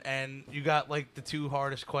 Brandon, and you got like the 2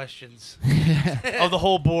 hardest questions of the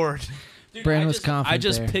whole board. Dude, Brandon I was just, confident I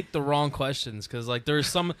just there. picked the wrong questions because like there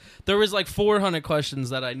was like 400 questions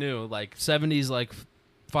that I knew, like 70s like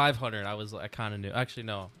 500. I kind of knew. Actually,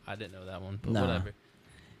 no, I didn't know that one. But Nah. whatever.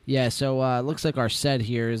 Yeah, so it looks like our set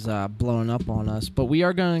here is blowing up on us. But we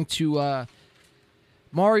are going to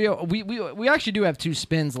Mario. We actually do have 2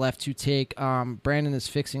 spins left to take. Brandon is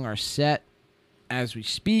fixing our set as we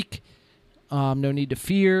speak. No need to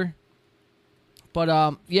fear.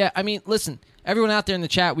 But yeah, I mean, listen, everyone out there in the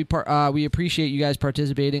chat, we appreciate you guys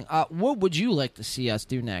participating. What would you like to see us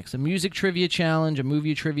do next? A music trivia challenge, a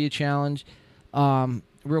movie trivia challenge?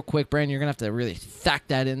 Real quick, Brandon, you're gonna have to really thack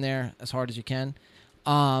that in there as hard as you can.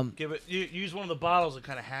 Use one of the bottles and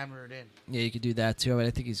kind of hammer it in. Yeah, you could do that too. But I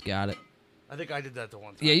think he's got it. I think I did that the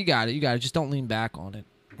one time. Yeah, you got it. You got it. Just don't lean back on it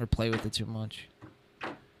or play with it too much.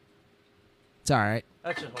 It's all right.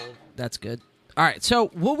 That should hold. That's good. All right. So,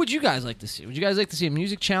 what would you guys like to see? Would you guys like to see a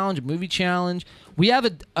music challenge, a movie challenge? We have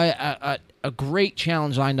a great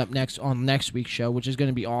challenge lined up next on next week's show, which is going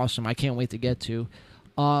to be awesome. I can't wait to get to.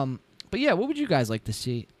 But yeah, what would you guys like to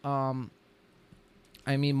see?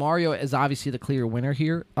 I mean, Mario is obviously the clear winner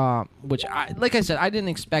here, which, like I said, I didn't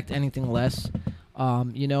expect anything less.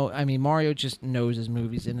 You know, I mean, Mario just knows his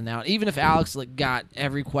movies in and out. Even if Alex got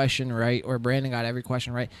every question right or Brandon got every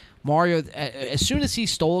question right, Mario, as soon as he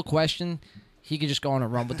stole a question, he could just go on a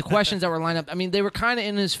run. But the questions that were lined up, I mean, they were kind of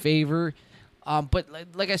in his favor. But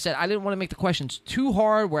like I said, I didn't want to make the questions too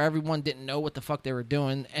hard where everyone didn't know what the fuck they were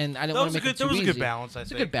doing, and I didn't want to make it too easy. That was a good balance, I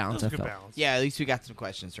think. It's a good balance, That was a I good felt. balance. Yeah, at least we got some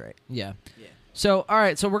questions right. Yeah. Yeah. So, all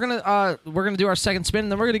right, so we're gonna do our second spin,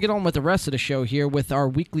 and then we're gonna get on with the rest of the show here with our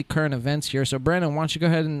weekly current events here. So, Brandon, why don't you go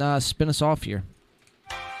ahead and spin us off here?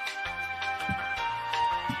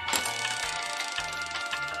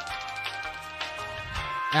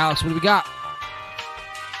 Alex, what do we got?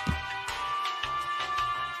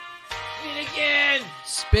 Spin again.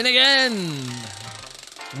 Spin again.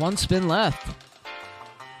 One spin left.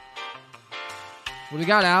 What do we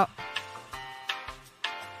got, Al?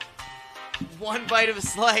 One bite of a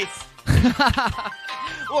slice.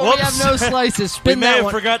 Well, we have no slices. We Spin may that have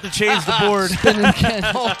one. forgot to change the board. Spin it again.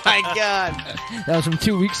 Oh my god. That was from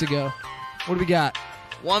 2 weeks ago. What do we got?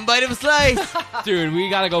 One bite of a slice. Dude, we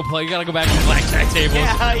gotta go play. We gotta go back to the blackjack table.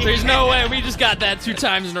 Yeah, There's yeah. no way we just got that 2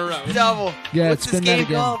 times in a row. Double. Yeah, What's this spin that game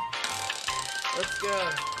again. called? Let's go.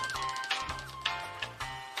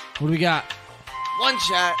 What do we got? One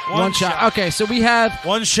shot. One shot. Okay, so we have.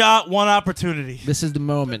 One shot, one opportunity. This is the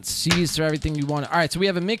moment. Seize for everything you want. All right, so we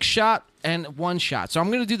have a mixed shot and one shot. So I'm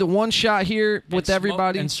going to do the one shot here with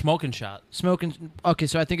everybody. And smoking shot. Smoking. Okay,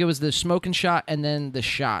 so I think it was the smoking shot and then the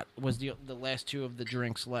shot was the last 2 of the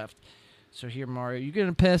drinks left. So here, Mario, you're going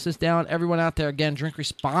to pass this down. Everyone out there, again, drink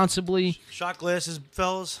responsibly. Shot glasses,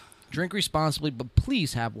 fellas. Drink responsibly, but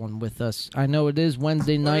please have one with us. I know it is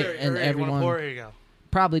Wednesday night, Here, and here, you wanna everyone pour? Here you go.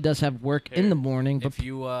 probably does have work in the morning. But If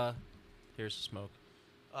you, here's the smoke.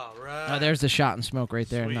 All right. there's the shot and smoke right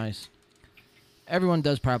there. Sweet. Nice. Everyone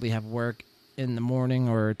does probably have work in the morning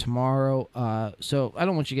or tomorrow. So I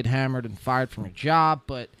don't want you to get hammered and fired from your job,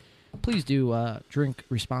 but please do drink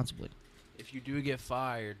responsibly. If you do get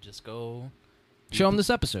fired, just go Show them this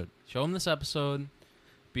episode. show them this episode.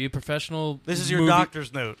 Be a professional. This is your movie-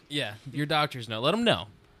 doctor's note. Yeah, your doctor's note. Let them know.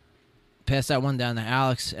 Pass that one down to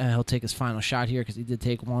Alex, and he'll take his final shot here because he did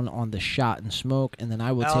take one on the shot and smoke, and then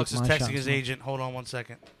I will Alex take is my shot. texting and his smoke. agent. Hold on one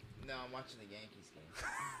second. No, I'm watching the Yankees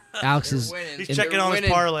game. Alex is. They're winning. He's In- checking They're on his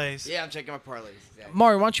winning. parlays. Yeah, I'm checking my parlays. Exactly.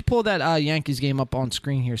 Mario, why don't you pull that Yankees game up on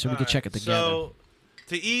screen here so we All can right, check it together? So,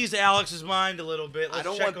 to ease Alex's mind a little bit, let's I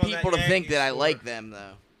don't check want on people that to think Yankees that I score. like them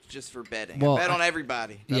though. Just for betting. Well, I bet on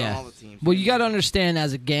everybody. Bet yeah. on all the teams. Well, you got to understand,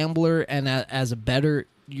 as a gambler and as a bettor,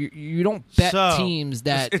 you don't bet So, teams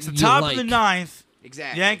that it's the you top like. of the ninth.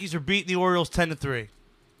 Exactly. Yankees are beating the Orioles 10-3.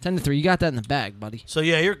 10-3. You got that in the bag, buddy. So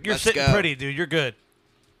yeah, you're Let's sitting go. pretty, dude. You're good.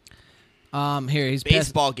 Here he's passing.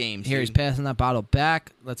 Baseball games. Here he's dude. passing that bottle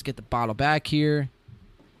back. Let's get the bottle back here.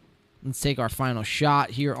 Let's take our final shot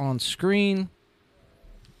here on screen.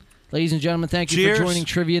 Ladies and gentlemen, thank you Cheers. for joining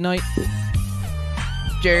Trivia Night.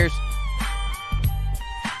 Cheers.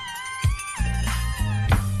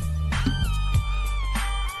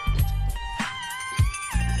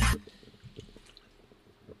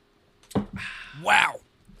 Wow.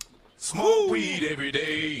 Smoke weed every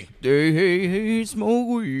day. Hey, smoke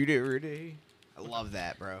weed every day. I love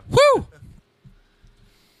that, bro. Woo!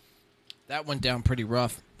 That went down pretty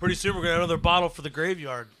rough. Pretty soon we're gonna have another bottle for the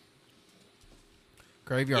graveyard.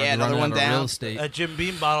 Graveyard Yeah, another running one out of down. real estate. That Jim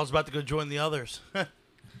Beam bottle's about to go join the others.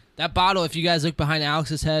 That bottle, if you guys look behind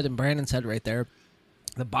Alex's head and Brandon's head right there,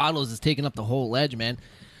 the bottles is taking up the whole ledge, man.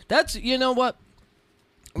 That's, you know what?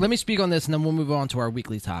 Let me speak on this, and then we'll move on to our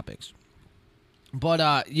weekly topics.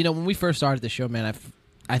 But, you know, when we first started the show, man,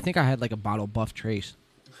 I think I had like a bottle buff trace.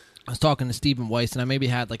 I was talking to Stephen Weiss, and I maybe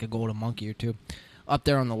had like a golden monkey or two up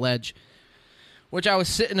there on the ledge, which I was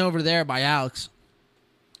sitting over there by Alex.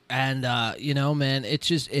 And you know, man,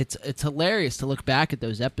 it's hilarious to look back at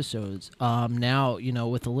those episodes. Now, you know,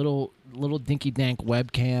 with a little dinky dank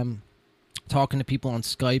webcam, talking to people on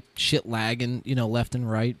Skype, shit lagging, you know, left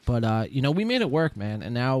and right. But you know, we made it work, man,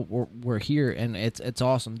 and now we're here, and it's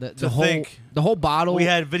awesome. The whole bottle. We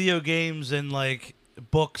had video games and like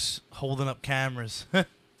books holding up cameras,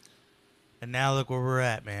 and now look where we're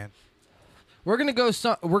at, man. We're gonna go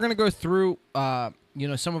through you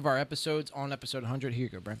know, some of our episodes on episode 100. Here you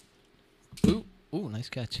go, Brent. Ooh, nice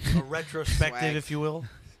catch. A retrospective, Swag. if you will.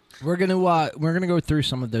 We're gonna go through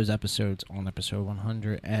some of those episodes on episode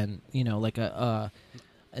 100, and you know, like a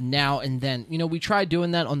now and then. You know, we tried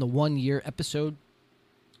doing that on the 1 year episode,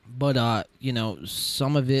 but you know,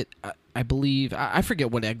 some of it, I believe, I forget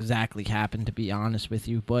what exactly happened, to be honest with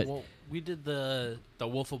you. But Well, we did the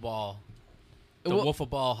wiffle ball. Well- Wiffle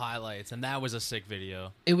ball highlights, and that was a sick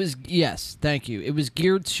video. it was, yes, thank you. It was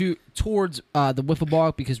geared towards the wiffle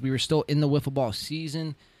ball because we were still in the wiffle ball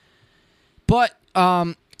season, but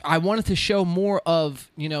I wanted to show more of,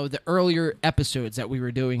 you know, the earlier episodes that we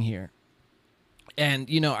were doing here. And,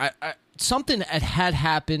 you know, I something had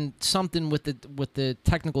happened, something with the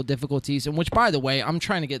technical difficulties, and which, by the way, I'm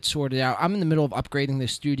trying to get sorted out. I'm in the middle of upgrading the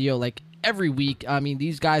studio like every week. I mean,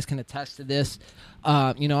 these guys can attest to this.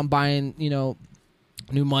 You know, I'm buying, you know,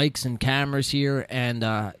 new mics and cameras here, and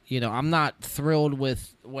you know, I'm not thrilled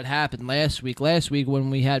with what happened last week. Last week when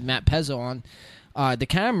we had Matt Pezzo on, the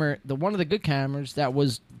camera, one of the good cameras that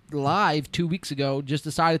was live 2 weeks ago, just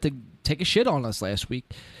decided to take a shit on us last week.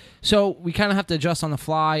 So we kind of have to adjust on the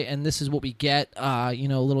fly, and this is what we get. You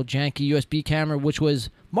know, a little janky USB camera, which was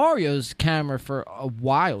Mario's camera for a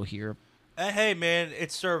while here. Hey, man,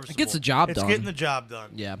 it's serviceable. It gets the job done. It's getting the job done.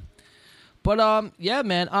 Yeah. But yeah,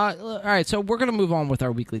 man. All right, so we're gonna move on with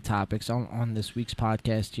our weekly topics on this week's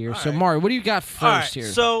podcast here. All So, right. Mario, what do you got first All right, here?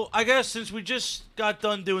 so I guess since we just got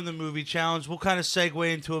done doing the movie challenge, we'll kind of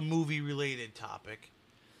segue into a movie-related topic.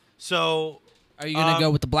 So Are you gonna go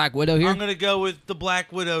with the Black Widow here? I'm going to go with the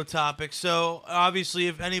Black Widow topic. So, obviously,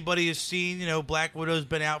 if anybody has seen, you know, Black Widow's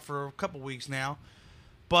been out for a couple weeks now.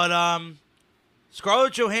 But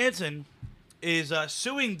Scarlett Johansson is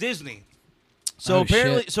suing Disney. So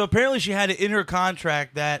Oh, apparently she had it in her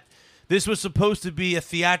contract that this was supposed to be a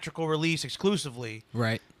theatrical release exclusively.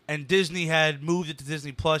 Right. And Disney had moved it to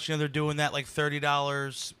Disney Plus. You know, they're doing that like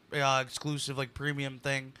 $30 exclusive, like premium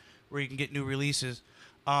thing where you can get new releases.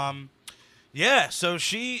 Yeah, so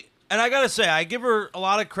and I gotta say, I give her a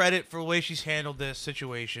lot of credit for the way she's handled this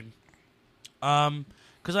situation.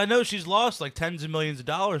 Because I know she's lost like tens of millions of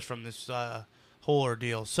dollars from this whole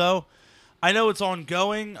ordeal. So I know it's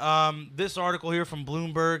ongoing. This article here from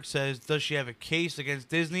Bloomberg says, does she have a case against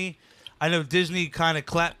Disney? I know Disney kind of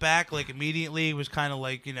clapped back like immediately. It was kind of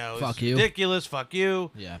like, you know, Fuck it's you. ridiculous. Fuck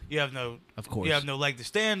you. Yeah. You have no, Of course. you have no leg to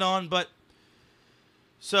stand on. But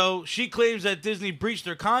so she claims that Disney breached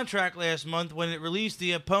their contract last month when it released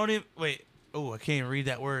the I can't even read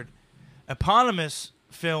that word. Eponymous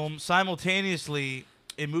film simultaneously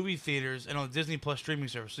in movie theaters and on the Disney Plus streaming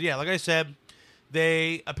service. So yeah, like I said,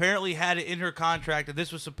 they apparently had it in her contract that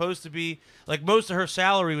this was supposed to be, like, most of her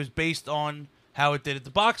salary was based on how it did at the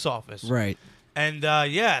box office. Right. And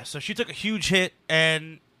yeah, so she took a huge hit,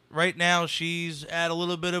 and right now she's at a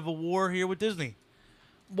little bit of a war here with Disney.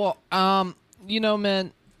 Well, you know,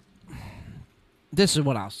 man, this is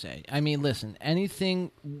what I'll say. I mean, listen,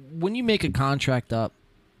 when you make a contract up,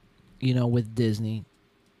 you know, with Disney,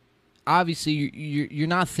 obviously you're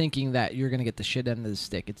not thinking that you're going to get the shit end of the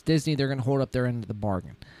stick. It's Disney. They're going to hold up their end of the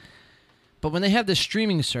bargain. But when they have this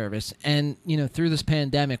streaming service, and, you know, through this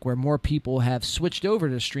pandemic where more people have switched over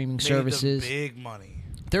to streaming Made services, them big money.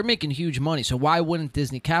 they're making huge money. So why wouldn't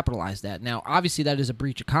Disney capitalize that? Now, obviously, that is a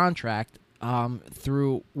breach of contract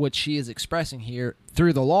through what she is expressing here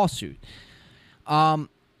through the lawsuit. I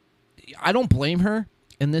don't blame her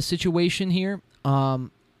in this situation here.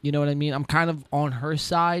 You know what I mean? I'm kind of on her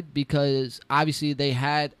side because obviously they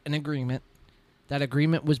had an agreement. That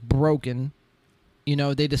agreement was broken. You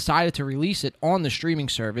know, they decided to release it on the streaming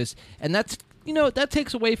service, and that's, you know, that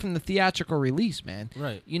takes away from the theatrical release, man.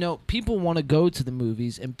 Right. You know, people want to go to the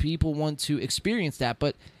movies and people want to experience that,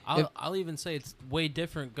 but I'll even say it's way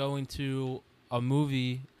different going to a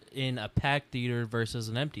movie in a packed theater versus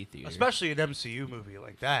an empty theater. Especially an MCU movie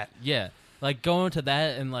like that. Yeah. Like going to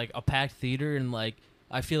that in like a packed theater, and like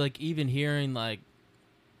I feel like even hearing like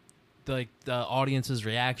the audience's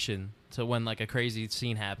reaction to when like a crazy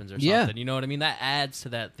scene happens or something. Yeah. You know what I mean? That adds to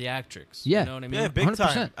that theatrics. Yeah. You know what I mean? Yeah, big 100%.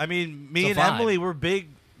 time. I mean, me It's and a vibe. Emily were big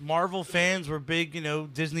Marvel fans were big,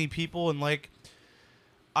 Disney people, and like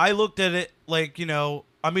I looked at it like,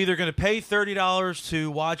 I'm either going to pay $30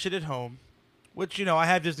 to watch it at home, which I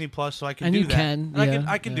have Disney Plus, so I can And do you that. can, And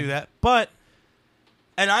I can do that,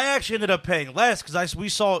 and I actually ended up paying less because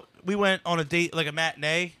we went on a date, like a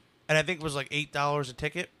matinee, and I think it was like $8 a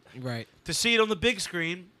ticket Right. to see it on the big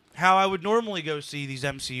screen, how I would normally go see these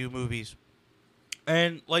MCU movies.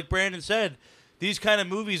 And like Brandon said, these kind of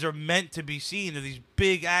movies are meant to be seen. They're these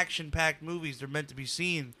big action-packed movies. They're meant to be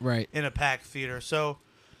seen Right. in a packed theater. So,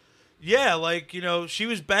 yeah, like, she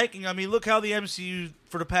was banking. I mean, look how the MCU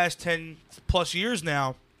for the past 10-plus years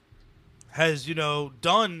now has,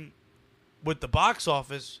 done with the box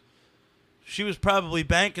office. She was probably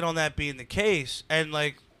banking on that being the case. And,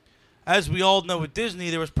 like, as we all know with Disney,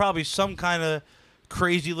 there was probably some kind of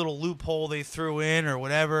crazy little loophole they threw in or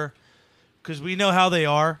whatever, because we know how they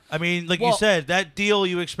are. I mean, like you said, that deal,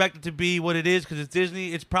 you expect it to be what it is because it's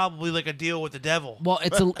Disney. It's probably like a deal with the devil. Well,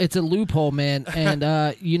 it's a loophole, man. And,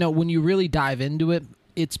 when you really dive into it,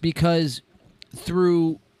 it's because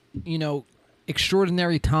through,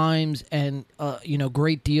 extraordinary times and,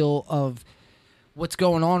 great deal of what's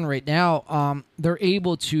going on right now, they're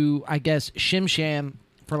able to, I guess, shim-sham,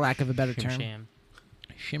 for lack of a better term. Sham.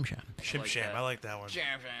 Shim-sham. Shim-sham. I like that one.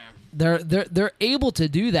 They're able to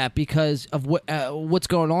do that because of what's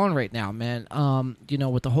going on right now, man.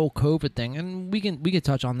 With the whole COVID thing, and we can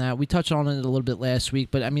touch on that. We touched on it a little bit last week,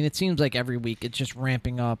 but I mean, it seems like every week it's just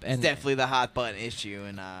ramping up, and It's definitely the hot button issue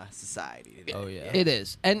in society today. Oh, yeah. it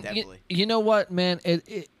is. And Definitely. you know what, man?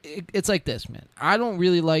 It's like this, man. I don't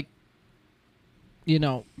really like,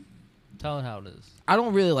 Tell it how it is. I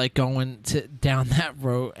don't really like going down that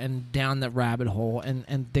road and down that rabbit hole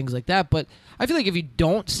and things like that. But I feel like if you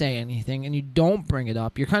don't say anything and you don't bring it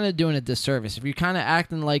up, you're kind of doing a disservice. If you're kind of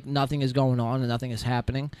acting like nothing is going on and nothing is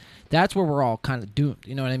happening, that's where we're all kind of doomed.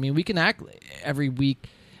 You know what I mean? We can act every week,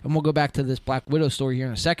 and we'll go back to this Black Widow story here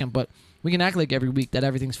in a second, but we can act like every week that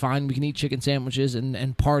everything's fine. We can eat chicken sandwiches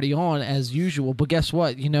and party on as usual. But guess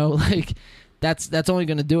what? Like that's only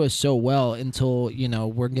going to do us so well until,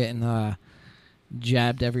 we're getting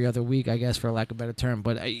jabbed every other week, I guess, for lack of a better term.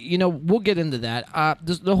 But, we'll get into that.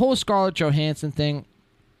 The whole Scarlett Johansson thing,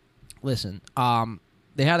 listen,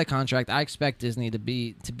 they had a contract. I expect Disney to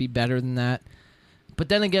be better than that. But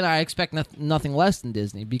then again, I expect nothing less than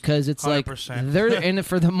Disney because it's 100%. like they're in it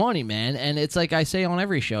for the money, man. And it's like I say on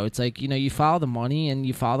every show. It's like, you follow the money and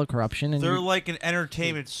you follow the corruption. And They're like an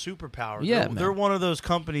entertainment superpower. Yeah, they're man. one of those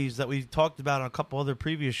companies that we talked about on a couple other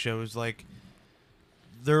previous shows. Like,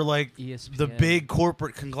 they're like ESPN. the big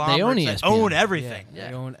corporate conglomerates They own that ESPN. own everything. Yeah.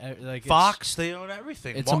 They own, like, Fox, they own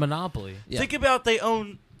everything. It's a monopoly. Yeah. Think about they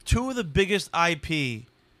own two of the biggest IP,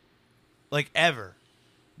 like, ever.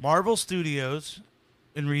 Marvel Studios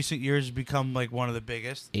in recent years has become like one of the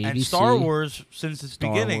biggest, and ABC. Star Wars since its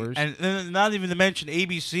Star beginning, Wars. and then not even to mention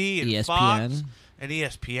ABC and ESPN. Fox and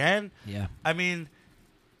ESPN. Yeah. I mean,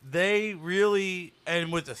 they really,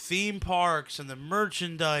 and with the theme parks and the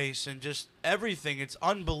merchandise and just everything, it's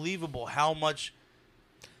unbelievable how much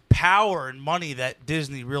power and money that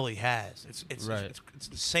Disney really has. It's Right. it's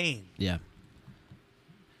insane. Yeah.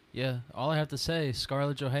 Yeah, all I have to say,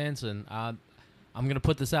 Scarlett Johansson. I'm gonna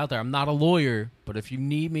put this out there. I'm not a lawyer, but if you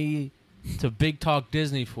need me to big talk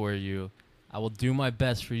Disney for you, I will do my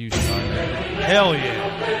best for you, Scarlett. Hell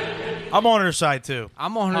yeah. I'm on her side too.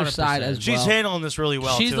 I'm on her 100%. side as well. She's handling this really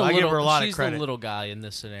well she's too. the I little, give her a lot of she's credit. the little guy in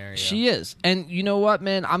this scenario. She is. And you know what,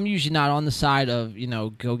 man? I'm usually not on the side of,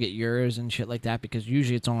 go get yours and shit like that because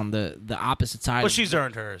usually it's on the opposite side. But she's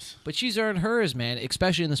earned hers. But she's earned hers, man,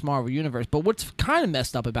 especially in this Marvel universe. But what's kind of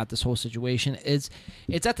messed up about this whole situation is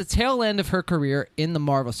it's at the tail end of her career in the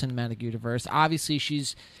Marvel Cinematic Universe. Obviously,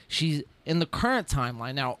 she's in the current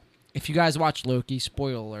timeline. Now, if you guys watch Loki,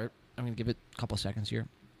 spoiler alert, I'm going to give it a couple seconds here.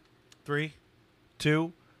 3,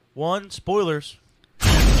 2, 1. Spoilers.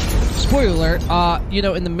 Spoiler alert,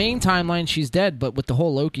 in the main timeline, she's dead, but with the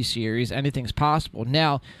whole Loki series, anything's possible.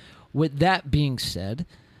 Now, with that being said,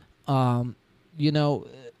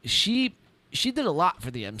 she did a lot for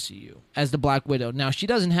the MCU as the Black Widow. Now, she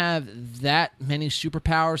doesn't have that many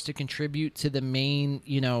superpowers to contribute to the main,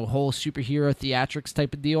 whole superhero theatrics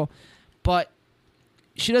type of deal, but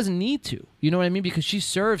she doesn't need to. You know what I mean? Because she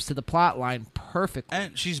serves to the plot line perfectly.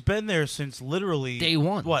 And she's been there since literally Day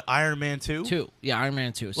one. What, Iron Man 2? 2. Yeah, Iron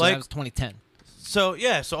Man 2. So Like- that was 2010. So,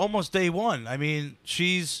 yeah, so almost day one. I mean,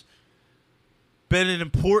 she's been an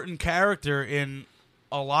important character in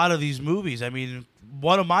a lot of these movies. I mean,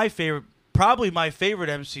 probably my favorite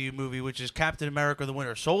MCU movie, which is Captain America: The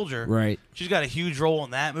Winter Soldier. Right. She's got a huge role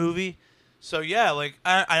in that movie. So yeah, like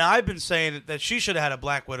I've been saying that she should have had a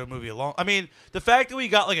Black Widow movie along. I mean, the fact that we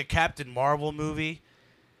got like a Captain Marvel movie,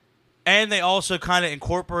 and they also kind of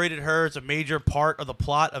incorporated her as a major part of the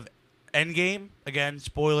plot of Endgame. Again,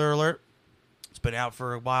 spoiler alert. It's been out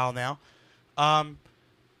for a while now.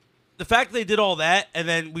 The fact that they did all that, and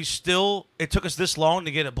then it took us this long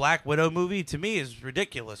to get a Black Widow movie, to me is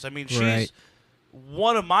ridiculous. I mean, she's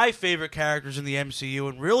one of my favorite characters in the MCU,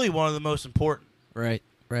 and really one of the most important. Right.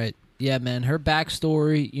 Yeah, man. Her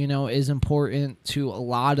backstory, is important to a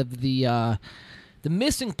lot of the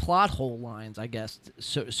missing plot hole lines, I guess,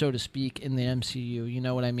 so to speak, in the MCU. You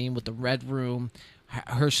know what I mean? With the Red Room,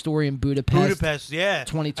 her story in Budapest, yeah,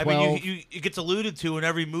 2012. I mean, it gets alluded to in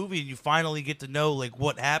every movie, and you finally get to know like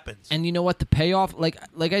what happens. And you know what? The payoff, like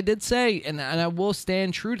I did say, and I will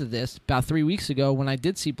stand true to this. About 3 weeks ago, when I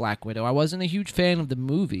did see Black Widow, I wasn't a huge fan of the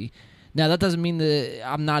movie. Now that doesn't mean that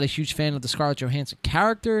I'm not a huge fan of the Scarlett Johansson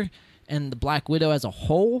character and the Black Widow as a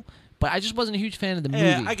whole. But I just wasn't a huge fan of the movie.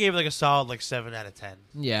 Yeah, I gave it like a solid 7 out of 10.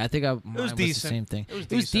 Yeah, I think mine was the decent. same thing.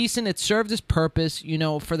 It was decent. It served its purpose.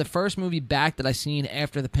 For the first movie back that I seen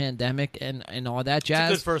after the pandemic and all that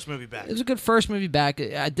jazz. It's a good first movie back. It was a good first movie back.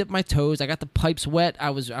 I dipped my toes. I got the pipes wet. I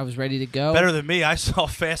was ready to go. Better than me. I saw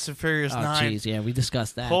Fast and Furious 9. Oh, jeez, yeah, we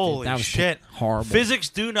discussed that. Holy that was shit. Horrible. Physics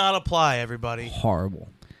do not apply, everybody. Horrible.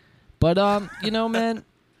 But, man,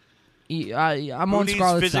 I'm Who on needs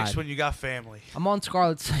Scarlett's physics side. when you got family? I'm on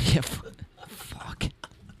Scarlett's side. Yeah, fuck.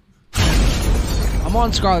 I'm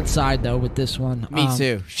on Scarlett's side, though, with this one. Me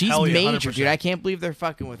too. She's hell yeah, major, 100%. dude. I can't believe they're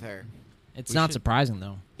fucking with her. It's not surprising,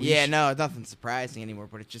 though. Yeah, no, it's nothing surprising anymore,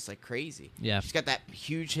 but it's just like crazy. Yeah. She's got that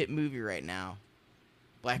huge hit movie right now.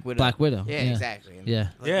 Black Widow. Black Widow. Yeah, exactly. And, Yeah.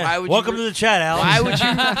 like, Yeah. why would Welcome you to the chat, Alex. Why would you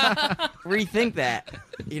rethink that?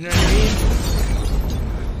 You know what I mean?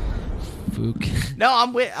 Fook. No,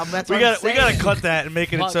 I'm with. That's what I'm we gotta saying. cut that and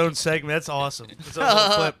make it its own segment. That's awesome. It's a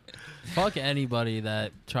whole clip. Fuck anybody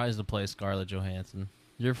that tries to play Scarlett Johansson.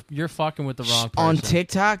 You're fucking with the wrong person. On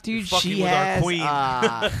TikTok, dude, fucking she with our has. queen.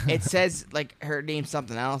 It says like her name's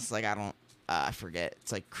something else. Like I forget.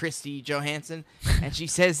 It's like Christy Johansson, and she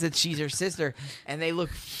says that she's her sister, and they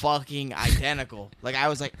look fucking identical. Like I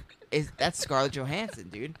was like, that's Scarlett Johansson,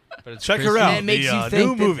 dude. But it's Check her Chrissy. out. And it makes the you think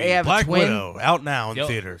new that movie, they have a Black twin. Widow, out now in Yo,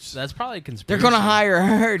 theaters. That's probably a They're conspiracy. gonna hire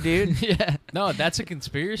her, dude. Yeah. No, that's a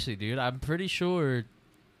conspiracy, dude. I'm pretty sure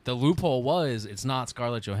the loophole was it's not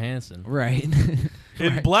Scarlett Johansson. Right.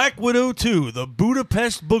 In Black Widow 2, the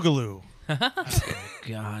Budapest Boogaloo.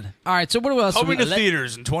 God. All right, so what else? Coming to We,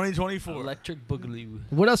 theaters in 2024. Electric Boogaloo.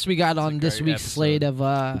 what else we got on this great week's episode. slate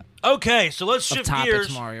of Okay, so let's shift topics,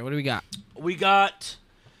 gears. Mario? What do we got? We got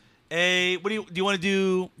a. What do you want to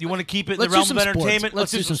do? You want to keep it in Let's the realm do of some sports. entertainment?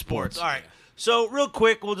 Let's do some some sports. All right. So real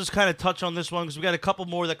quick, we'll just kind of touch on this one because we got a couple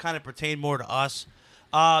more that kind of pertain more to us.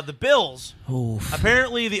 The Bills. Oof.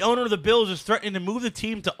 Apparently, the owner of the Bills is threatening to move the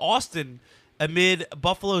team to Austin amid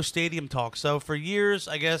Buffalo Stadium talks. So for years,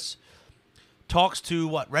 I guess, talks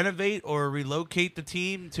to renovate or relocate the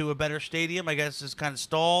team to a better stadium, I guess, is kind of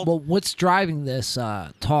stalled. Well, what's driving this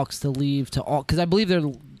talks to leave to all? Because I believe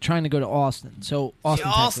they're trying to go to Austin. So Austin,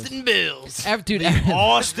 The Texas. Austin Bills. Dude,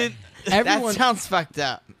 Austin. everyone. That sounds fucked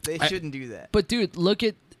up. They shouldn't do that. But dude, look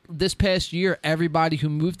at this past year. Everybody who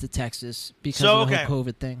moved to Texas because of the whole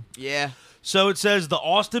COVID thing. Yeah. So it says the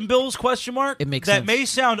Austin Bills ? It makes that sense. may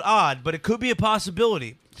sound odd, but it could be a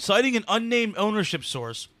possibility. Citing an unnamed ownership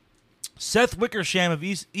source, Seth Wickersham of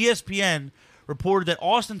ESPN reported that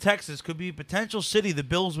Austin, Texas could be a potential city the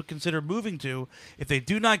Bills would consider moving to if they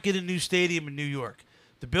do not get a new stadium in New York.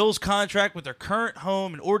 The Bills' contract with their current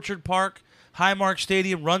home in Orchard Park Highmark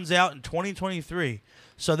Stadium runs out in 2023.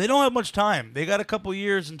 So they don't have much time. They got a couple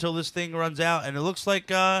years until this thing runs out, and it looks like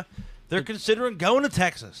they're considering going to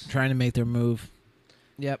Texas. Trying to make their move.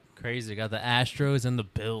 Yep. Crazy. Got the Astros and the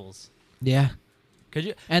Bills. Yeah. Could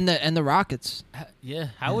you? And the Rockets. Yeah.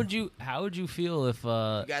 How would you feel if?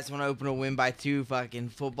 You guys want to open a win by 2 fucking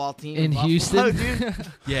football team In Buffalo, Houston? dude?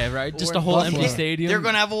 Yeah. Right. Just Or a whole Buffalo. empty stadium. They're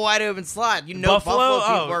gonna have a wide open slot. You know, Buffalo? Buffalo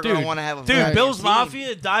people Oh, are dude. gonna want to have a Dude, fucking Bills team.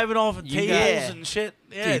 Mafia diving off of You tables guys- and shit.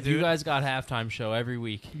 Yeah, dude, dude. you guys got a halftime show every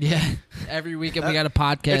week. Yeah. Every weekend we got a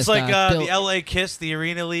podcast. It's like Bill- the LA Kiss, the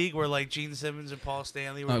Arena League, where like Gene Simmons and Paul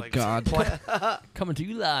Stanley were Oh, like God. playing. Coming to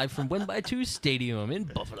you live from Win by 2 Stadium in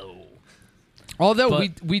Buffalo. Although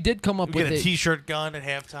But- we did come up We with get a a T-shirt gun at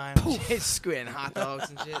halftime. Squid and hot dogs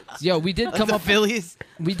and shit. Yo, we did Like come the up Phillies.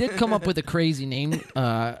 we did come up with a crazy name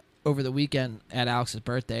over the weekend at Alex's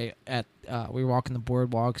birthday. We were walking the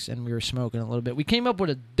boardwalks and we were smoking a little bit. We came up with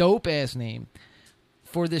a dope ass name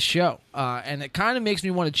for this show, and it kind of makes me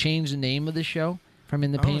want to change the name of the show from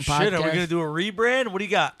In the Oh Pain shit! Podcast. Are we gonna do a rebrand? What do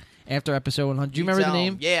you got? after episode 100. Do you remember the tell 'em.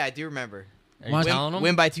 name? Yeah, I do remember. Are you Win- telling them?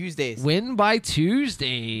 Win by Tuesdays. Win by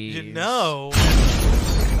Tuesdays. You know.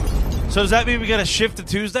 So does that mean we got to shift to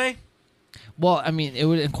Tuesday? Well, I mean, it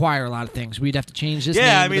would inquire a lot of things. We'd have to change this. Yeah,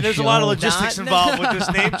 name I of mean, the there's a lot of show. logistics involved with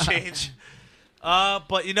this name change.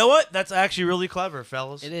 But you know what? That's actually really clever,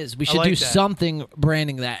 fellas. It is. We I should like do that. something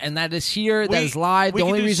branding that, and that is here. That We- is live. we The can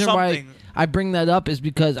only do reason something. why I bring that up is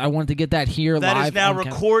because I wanted to get that here That live. is now on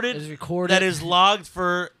camera. recorded. It is recorded. That is logged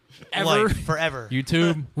for Ever. life, forever.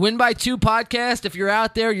 YouTube. Win by 2 podcast. If you're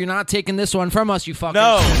out there, you're not taking this one from us, you fuckers.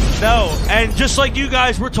 No. And just like you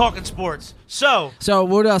guys, we're talking sports. So, So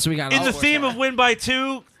what else we got? in the theme of Win by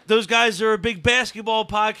 2, those guys are a big basketball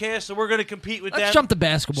podcast, so we're going to compete with Let's them. jump to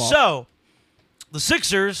basketball. So, the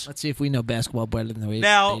Sixers. Let's see if we know basketball better than they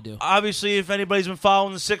Now, do. obviously, if anybody's been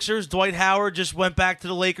following the Sixers, Dwight Howard just went back to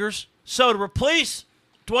the Lakers. So, to replace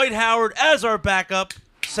Dwight Howard as our backup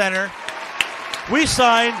center, we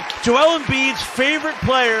signed Joel Embiid's favorite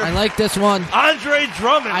player, I like this one. Andre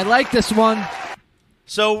Drummond. I like this one.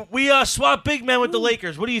 So we swapped big men with the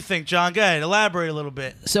Lakers. What do you think, John? Go ahead, elaborate a little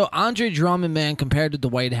bit. So Andre Drummond, man, compared to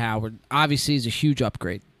Dwight Howard, obviously is a huge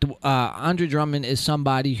upgrade. Andre Drummond is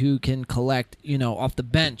somebody who can collect, off the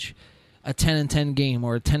bench, a 10-10 game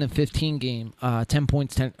or a 10-15 game, 10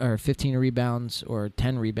 points, 10 or 15 rebounds or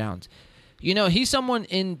 10 rebounds. He's someone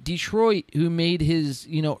in Detroit who made his,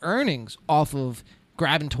 earnings off of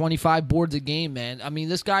grabbing 25 boards a game, man. I mean,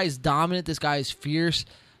 this guy is dominant. This guy is fierce.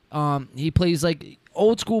 He plays like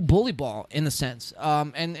old school bully ball in a sense.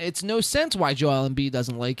 And it's no sense why Joel Embiid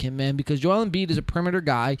doesn't like him, man, because Joel Embiid is a perimeter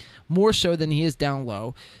guy more so than he is down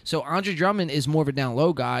low. So Andre Drummond is more of a down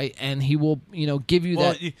low guy, and he will, give you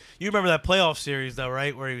Well, that. you remember that playoff series, though,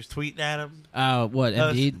 right? Where he was tweeting at him? What, That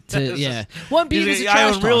was- Embiid? that was Yeah. just- Well, Embiid is a I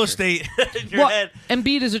trash own real talker. estate in your Well, head.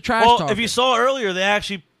 Embiid is a trash Well, talker. if you saw earlier, they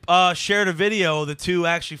actually shared a video of the two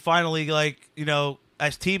actually finally,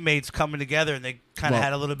 as teammates coming together, and they kind of Well,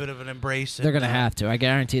 had a little bit of an embrace. They're gonna have to. I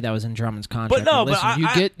guarantee that was in Drummond's contract. no, but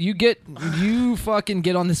listen, you fucking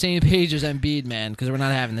get on the same page as Embiid, man, because we're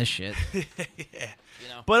not having this shit.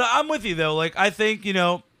 But I'm with you though. Like I think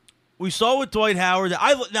we saw with Dwight Howard.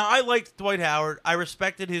 I liked Dwight Howard. I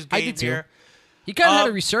respected his I game did too. here. He kind of had a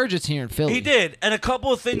Um, resurgence here in Philly. He did, and a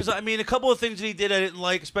couple of things. I mean, a couple of things that he did I didn't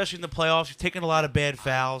like, especially in the playoffs. He's taking a lot of bad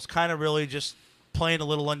fouls, kind of really just playing a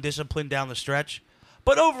little undisciplined down the stretch.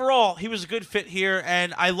 But overall, he was a good fit here,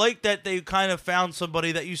 and I like that they kind of found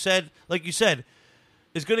somebody that you said,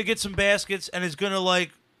 is going to get some baskets and is going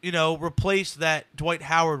to replace that Dwight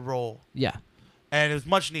Howard role, Yeah. and it was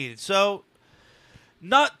much needed. So.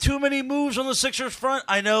 Not too many moves on the Sixers front.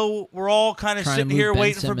 I know we're all kind of Trying to sitting move here Ben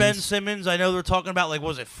waiting for Ben Simmons. Simmons. I know they're talking about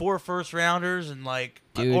was it 4 first-rounders and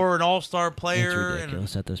Dude, or an all-star It's player.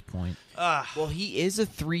 ridiculous at this point. Well, he is a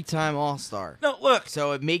 3-time All-Star, No, look,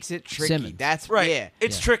 so it makes it tricky. Simmons. That's right. Yeah.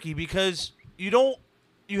 It's Yeah. tricky because you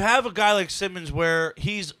have a guy like Simmons where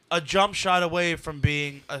he's a jump shot away from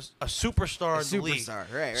being a superstar in the league. Superstar,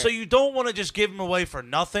 right? So you don't want to just give him away for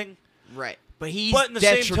nothing. Right. But he's But in the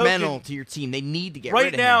same detrimental token, to your team. They need to get Right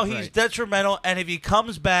rid of now, him. he's detrimental, and if he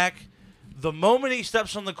comes back, the moment he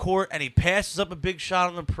steps on the court and he passes up a big shot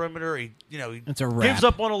on the perimeter, he It's a wrap. gives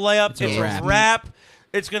up on a layup. It's It's a a wrap. wrap.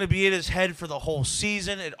 It's going to be in his head for the whole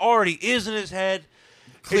season. It already is in his head.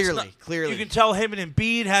 It's Clearly. You can tell him and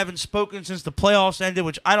Embiid haven't spoken since the playoffs ended,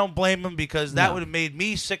 which I don't blame him because that No. would have made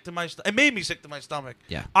me sick to my stomach. It made me sick to my stomach.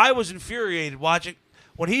 Yeah. I was infuriated watching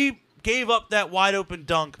when he gave up that wide open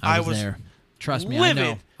dunk. I was there. Trust me,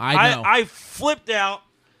 livid. I know. I flipped out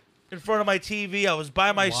in front of my TV. I was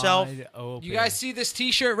by myself. Wide open. You guys see this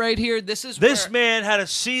T-shirt right here? This is This where, man had to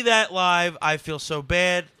see that live. I feel so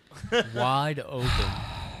bad. wide open.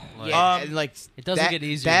 Like, Yeah, Um, and it doesn't that, get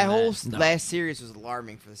easier That than whole that. No. last series was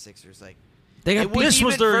alarming for the Sixers. Like they they got wouldn't This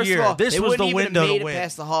was even- their first of year. all, This they was wouldn't the even window have to made win. it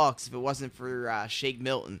past the Hawks if it wasn't for Shake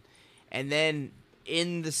Milton. And then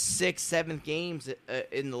in the 6th, 7th games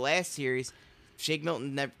in the last series, Shake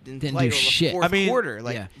Milton didn't Didn't play do till the shit. fourth I mean, quarter.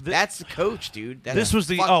 Like yeah. that's the coach, dude. That's This was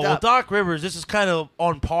the fucked well, up. Doc Rivers. This is kind of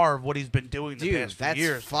on par of what he's been doing the Dude, past few that's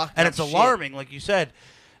years, fucked and up it's shit. alarming, like you said.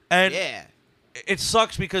 And Yeah. it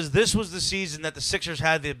sucks because this was the season that the Sixers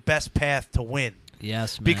had the best path to win.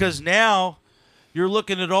 yes, man. Because now you're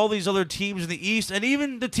looking at all these other teams in the East, and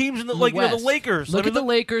even the teams in the In the West. Lakers. Look I mean, at the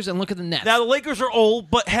Lakers and look at the Nets. Now the Lakers are old,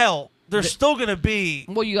 but hell, there's still going to be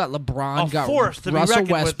Well, you got LeBron, a you got force to be Russell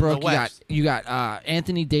reckoned with in the Westbrook, West. you got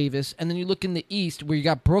Anthony Davis, and then you look in the East where you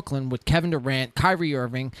got Brooklyn with Kevin Durant, Kyrie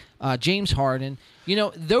Irving, James Harden. You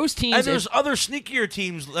know, those teams. And there's other sneakier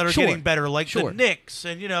teams that are Sure. getting better, like Sure. the Knicks,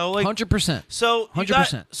 and like 100%. So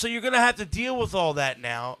 100%. So you're gonna have to deal with all that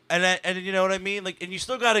now, and you know what I mean. Like, and you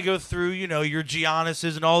still got to go through, your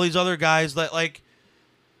Giannis's and all these other guys that like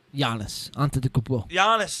Giannis, Antetokounmpo.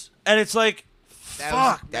 Giannis, and it's like,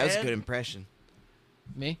 fuck, that was a man. good impression.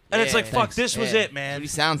 Me? And it's Yeah, like, fuck, thanks. this was Yeah. it, That's man. what he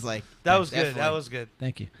sounds like. That was good. That Definitely. was good.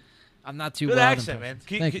 Thank you. I'm not too Good well accent, man.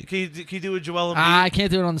 Thank you. Can you do a Joel Embiid? I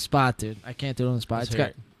can't do it on the spot, dude. I can't do it on the spot. Let's It's hear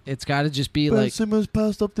got it's got to just be like Simmons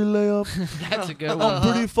passed up the layup. that's a good one.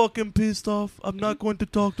 pretty fucking pissed off. I'm not going to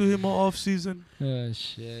talk to him all off season. Oh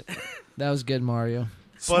shit. That was good, Mario.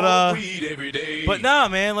 Smoke weed every day. But nah,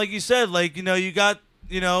 man, like you said, like you got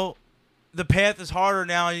the path is harder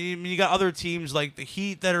now. You got other teams like the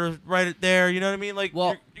Heat that are right there. You know what I mean? Like,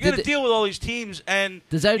 Well, you're gonna did deal with all these teams, and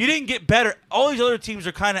Does that- you didn't get better. All these other teams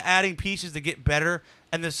are kind of adding pieces to get better,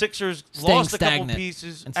 and the Sixers Staying lost a couple stagnant.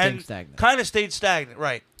 pieces And staying stagnant. kind of stayed stagnant.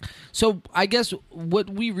 Right? So I guess what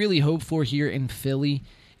we really hope for here in Philly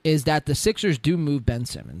is that the Sixers do move Ben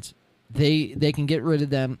Simmons. They can get rid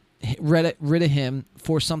of him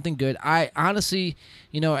for something good. I honestly,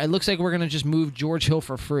 it looks like we're gonna just move George Hill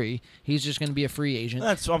for free. He's just gonna be a free agent.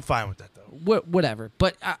 I'm fine with that though. Whatever.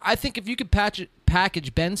 But I think if you could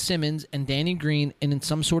package Ben Simmons and Danny Green in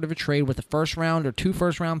some sort of a trade with a first round or 2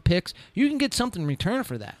 first round picks, you can get something in return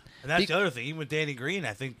for that. And that's the other thing. Even with Danny Green,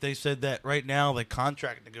 I think they said that right now, like,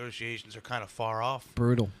 contract negotiations are kind of far off.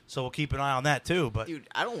 Brutal. So we'll keep an eye on that too. But Dude,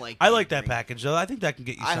 I don't like. I like Danny that Green. package though. I think that can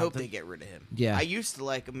get you I something. hope they get rid of him. Yeah. I used to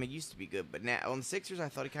like him. It used to be good, but now on the Sixers, I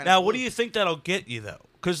thought he kind of. Now, what do you think that'll get you though?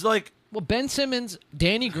 Because like, Well, Ben Simmons,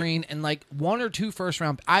 Danny Green, and like 1 or 2 first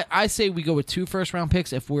round. I say we go with 2 first round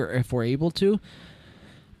picks if we're able to.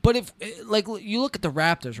 But if like you look at the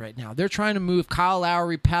Raptors right now, they're trying to move Kyle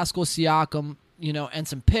Lowry, Pascal Siakam, and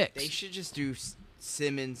some picks. They should just do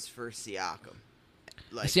Simmons for Siakam.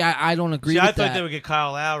 Like, See, I don't agree I with thought that. they would get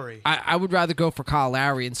Kyle Lowry. I would rather go for Kyle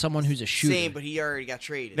Lowry and someone who's a shooter same, but he already got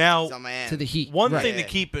traded. Now, He's on Miami. to the Heat. One Right. thing to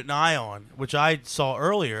keep an eye on, which I saw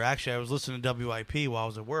earlier, actually, I was listening to WIP while I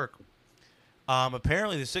was at work.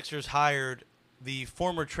 Apparently, the Sixers hired the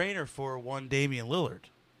former trainer for one Damian Lillard.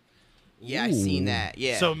 Yeah, I seen that.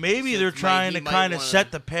 Yeah. So maybe they're trying to kind of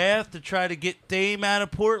set the path to try to get Dame out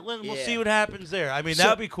of Portland. We'll Yeah. see what happens there. I mean, So-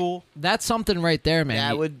 that'd be cool. That's something right there, man.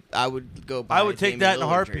 Yeah, I would go. Buy I would take Damian that in a Lillard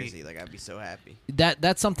heartbeat. Jersey. Like, I'd be so happy.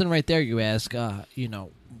 That's something right there. You ask,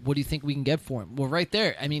 what do you think we can get for him? Well, right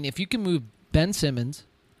there. I mean, if you can move Ben Simmons,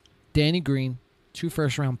 Danny Green, 2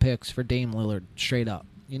 first round picks for Dame Lillard, straight up.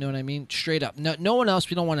 You know what I mean? Straight up. No one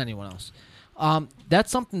else. We don't want anyone else.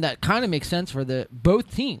 That's something that kind of makes sense for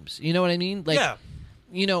both teams. You know what I mean? Like, Yeah.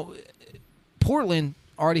 Portland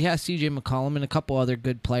already has C.J. McCollum and a couple other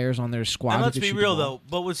good players on their squad. And who let's could be shoot the real, ball.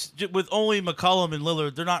 though. But with only McCollum and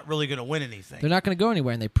Lillard, they're not really going to win anything. They're not going to go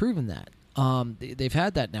anywhere, and they've proven that. They've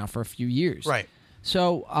had that now for a few years. Right.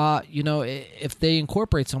 So, if they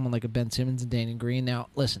incorporate someone like a Ben Simmons and Danny Green, now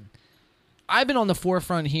listen, I've been on the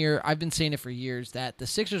forefront here. I've been saying it for years that the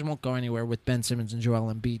Sixers won't go anywhere with Ben Simmons and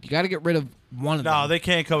Joel Embiid. You got to get rid of one of them. No, they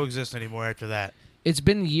can't coexist anymore after that. It's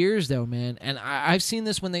been years though, man, and I've seen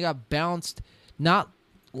this when they got bounced. Not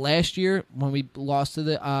last year when we lost to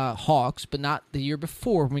the Hawks, but not the year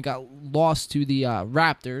before when we got lost to the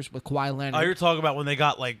Raptors with Kawhi Leonard. Oh, you're talking about when they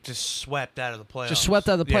got just swept out of the playoffs. Just swept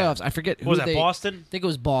out of the Yeah. playoffs. I forget who Was that they, Boston? I think it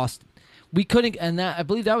was Boston. We couldn't, and that I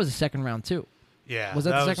believe that was the second round too. Yeah. Was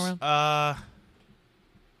that the second round?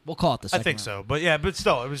 We'll call it the I second think round. so. But yeah, but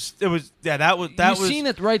still, it was yeah, that was You've seen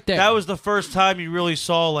it right there. That was the first time you really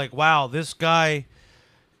saw like, wow, this guy,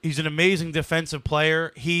 he's an amazing defensive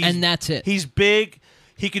player. And that's it. He's big.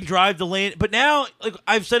 He can drive the lane. But now, like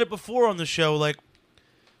I've said it before on the show, like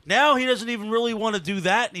now he doesn't even really want to do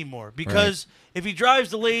that anymore because if he drives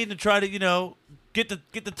the lane to try to get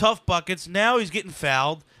the tough buckets, now he's getting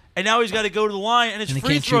fouled, and now he's got to go to the line, and his And he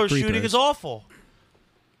free can't throw shoot free shooting throws. is awful.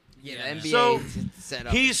 Yeah, the NBA So, is set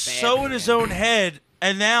up. He's is bad so for in his him. own head,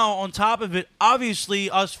 and now on top of it, obviously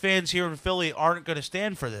us fans here in Philly aren't going to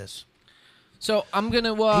stand for this. So I'm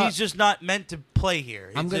gonna. He's just not meant to play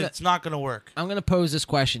here. It's not going to work. I'm gonna pose this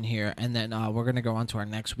question here, and then we're gonna go on to our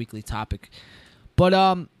next weekly topic.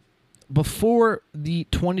 But before the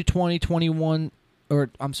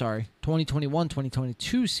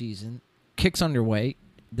 2021-2022 season kicks underway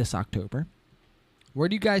this October, where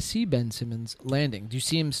do you guys see Ben Simmons landing? Do you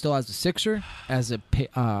see him still as a Sixer, as a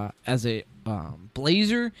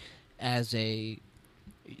Blazer, as a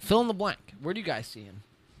fill in the blank? Where do you guys see him?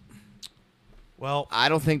 Well, I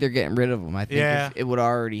don't think they're getting rid of him. I think Yeah. it would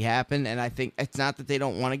already happen, and I think it's not that they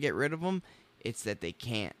don't want to get rid of him; it's that they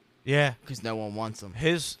can't yeah, because no one wants him.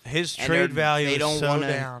 his And trade value they don't is so wanna,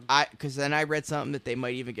 down. Because then I read something that they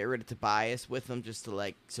might even get rid of Tobias with him just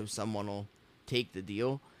to so someone will take the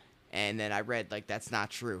deal. And then I read that's not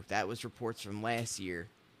true. That was reports from last year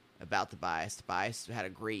about Tobias. Tobias had a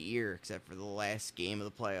great year except for the last game of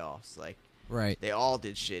the playoffs. Right. They all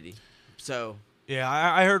did shitty. So Yeah,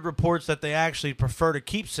 I heard reports that they actually prefer to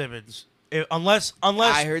keep Simmons unless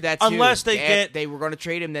I heard that too. unless they were going to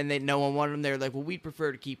trade him, then no one wanted him. They were like, well, we'd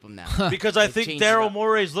prefer to keep him now. because I They've think changed it Daryl up.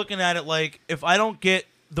 Morey's looking at it like if I don't get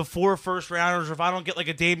the 4 first-rounders or if I don't get like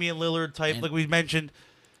a Damian Lillard type And- like we mentioned,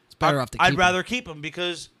 It's better off to keep I'd him. rather keep him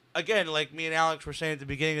because again, like me and Alex were saying at the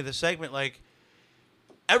beginning of the segment, like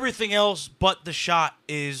everything else but the shot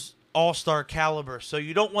is all-star caliber. So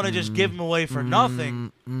you don't want to just give him away for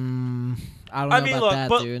nothing. I don't know I mean, about look, that,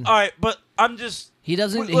 but dude. all right, but I'm just He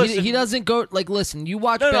doesn't. Listen. He doesn't go like. Listen, you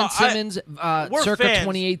watch No, Ben no, Simmons, we're circa fans.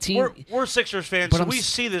 2018, We're Sixers fans, But so I'm we s-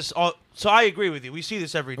 see this. All, so I agree with you. We see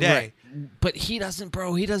this every day. but he doesn't,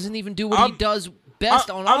 bro. He doesn't even do what I'm- he does best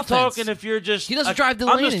on I'm offense. talking if you're just He doesn't drive the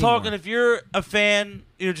I'm lane just talking anymore. if you're a fan,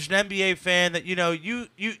 you're just an NBA fan that you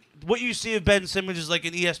what you see of Ben Simmons is like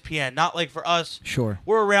an ESPN, not like for us. Sure.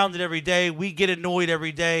 We're around it every day. We get annoyed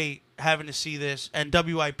every day having to see this, and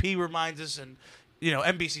WIP reminds us, and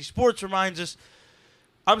NBC Sports reminds us.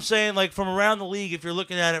 I'm saying like from around the league, if you're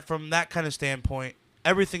looking at it from that kind of standpoint,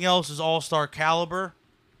 everything else is all-star caliber.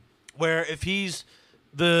 Where if he's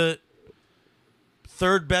the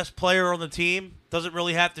third best player on the team, doesn't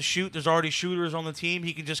really have to shoot. There's already shooters on the team.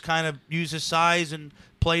 He can just kind of use his size and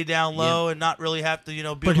play down low and not really have to, be But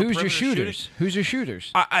on the who's your perimeter shooters? shooting. Who's your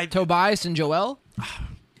shooters? I Tobias and Joel.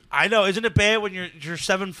 I know. Isn't it bad when your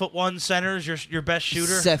 7'1" center is your best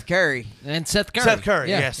shooter? Seth Curry. And Seth Curry. Seth Curry.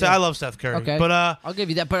 Yeah, I love Seth Curry. Okay, But I'll give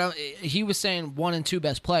you that. But he was saying 1 and 2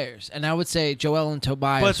 best players, and I would say Joel and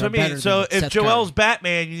Tobias that's are what I better mean. So than if Seth Joel's Curry.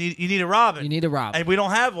 Batman, you need a Robin. You need a Robin. And we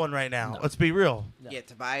don't have one right now. Let's be real. Yeah,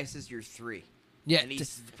 Tobias is your 3. Yeah, And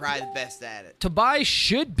he's probably the best at it. Tobias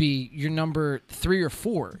should be your number 3 or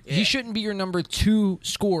 4. Yeah. He shouldn't be your number 2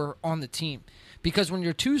 scorer on the team, because when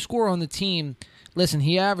you're 2 scorer on the team, listen,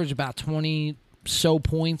 he averaged about 20 so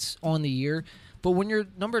points on the year, but when your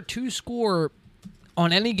number 2 scorer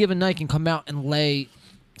on any given night can come out and lay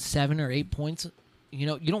 7 or 8 points, you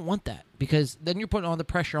don't want that, because then you're putting all the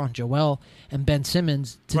pressure on Joel and Ben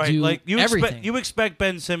Simmons to Right. do Like you everything. you expect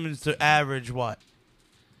Ben Simmons to average what?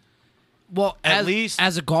 well, At least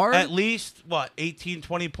as a guard, At least what? 18,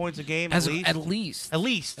 20 points a game as at least. at least, At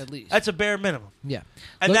least. At least. That's a bare minimum. yeah.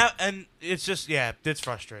 And Look- and it's just it's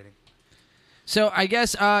frustrating. So I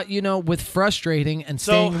guess with frustrating and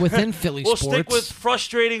So staying within Philly we'll sports. stick with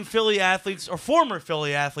frustrating Philly athletes or former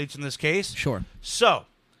Philly athletes in this case. Sure. So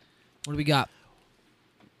What do we got?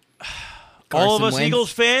 all of Carson us Wentz.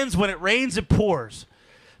 Eagles fans, when it rains, it pours,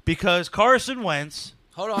 because Carson Wentz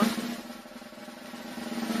Hold on.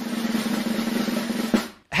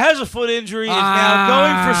 has a foot injury, is now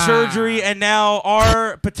going for surgery, and now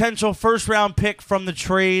our potential first-round pick from the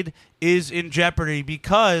trade is in jeopardy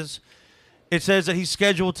because it says that he's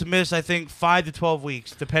scheduled to miss, I think, 5 to 12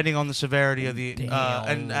 weeks, depending on the severity of the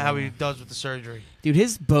and how he does with the surgery. Dude,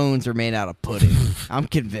 his bones are made out of pudding. I'm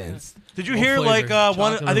convinced. Did you What hear flavor? one?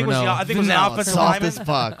 Chocolate I think or it was vanilla? I think it was an Vanilla, offensive soft lineman. as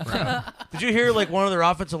fuck, bro. Did you hear like one of their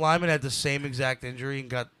offensive linemen had the same exact injury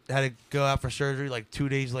and had to go out for surgery like 2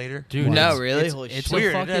 days later? Dude, No, it's- really? It's, Holy it's shit. a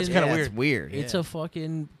Weird. fucking, That's kinda Yeah, weird. It's weird. It's yeah. a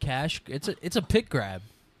fucking cash. It's a pick grab.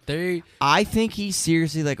 They I think he's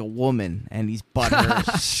seriously like a woman, and he's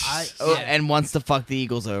butthurt. And wants to fuck the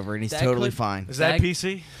Eagles over, and he's That totally could- fine. Is that Zach-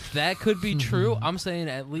 PC? that could be true. I'm saying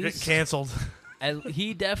at Get least canceled.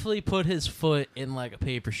 he definitely put his foot in like a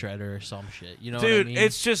paper shredder or some shit. You know what I Dude, mean?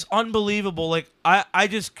 it's just unbelievable. Like I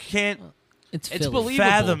just can't It's It's Philly. believable.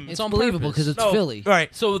 fathom. It's on believable purpose. because it's No, Philly.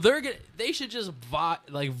 Right. So they should just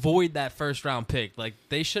void that first round pick. Like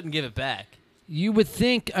they shouldn't give it back. You would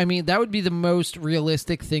think. I mean, that would be the most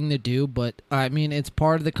realistic thing to do, but I mean, it's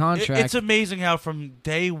part of the contract. It's amazing how from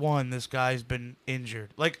day one this guy's been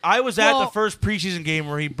injured. Like I was at the Well- first preseason game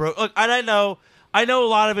where he broke. Look, and I know a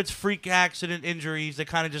lot of it's freak accident injuries that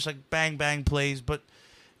kind of just like bang bang plays, but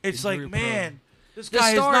it's Injury like prone. man, this The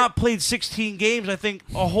guy start- has not played 16 games. I think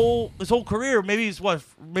his whole career. Maybe his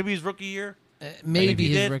rookie year. maybe he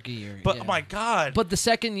his did. rookie year. But yeah. oh my god. But the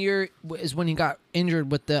second year is when he got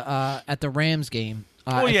injured with the at the Rams game.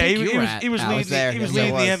 oh I yeah, think he you were was at, he was Alex. leading there. he was Yes, I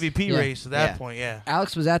leading the was. MVP Yeah. race at that Yeah. point. Yeah.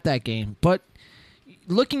 Alex was at that game, but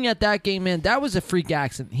looking at that game, man, that was a freak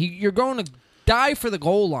accident. You're going to die for the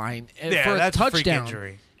goal line Yeah, for a that's a freak touchdown,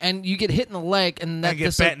 injury. and you get hit in the leg, and that And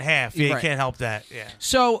get bent in half. Yeah, you can't help that. Yeah.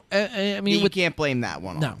 So I mean, you can't blame that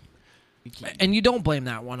one on no, him. You can't. and you don't blame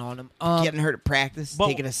that one on him. Getting hurt at practice, but-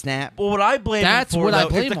 taking a snap, Well, what I blame That's him for, what I though,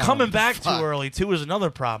 blame is the on coming him. back too Fuck. early, too, is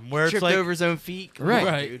another problem. Where it's tripped like, over his own feet. Come Right.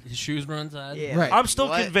 on, Right. dude. His shoes were untied. Yeah. Right. I'm still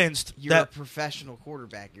What? convinced You're a that professional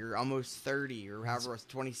quarterback. You're almost 30 or however it's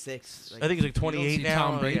 26. I think he's like You don't 28 see now.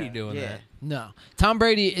 Tom Brady yeah. doing Yeah. that. No, Tom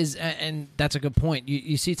Brady is, and that's a good point.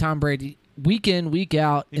 You see Tom Brady week in, week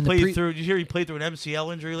out He in played the pre. through. Did you hear he played through an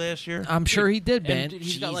MCL injury last year? I'm sure he did, And man. dude,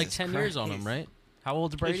 he's got like Jesus 10 years on him, Christ. right? How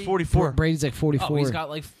old's Brady? He's 44. Brady's like 44. Oh, he's got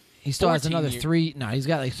like. he still has 14 another years. 3. No, he's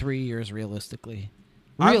got like 3 years realistically.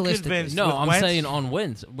 I'm Realistically. convinced. No, with I'm Wentz- saying on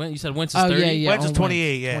Wentz. When you said Wentz is Oh 30. yeah, yeah. Wentz is on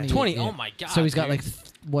 28, yeah. 20. Oh my god. So he's got dude. like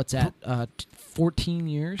what's that? 14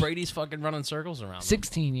 years. Brady's fucking running circles around him.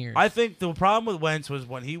 16 years. I think the problem with Wentz was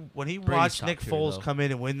when he watched top Nick tier, Foles though. come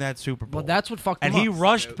in and win that Super Bowl. well, that's what fucked and him he up.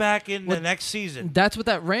 rushed back in Well, the next season. That's what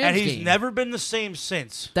that Rams And he's game. never been the same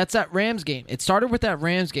since. That's that Rams game. It started with that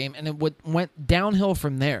Rams game, and it went downhill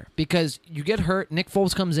from there because you get hurt. Nick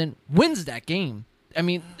Foles comes in, wins that game. I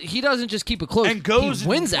mean, he doesn't just keep it close. And goes he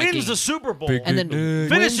wins and that wins game. the Super Bowl. and then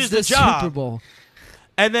finishes wins the job. Super Bowl.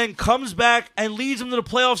 And then comes back and leads him to the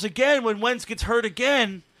playoffs again when Wentz gets hurt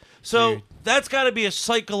again. So Dude. that's got to be a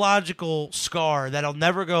psychological scar that'll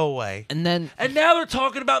never go away. And then, And now they're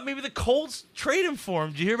talking about maybe the Colts trade him for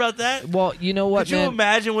him. Did you hear about that? well, you know what, Could you man?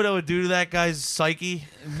 imagine what it would do to that guy's psyche?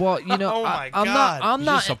 Well, you know, Oh my I'm God. not. I'm He's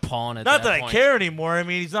not. just a pawn at Not that point. I care anymore. I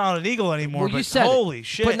mean, he's not an Eagle anymore. Well, but you said holy it.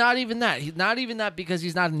 shit! But not even that. Not even that because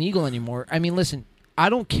he's not an Eagle anymore. I mean, listen, I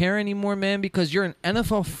don't care anymore, man, because you're an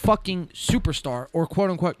NFL fucking superstar, or quote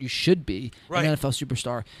unquote, you should be Right. an NFL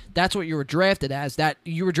superstar. That's what you were drafted as. That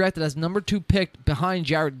you were drafted as number 2 pick behind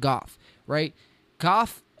Jared Goff, right?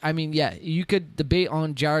 Goff. I mean, yeah, you could debate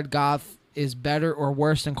on Jared Goff is better or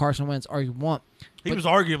worse than Carson Wentz, all you want. he was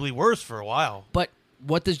arguably worse for a while. But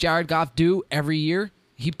what does Jared Goff do every year?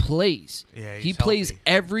 He plays. Yeah, he he's plays healthy.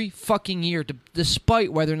 every fucking year,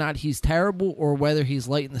 despite whether or not he's terrible or whether he's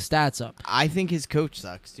lighting the stats up. I think his coach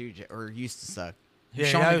sucks too, or used to suck.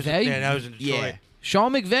 Sean that was, McVay? yeah, that was in Detroit. Yeah.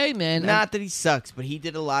 Sean McVay, man, Not that he sucks, but he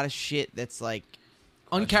did a lot of shit that's like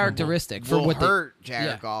uncharacteristic for will what they. hurt Jared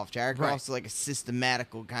yeah. Goff. Jared Right. Goff's like a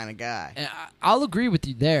systematical kind of guy. And I'll agree with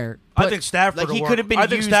you there. I but- think Stafford. like, will he work. could have been I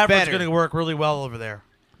think used Stafford's better. going to work really well over there.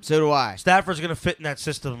 So do I. Stafford's going to fit in that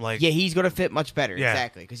system. Like, Yeah, he's gonna fit much better. Yeah.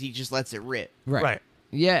 Exactly, because he just lets it rip. right.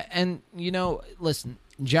 Yeah, and you know, listen,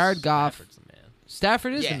 Jared Goff, Stafford's the man.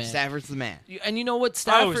 Stafford is Yeah, the man. Stafford's the man. And you know what, I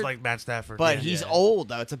Stafford. always like Matt Stafford. But yeah. he's Yeah. old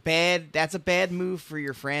though. That's a bad move for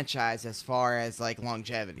your franchise as far as like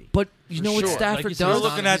longevity. but you For know what sure. Stafford Like you said, We're does? he's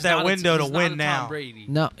looking not- at he's that not a- window to he's not win a Tom now. Brady.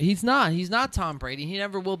 No, he's not. He's not Tom Brady. He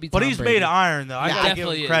never will be. But Tom he's Brady. made of iron, though. I Yeah, gotta give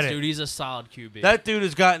Definitely him is, credit. dude. He's a solid QB. That dude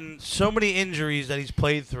has gotten so many injuries that he's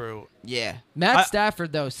played through. Yeah, Matt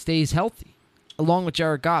Stafford though stays healthy, along with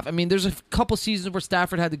Jared Goff. I mean, there's a couple seasons where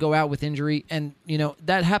Stafford had to go out with injury, and you know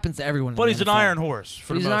that happens to everyone. But in he's the an NFL. iron horse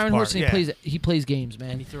for He's the an most iron part. horse, and Yeah. he plays games, and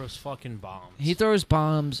man. he throws fucking bombs. He throws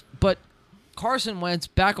bombs, but Carson Wentz,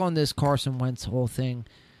 back on this Carson Wentz whole thing,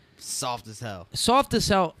 soft as hell. soft as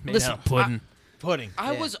hell. Made Listen, out of pudding. Pudding.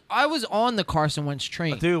 I Yeah. was on the Carson Wentz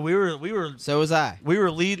train. Dude, we were So was I.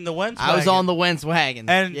 leading the Wentz. I was wagon. on the Wentz wagon.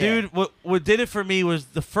 And Yeah. dude, what did it for me was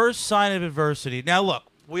the first sign of adversity. Now look,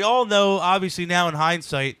 we all know, obviously now in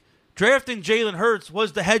hindsight, drafting Jalen Hurts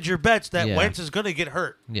was to hedge your bets that Yeah. Wentz is going to get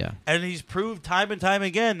hurt, Yeah, and he's proved time and time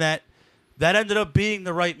again that ended up being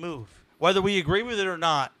the right move, whether we agree with it or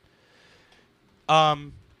not.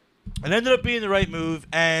 It ended up being the right move,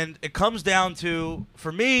 and it comes down to,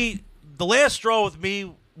 for me, the last straw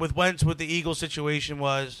with Wentz with the Eagles situation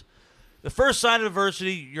was the first sign of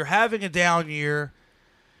adversity. You're having a down year.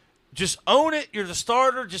 Just own it. You're the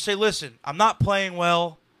starter. Just say, listen, I'm not playing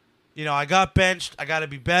well. You know, I got benched. I got to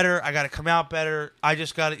be better. I got to come out better. I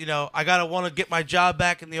just got to, I got to want to get my job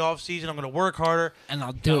back in the offseason. I'm going to work harder. and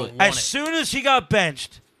I'll do it. As soon as he got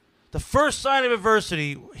benched, the first sign of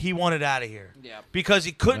adversity, he wanted out of here. Yep. Because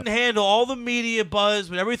he couldn't handle all the media buzz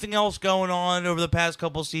with everything else going on over the past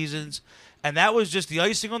couple seasons. And that was just the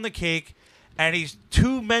icing on the cake. And he's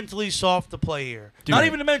too mentally soft to play here. Dude. Not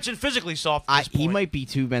even to mention physically soft at this He point. might be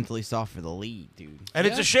too mentally soft for the league, dude. And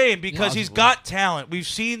it's Yeah. a shame because he's Possibly. got talent. We've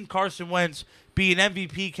seen Carson Wentz be an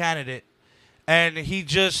MVP candidate, and he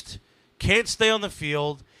just can't stay on the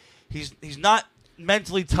field. He's not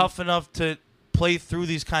mentally tough enough to play through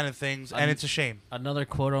these kind of things, and it's a shame. Another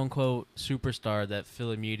quote unquote superstar that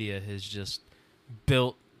Philly media has just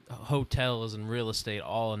built hotels and real estate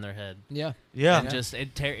all in their head. Yeah, Yeah. And just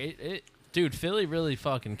it Dude, Philly really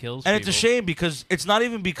fucking kills And people. it's a shame because it's not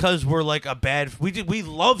even because we're like a bad. We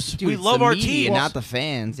love Dude, we it's love the our media, team. not the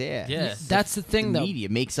fans. Yeah. Yeah. That's the thing, The though. media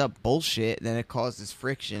makes up bullshit, then it causes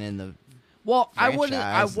friction in the. Well, I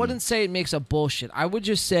franchise wouldn't say it makes up bullshit. I would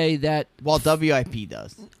just say that. Well, WIP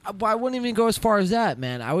does. I wouldn't even go as far as that,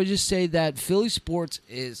 man. I would just say that Philly sports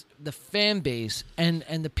is the fan base and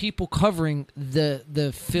the people covering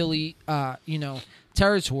the Philly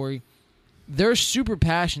territory. They're super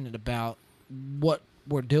passionate about what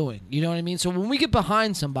we're doing. You know what I mean? So when we get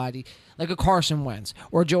behind somebody like a Carson Wentz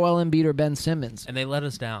or Joel Embiid or Ben Simmons, And they let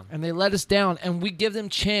us down. and they let us down, and we give them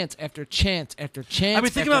chance after chance after chance. I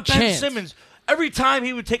mean, think after about Ben chance. Simmons. Every time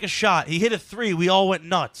he would take a shot, he hit a three. We all went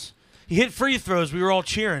nuts. He hit free throws. We were all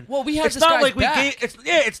cheering. Well, we had it's this not guy's like back.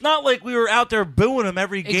 It's not like we were out there booing him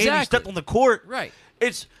every game. He Exactly. stepped on the court. Right.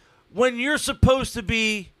 It's when you're supposed to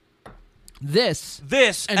be This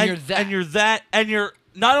this And you're that. and you're that and you're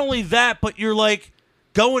not only that, but you're like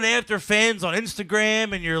going after fans on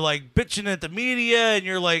Instagram and you're like bitching at the media and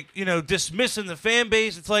you're like dismissing the fan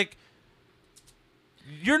base. It's like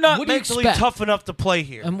you're not What do you mentally expect? tough enough to play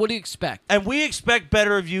here. and what do you expect? And we expect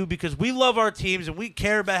better of you because we love our teams and we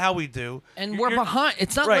care about how we do. And You're- we're you're- behind.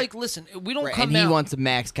 It's not right. like, listen, we don't Right, come and he out. wants a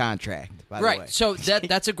max contract. By the way, Right. So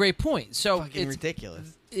that's a great point. So fucking ridiculous.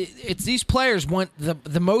 it's these players want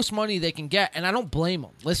the most money they can get, and I don't blame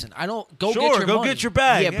them. Listen, I don't go Sure, get your go money. get your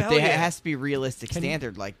bag. Yeah, but Hell there yeah. has to be a realistic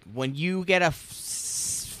standard. Like when you get a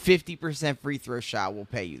 50% free throw shot, we'll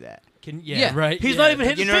pay you that. Yeah. right. He's yeah, not even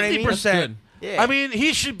hitting You know what I mean? 50%. Yeah. I mean,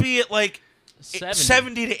 he should be at like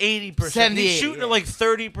 70 to 80%. 70, He's shooting yeah. at like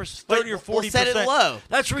 30%, 30 or 40%. We'll set it low.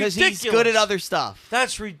 That's because ridiculous. he's good at other stuff.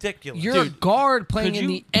 That's ridiculous. You're a Dude, guard playing could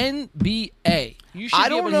in the NBA. You should I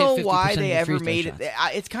be able don't to hit know 50% why of they your ever free throw made shots.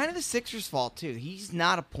 it. It's kind of the Sixers' fault too. He's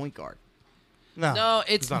not a point guard. No,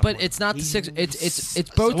 it's not but important. it's not the He's- six. It's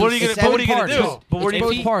both. What are you it's gonna- both what are you gonna parties. do? But where It's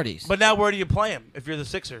do you- both parties. But now where do you play him if you're the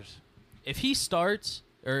Sixers? If he starts,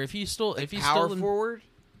 or if he's still, if he's Power still in, forward,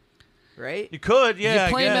 right? You could, yeah.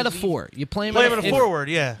 you play him I at a guess. 4. You play him Play at him a at a 4. forward,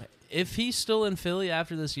 yeah. if he's still in Philly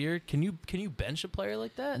after this year, can you bench a player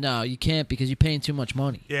like that? No, you can't because you're paying too much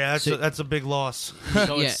money. Yeah, So- that's a big loss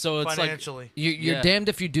So Yeah. it's, so it's like financially. You're Yeah. damned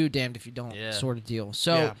if you do, damned if you don't, Yeah. sort of deal.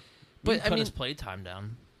 So, Yeah. you but can I cut mean, his play time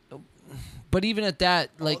down. but even at that,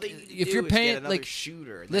 like All they need to if do you're is paying get another like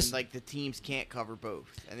shooter, and listen- then like the teams can't cover both,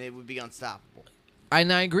 and it would be unstoppable.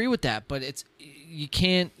 and I agree with that, but it's you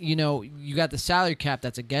can't, you got the salary cap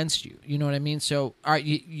that's against you. You know what I mean? So, all right,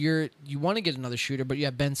 you want to get another shooter, but you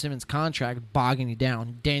have Ben Simmons' contract bogging you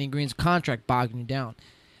down, Danny Green's contract bogging you down.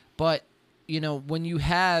 But when you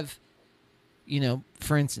have,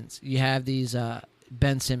 for instance, you have these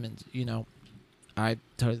Ben Simmons. I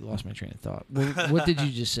totally lost my train of thought. What did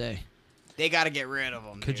you just say? They got to get rid of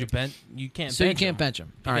them. Could you bench? You can't. So you bench can't him bench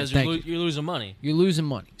him. All right, because thank you. you're losing money. You're losing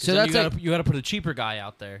money. So Then that's you gotta put a cheaper guy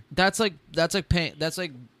out there. that's like paying. That's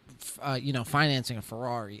like financing a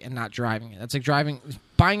Ferrari and not driving it. That's like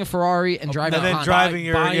buying a Ferrari and driving and a then Honda driving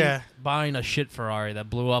your buying a shit Ferrari that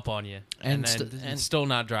blew up on you, And then and- still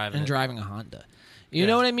not driving and it. driving a Honda. You Yeah.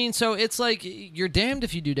 know what I mean? So it's like you're damned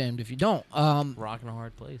if you do, damned if you don't. Rocking a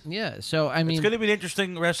hard place. Yeah. So I mean, It's going to be an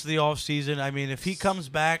interesting rest of the off season. I mean, if he comes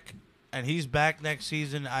back and he's back next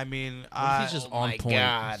season, I mean, What if he's just Oh on my point,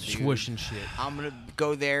 God, dude. swishing shit. I'm gonna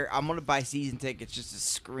go there. I'm gonna buy season tickets just to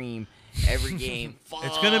scream every game.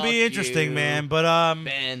 it's going to be interesting, you, man. But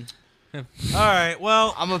Ben. all right.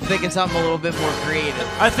 Well, I'm gonna think of something a little bit more creative.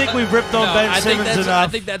 I think we've ripped on No, Ben I think Simmons that's enough.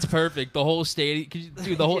 I think that's perfect. The whole stadium,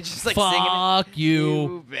 dude. The whole It's just like singing it. fuck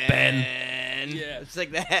you, Ben. Yeah, it's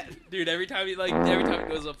like that. Dude, every time he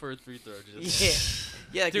goes up for a free throw, just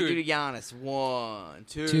Yeah, like Dude. you do to Giannis. 1,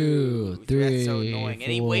 2, 2, 3. That's so 3, annoying.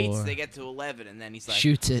 And he waits. 4. They get to 11, and then he's like,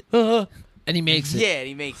 shoots it, and he makes it. Yeah, and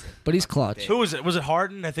he makes it. But he's clutch. Who was it? Was it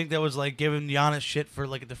Harden? I think that was like giving Giannis shit for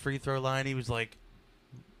like at the free throw line. He was like,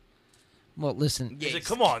 Well, listen. Yeah, he's like, he's-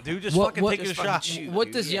 come on, dude, just What- fucking what- take a Just fucking shot. shoot. What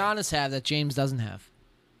dude, does yeah. Giannis have that James doesn't have?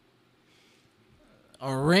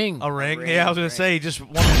 A ring. A ring? ring, Yeah, I was gonna ring. say he just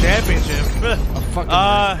won the championship. A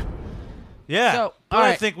fucking ring. Yeah. So, But all I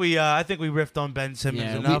right. think we riffed on Ben Simmons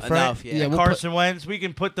Yeah, enough, we- right? enough, yeah. Yeah, And we'll Carson Wentz. We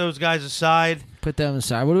can put those guys aside. Put them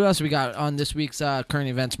aside. What else we got on this week's current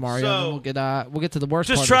events, Mario? So- and then we'll get to the worst.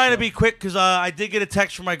 Just part trying of to the be quick because I did get a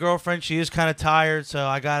text from my girlfriend. She is kind of tired, so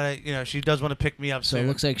I gotta, she does want to pick me up show. So soon. it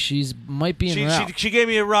looks like might be in route. she gave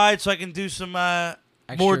me a ride so I can do some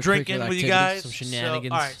more drinking Extracurricular with you activities, guys. some shenanigans.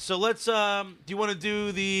 So, all right, so let's. Do you want to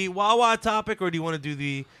do the Wawa topic or do you want to do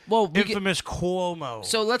the Well, infamous Cuomo?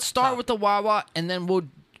 so let's start with the Wawa, and then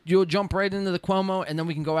you'll jump right into the Cuomo, and then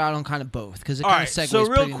we can go out on kind of both because it All kind right, of segues so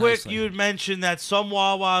real pretty quick, nicely. you had mentioned that some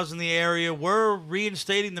Wawas in the area were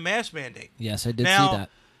reinstating the mask mandate. Yes, I did Now, see that.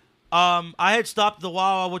 I had stopped at the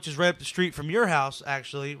Wawa, which is right up the street from your house,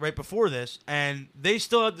 actually, right before this, and they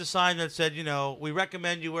still had the sign that said, we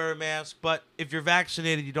recommend you wear a mask, but if you're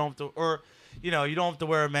vaccinated, you don't have to, or, you don't have to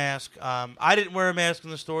wear a mask. I didn't wear a mask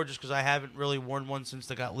in the store just because I haven't really worn one since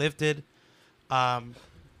they got lifted.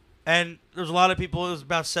 And there's a lot of people, it was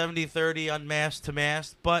about 70-30 unmasked to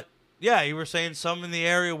masked, but yeah, you were saying some in the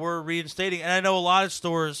area were reinstating, and I know a lot of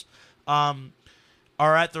stores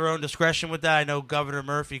are at their own discretion with that. I know Governor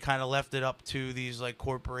Murphy kind of left it up to these like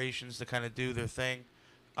corporations to kind of do their thing.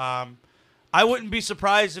 I wouldn't be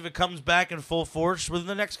surprised if it comes back in full force within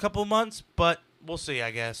the next couple of months, but we'll see, I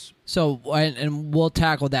guess. So, and we'll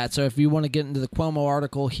tackle that. So if you want to get into the Cuomo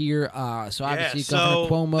article here, so obviously Governor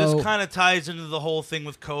Cuomo this kind of ties into the whole thing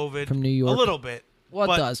with COVID from New York. a little bit. Well,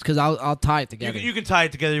 but it does, because I'll tie it together. You can tie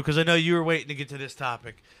it together because I know you were waiting to get to this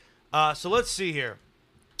topic. So let's see here.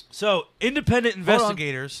 So, independent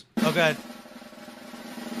investigators... Oh, go ahead.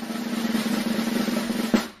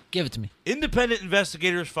 Give it to me. Independent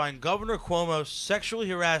investigators find Governor Cuomo sexually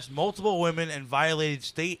harassed multiple women and violated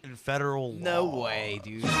state and federal law. No way,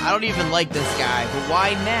 dude. I don't even like this guy, but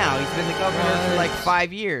why now? He's been the governor for like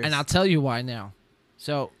 5 years. And I'll tell you why now.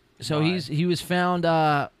 So Why? he was found,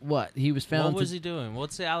 what? He was found... What was he doing?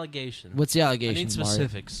 What's the allegation? What's the allegation, I need Mario?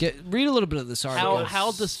 specifics. Read a little bit of this article.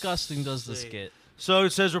 How disgusting does this see. get? So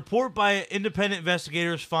it says, report by independent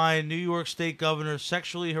investigators find New York State governor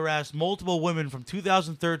sexually harassed multiple women from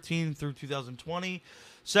 2013 through 2020.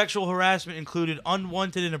 Sexual harassment included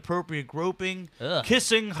unwanted and inappropriate groping, Ugh.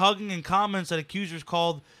 kissing, hugging, and comments that accusers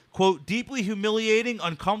called, quote, deeply humiliating,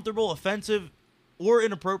 uncomfortable, offensive, or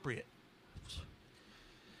inappropriate.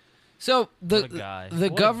 So What a guy. the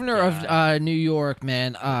What a governor guy. of New York,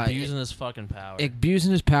 man, Abusing his fucking power.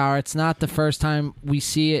 abusing his power. It's not the first time we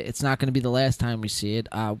see it. It's not going to be the last time we see it.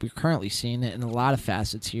 We're currently seeing it in a lot of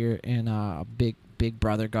facets here in a big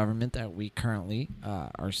brother government that we currently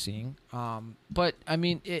are seeing. But I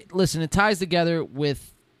mean, listen, it ties together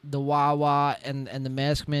with the Wawa and the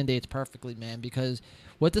mask mandates perfectly, man. Because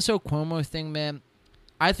with this whole Cuomo thing, man,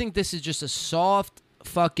 I think this is just a soft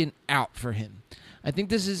fucking out for him. I think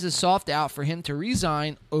this is a soft out for him to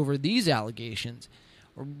resign over these allegations,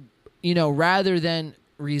 rather than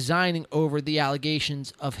resigning over the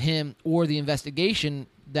allegations of him or the investigation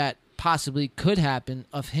that possibly could happen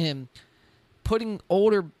of him putting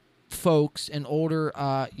older folks and older,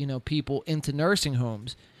 people into nursing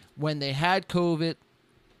homes when they had COVID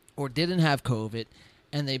or didn't have COVID,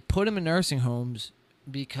 and they put them in nursing homes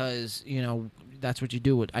because, that's what you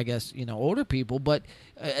do with, I guess, older people. But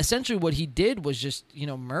essentially what he did was just,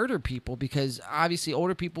 murder people because obviously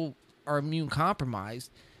older people are immune compromised.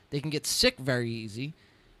 They can get sick very easy.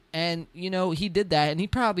 And, he did that. And he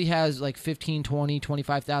probably has like 15, 20,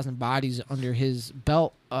 25,000 bodies under his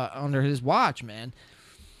belt, under his watch, man.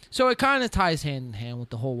 So it kind of ties hand in hand with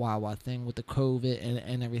the whole Wawa thing, with the COVID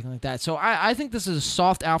and everything like that. So I think this is a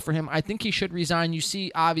soft out for him. I think he should resign. You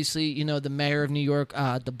see, obviously, the mayor of New York,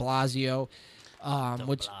 de Blasio,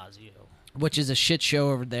 which is a shit show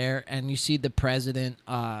over there. And you see the president,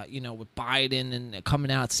 with Biden and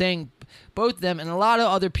coming out saying both of them and a lot of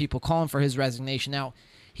other people calling for his resignation. Now,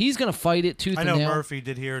 he's going to fight it tooth and nail. I know Murphy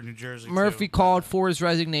did here in New Jersey, Murphy too. called for his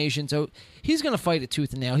resignation, so he's going to fight it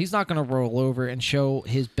tooth and nail. He's not going to roll over and show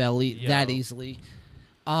his belly that easily.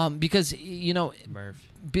 Because, Murph.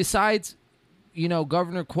 besides,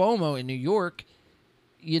 Governor Cuomo in New York,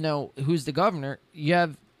 who's the governor, you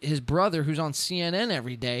have his brother who's on CNN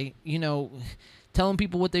every day, telling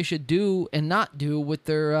people what they should do and not do with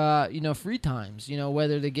their, free times,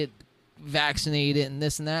 whether they get vaccinated and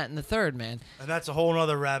this and that and the third, man. And that's a whole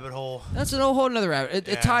other rabbit hole. That's a whole nother rabbit.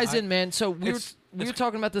 It ties in, man. So we were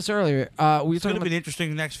talking about this earlier. It's going to be an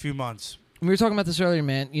interesting next few months. We were talking about this earlier,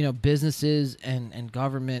 man. Businesses and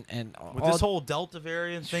government and With this whole Delta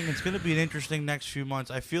variant thing, it's going to be an interesting next few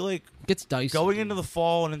months. I feel like gets dicey. going into the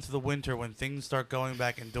fall and into the winter when things start going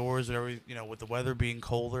back indoors and with the weather being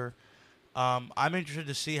colder, I'm interested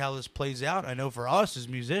to see how this plays out. I know for us as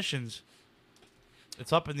musicians,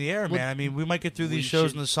 it's up in the air, man. I mean, we might get through these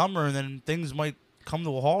shows in the summer and then things might come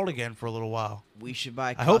to a halt again for a little while. We should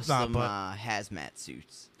buy I hope custom not, but hazmat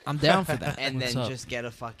suits. I'm down for that. And What's then up? just get a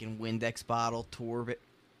fucking Windex bottle tour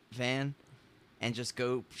van and just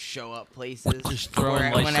go show up places Just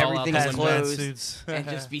throwing when Lysol out everything's the window. Hazmat closed suits. and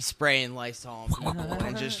just be spraying Lysol on people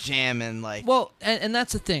and just jamming like. Well, and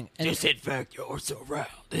that's the thing. And Disinfect your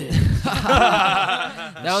surroundings.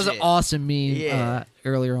 that was an Shit. awesome meme Yeah.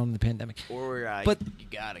 Earlier on in the pandemic. Or But- you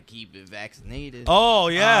gotta keep it vaccinated. Oh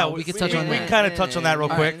yeah, we could touch on We that. kind of touch on that real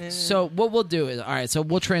All quick. right, so what we'll do is, all right, so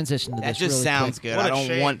we'll transition to that this just really sounds quick. good. What I a don't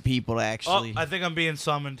shame. want people to Oh, actually. I think I'm being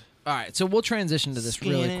summoned. All right, so we'll transition to this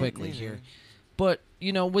really quickly here. But,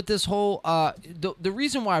 you know, with this whole the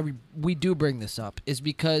reason why we do bring this up is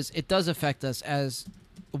because it does affect us as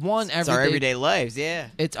one It's our everyday lives, yeah.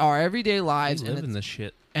 It's our everyday We lives live and in this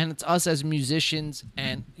shit. it's us as musicians,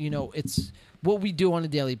 and you know it's what we do on a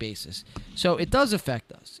daily basis. So it does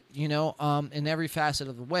affect us, you know, in every facet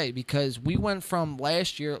of the way, because we went from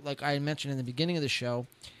last year, like I mentioned in the beginning of the show,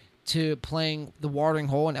 to playing the Watering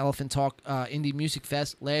Hole and Elephant Talk Indie Music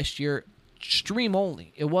Fest last year, stream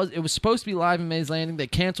only. It was supposed to be live in Mays Landing. They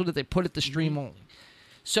canceled it. They put it to stream only.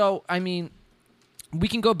 So I mean, we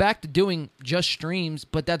can go back to doing just streams,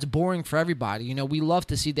 but that's boring for everybody. You know, we love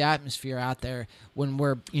to see the atmosphere out there when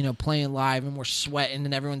we're, you know, playing live and we're sweating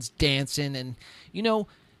and everyone's dancing. And, you know,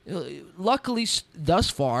 luckily thus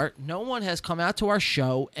far, no one has come out to our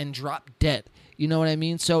show and dropped dead. You know what I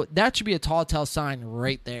mean? So that should be a tall tale sign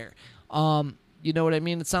right there. You know what I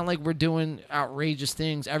mean? It's not like we're doing outrageous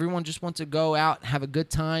things. Everyone just wants to go out, have a good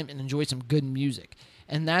time, and enjoy some good music.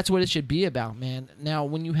 And that's what it should be about, man. Now,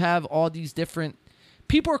 when you have all these different...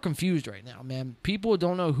 People are confused right now, man. People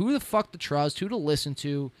don't know who the fuck to trust, who to listen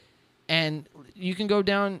to, and you can go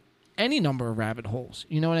down any number of rabbit holes.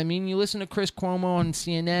 You know what I mean? You listen to Chris Cuomo on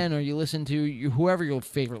CNN, or you listen to whoever your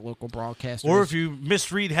favorite local broadcaster Or is. if you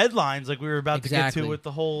misread headlines, like we were about to get Exactly. to with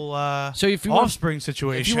the whole So if you want- Offspring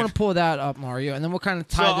situation. If you want to pull that up, Mario, and then we'll kind of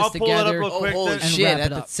So tie I'll this pull it up together. real quick. holy then- and shit! wrap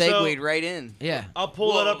That it up. segued So- right in. Yeah. I'll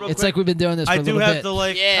pull it up real It's quick. like we've been doing this for I a do little have bit. to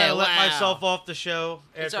like Yeah, kind of let wow. myself off the show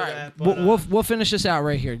after It's all right. that. We'll finish this out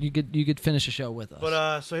right here. You could finish the show with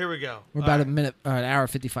us. So here we go. We're All about right. a minute, an hour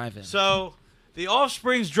 55 in. So, the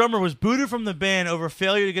Offspring's drummer was booted from the band over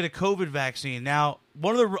failure to get a COVID vaccine. Now,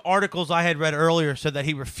 one of the articles I had read earlier said that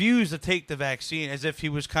he refused to take the vaccine as if he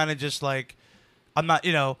was kind of just like, I'm not,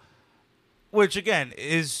 you know, which again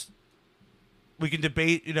is, we can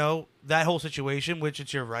debate, you know, that whole situation, which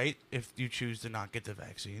it's your right if you choose to not get the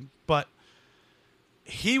vaccine. But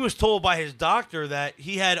he was told by his doctor that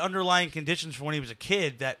he had underlying conditions from when he was a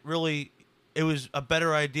kid that really it was a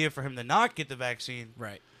better idea for him to not get the vaccine.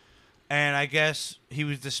 right. And I guess he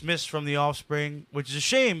was dismissed from the Offspring, which is a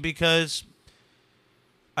shame because,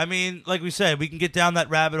 I mean, like we said, we can get down that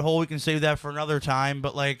rabbit hole. We can save that for another time.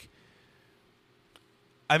 But, like,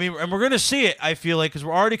 I mean, and we're going to see it, I feel like, because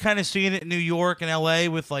we're already kind of seeing it in New York and L.A.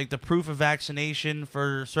 with, like, the proof of vaccination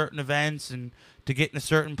for certain events and to get into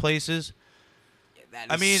certain places. That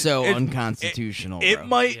is I mean, so it- unconstitutional. It bro.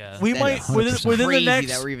 might, Yeah. we That might is within the crazy next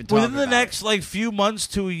that we're even within talking the about next it. like few months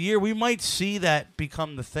to a year, we might see that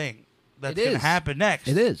become the thing that's It going to is. happen next.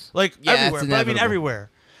 It is. like Yeah, it's everywhere, but I mean inevitable. everywhere.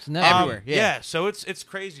 It's never Everywhere. Yeah. So it's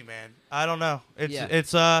crazy, man. I don't know. It's Yeah.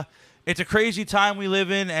 it's a crazy time we live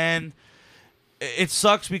in, and it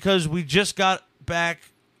sucks because we just got back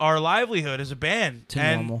our livelihood as a band, To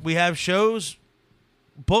and normal. we have shows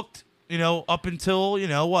booked, you know, up until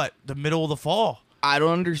the middle of the fall. I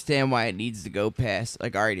don't understand why it needs to go past.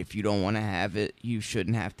 Like, all right, if you don't want to have it, you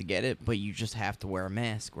shouldn't have to get it, but you just have to wear a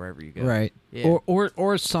mask wherever you go. Right. Yeah.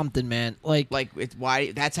 Or something, man. Like It's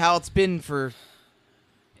why that's how it's been for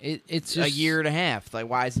it's a just, year and a half. Like,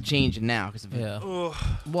 why is it changing now? Because Yeah. Ugh,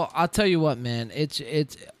 Well, I'll tell you what, man. It's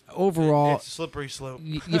overall it's a slippery slope.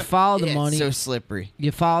 you follow the money. It's so slippery.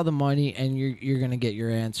 You follow the money, and you're gonna get your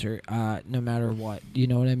answer, no matter what. You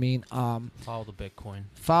know what I mean? Follow the Bitcoin.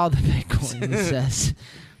 Follow the Bitcoin. It says.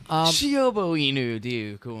 Shiobo Inu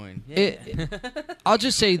do coin. Yeah. I'll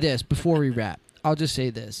just say this before we wrap. I'll just say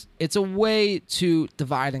this. It's a way to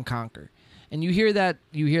divide and conquer, and you hear that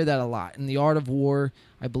a lot in The Art of War.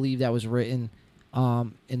 I believe that was written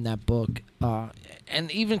in that book,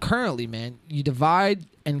 and even currently, man, you divide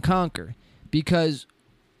and conquer because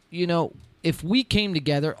if we came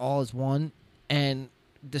together all as one and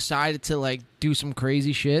decided to like do some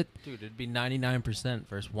crazy shit. Dude, it'd be 99%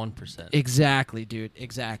 versus 1%. Exactly, dude.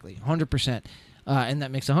 Exactly. 100%. And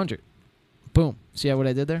that makes 100. Boom. See what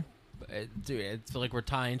I did there? Dude, it's like we're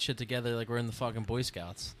tying shit together like we're in the fucking Boy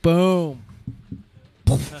Scouts. Boom.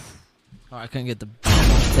 Oh, I couldn't get the...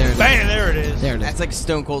 There it is. Bam! There it is. There it is. That's like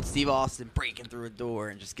Stone Cold Steve Austin breaking through a door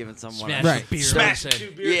and just giving someone Smash a Right. the beer. Smash Said.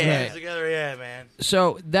 two beer Yeah. cans together, yeah, man.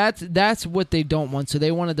 So that's what they don't want. So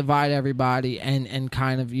they want to divide everybody and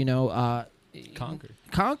kind of, Conquer.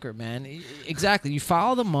 conquer, man. Exactly. You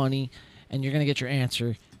follow the money, and you're gonna get your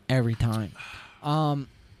answer every time.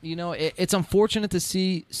 You know, it's unfortunate to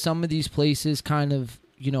see some of these places kind of,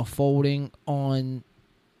 you know, folding on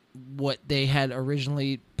what they had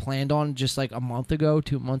originally planned on just like a month ago,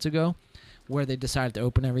 2 months ago, where they decided to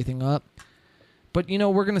open everything up. But, you know,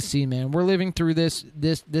 we're going to see, man. We're living through this.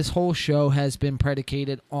 This whole show has been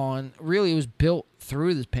predicated on, really, it was built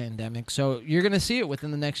through this pandemic. So you're going to see it within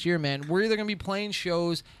the next year, man. We're either going to be playing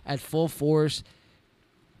shows at full force,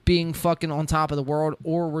 being fucking on top of the world,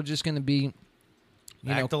 or we're just going to be,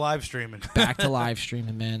 Back to live streaming. back to live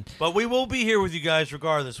streaming, man. But we will be here with you guys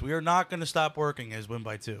regardless. We are not going to stop working as Win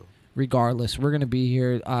by 2. Regardless, we're going to be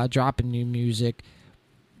here dropping new music.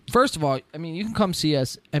 First of all, I mean, you can come see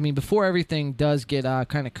us. I mean, before everything does get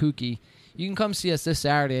kind of kooky, you can come see us this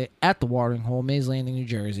Saturday at the Watering Hole, Mays Landing, New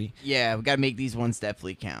Jersey. Yeah, we got to make these ones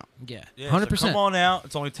definitely count. Yeah, Yeah, 100%. So come on out.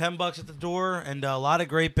 It's only $10 at the door, and a lot of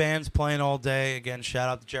great bands playing all day. Again, shout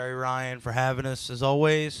out to Jerry Ryan for having us, as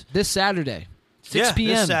always. This Saturday, 6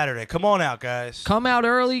 p.m. This Saturday. Come on out, guys. Come out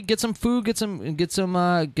early, get some food, get some good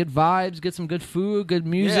vibes, get some good food, good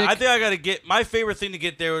music. Yeah, I think I got to get... My favorite thing to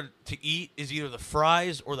get there to eat is either the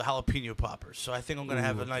fries or the jalapeno poppers. So I think I'm going to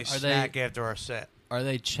have a nice snack after our set. Are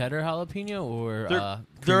they cheddar jalapeno or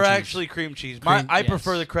They're actually cream cheese. I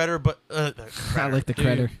prefer the cheddar, but I like the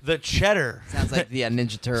Critter. the cheddar. Sounds like the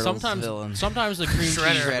Ninja Turtles villain. Sometimes the cream cheese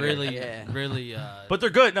Shredder. really, Yeah. really. But they're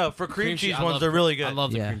good. No, for cream cheese I ones, love- they're really good. I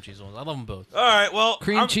love the Yeah. cream cheese ones. I love them both. All right, well,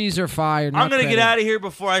 Cream cheese are fire. I'm going to get out of here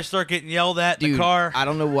before I start getting yelled at in Dude, the car. I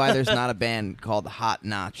don't know why there's not a band called Hot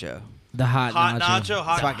Nacho. The hot Nacho, It's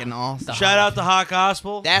hot. fucking awesome. Shout out to Hot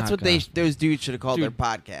Gospel. That's Hot what Gospel. those dudes should have called Dude. their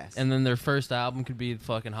podcast. And then their first album could be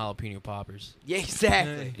fucking jalapeno poppers. Yeah,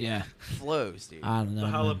 exactly. Yeah, Flows, dude. I don't know.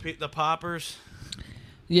 The man. the poppers.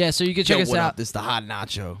 Yeah, so you can check Yo, us what out. up? This is the Hot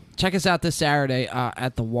Nacho. Check us out this Saturday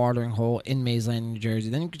at the Watering Hole in Mays Landing, New Jersey.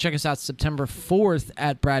 Then you can check us out September 4th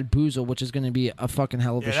at Brad Boozle, which is going to be a fucking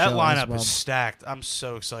hell of a Yeah, show. that lineup as well. is stacked. I'm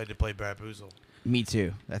so excited to play Brad Boozle. Me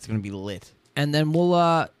too. That's gonna be lit. And then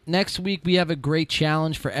we'll next week we have a great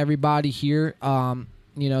challenge for everybody here.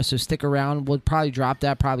 You know, so stick around. We'll probably drop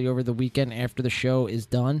that probably over the weekend after the show is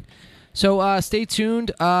done. So stay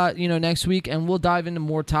tuned, you know, next week, and we'll dive into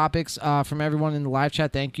more topics from everyone in the live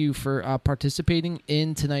chat. Thank you for participating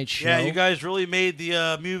in tonight's show. Yeah, you guys really made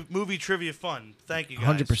the movie trivia fun. Thank you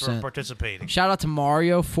guys 100%. for participating. Shout out to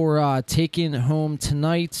Mario for taking home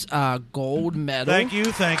tonight's gold medal. Thank you.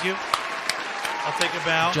 I'll take a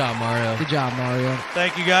bow. Good job, Mario. Good job, Mario.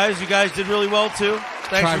 Thank you guys. You guys did really well too.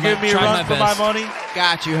 Thanks Tried for giving my- me a tried run my for my best. money.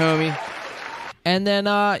 Got you, homie. And then,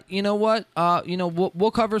 you know what? You know, we'll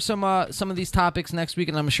cover some of these topics next week,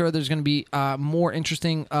 and I'm sure there's going to be more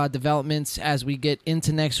interesting developments as we get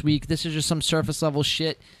into next week. This is just some surface level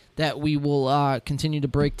shit that we will continue to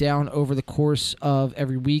break down over the course of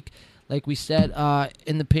every week. Like we said,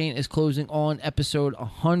 In the Paint is closing on episode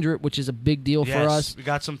 100, which is a big deal for us. We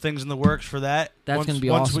got some things in the works for that. That's gonna be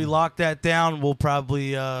once awesome. we lock that down, we'll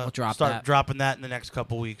probably drop start that. dropping that in the next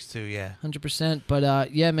couple weeks too. Yeah. 100%.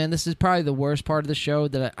 But, yeah, man, this is probably the worst part of the show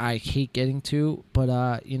that I hate getting to.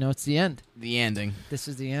 But, you know, it's the end. The ending. This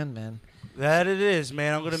is the end, man. That it is,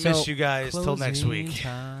 man. I'm gonna So, miss you guys till next week.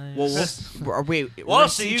 Well, wait. Well, I'll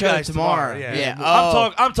see you each other guys tomorrow. Yeah.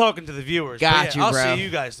 I'm talking to the viewers. but Got you, I'll bro. see you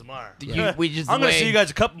guys tomorrow. We just I'm gonna wait. see you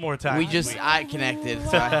guys a couple more times. We this just week. eye connected.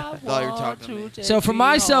 So I thought you were talking to me. So for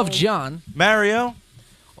myself, John, Mario.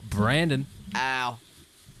 Brandon. Ow.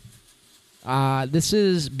 this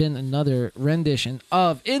has been another rendition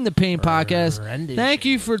of In the Paint podcast. Rendition. Thank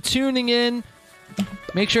you for tuning in.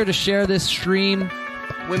 Make sure to share this stream.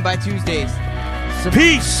 Win by Tuesdays.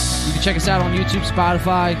 Peace. You can check us out on YouTube,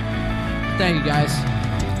 Spotify. Thank you, guys.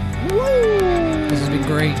 This has been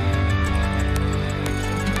great.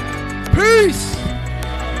 Peace.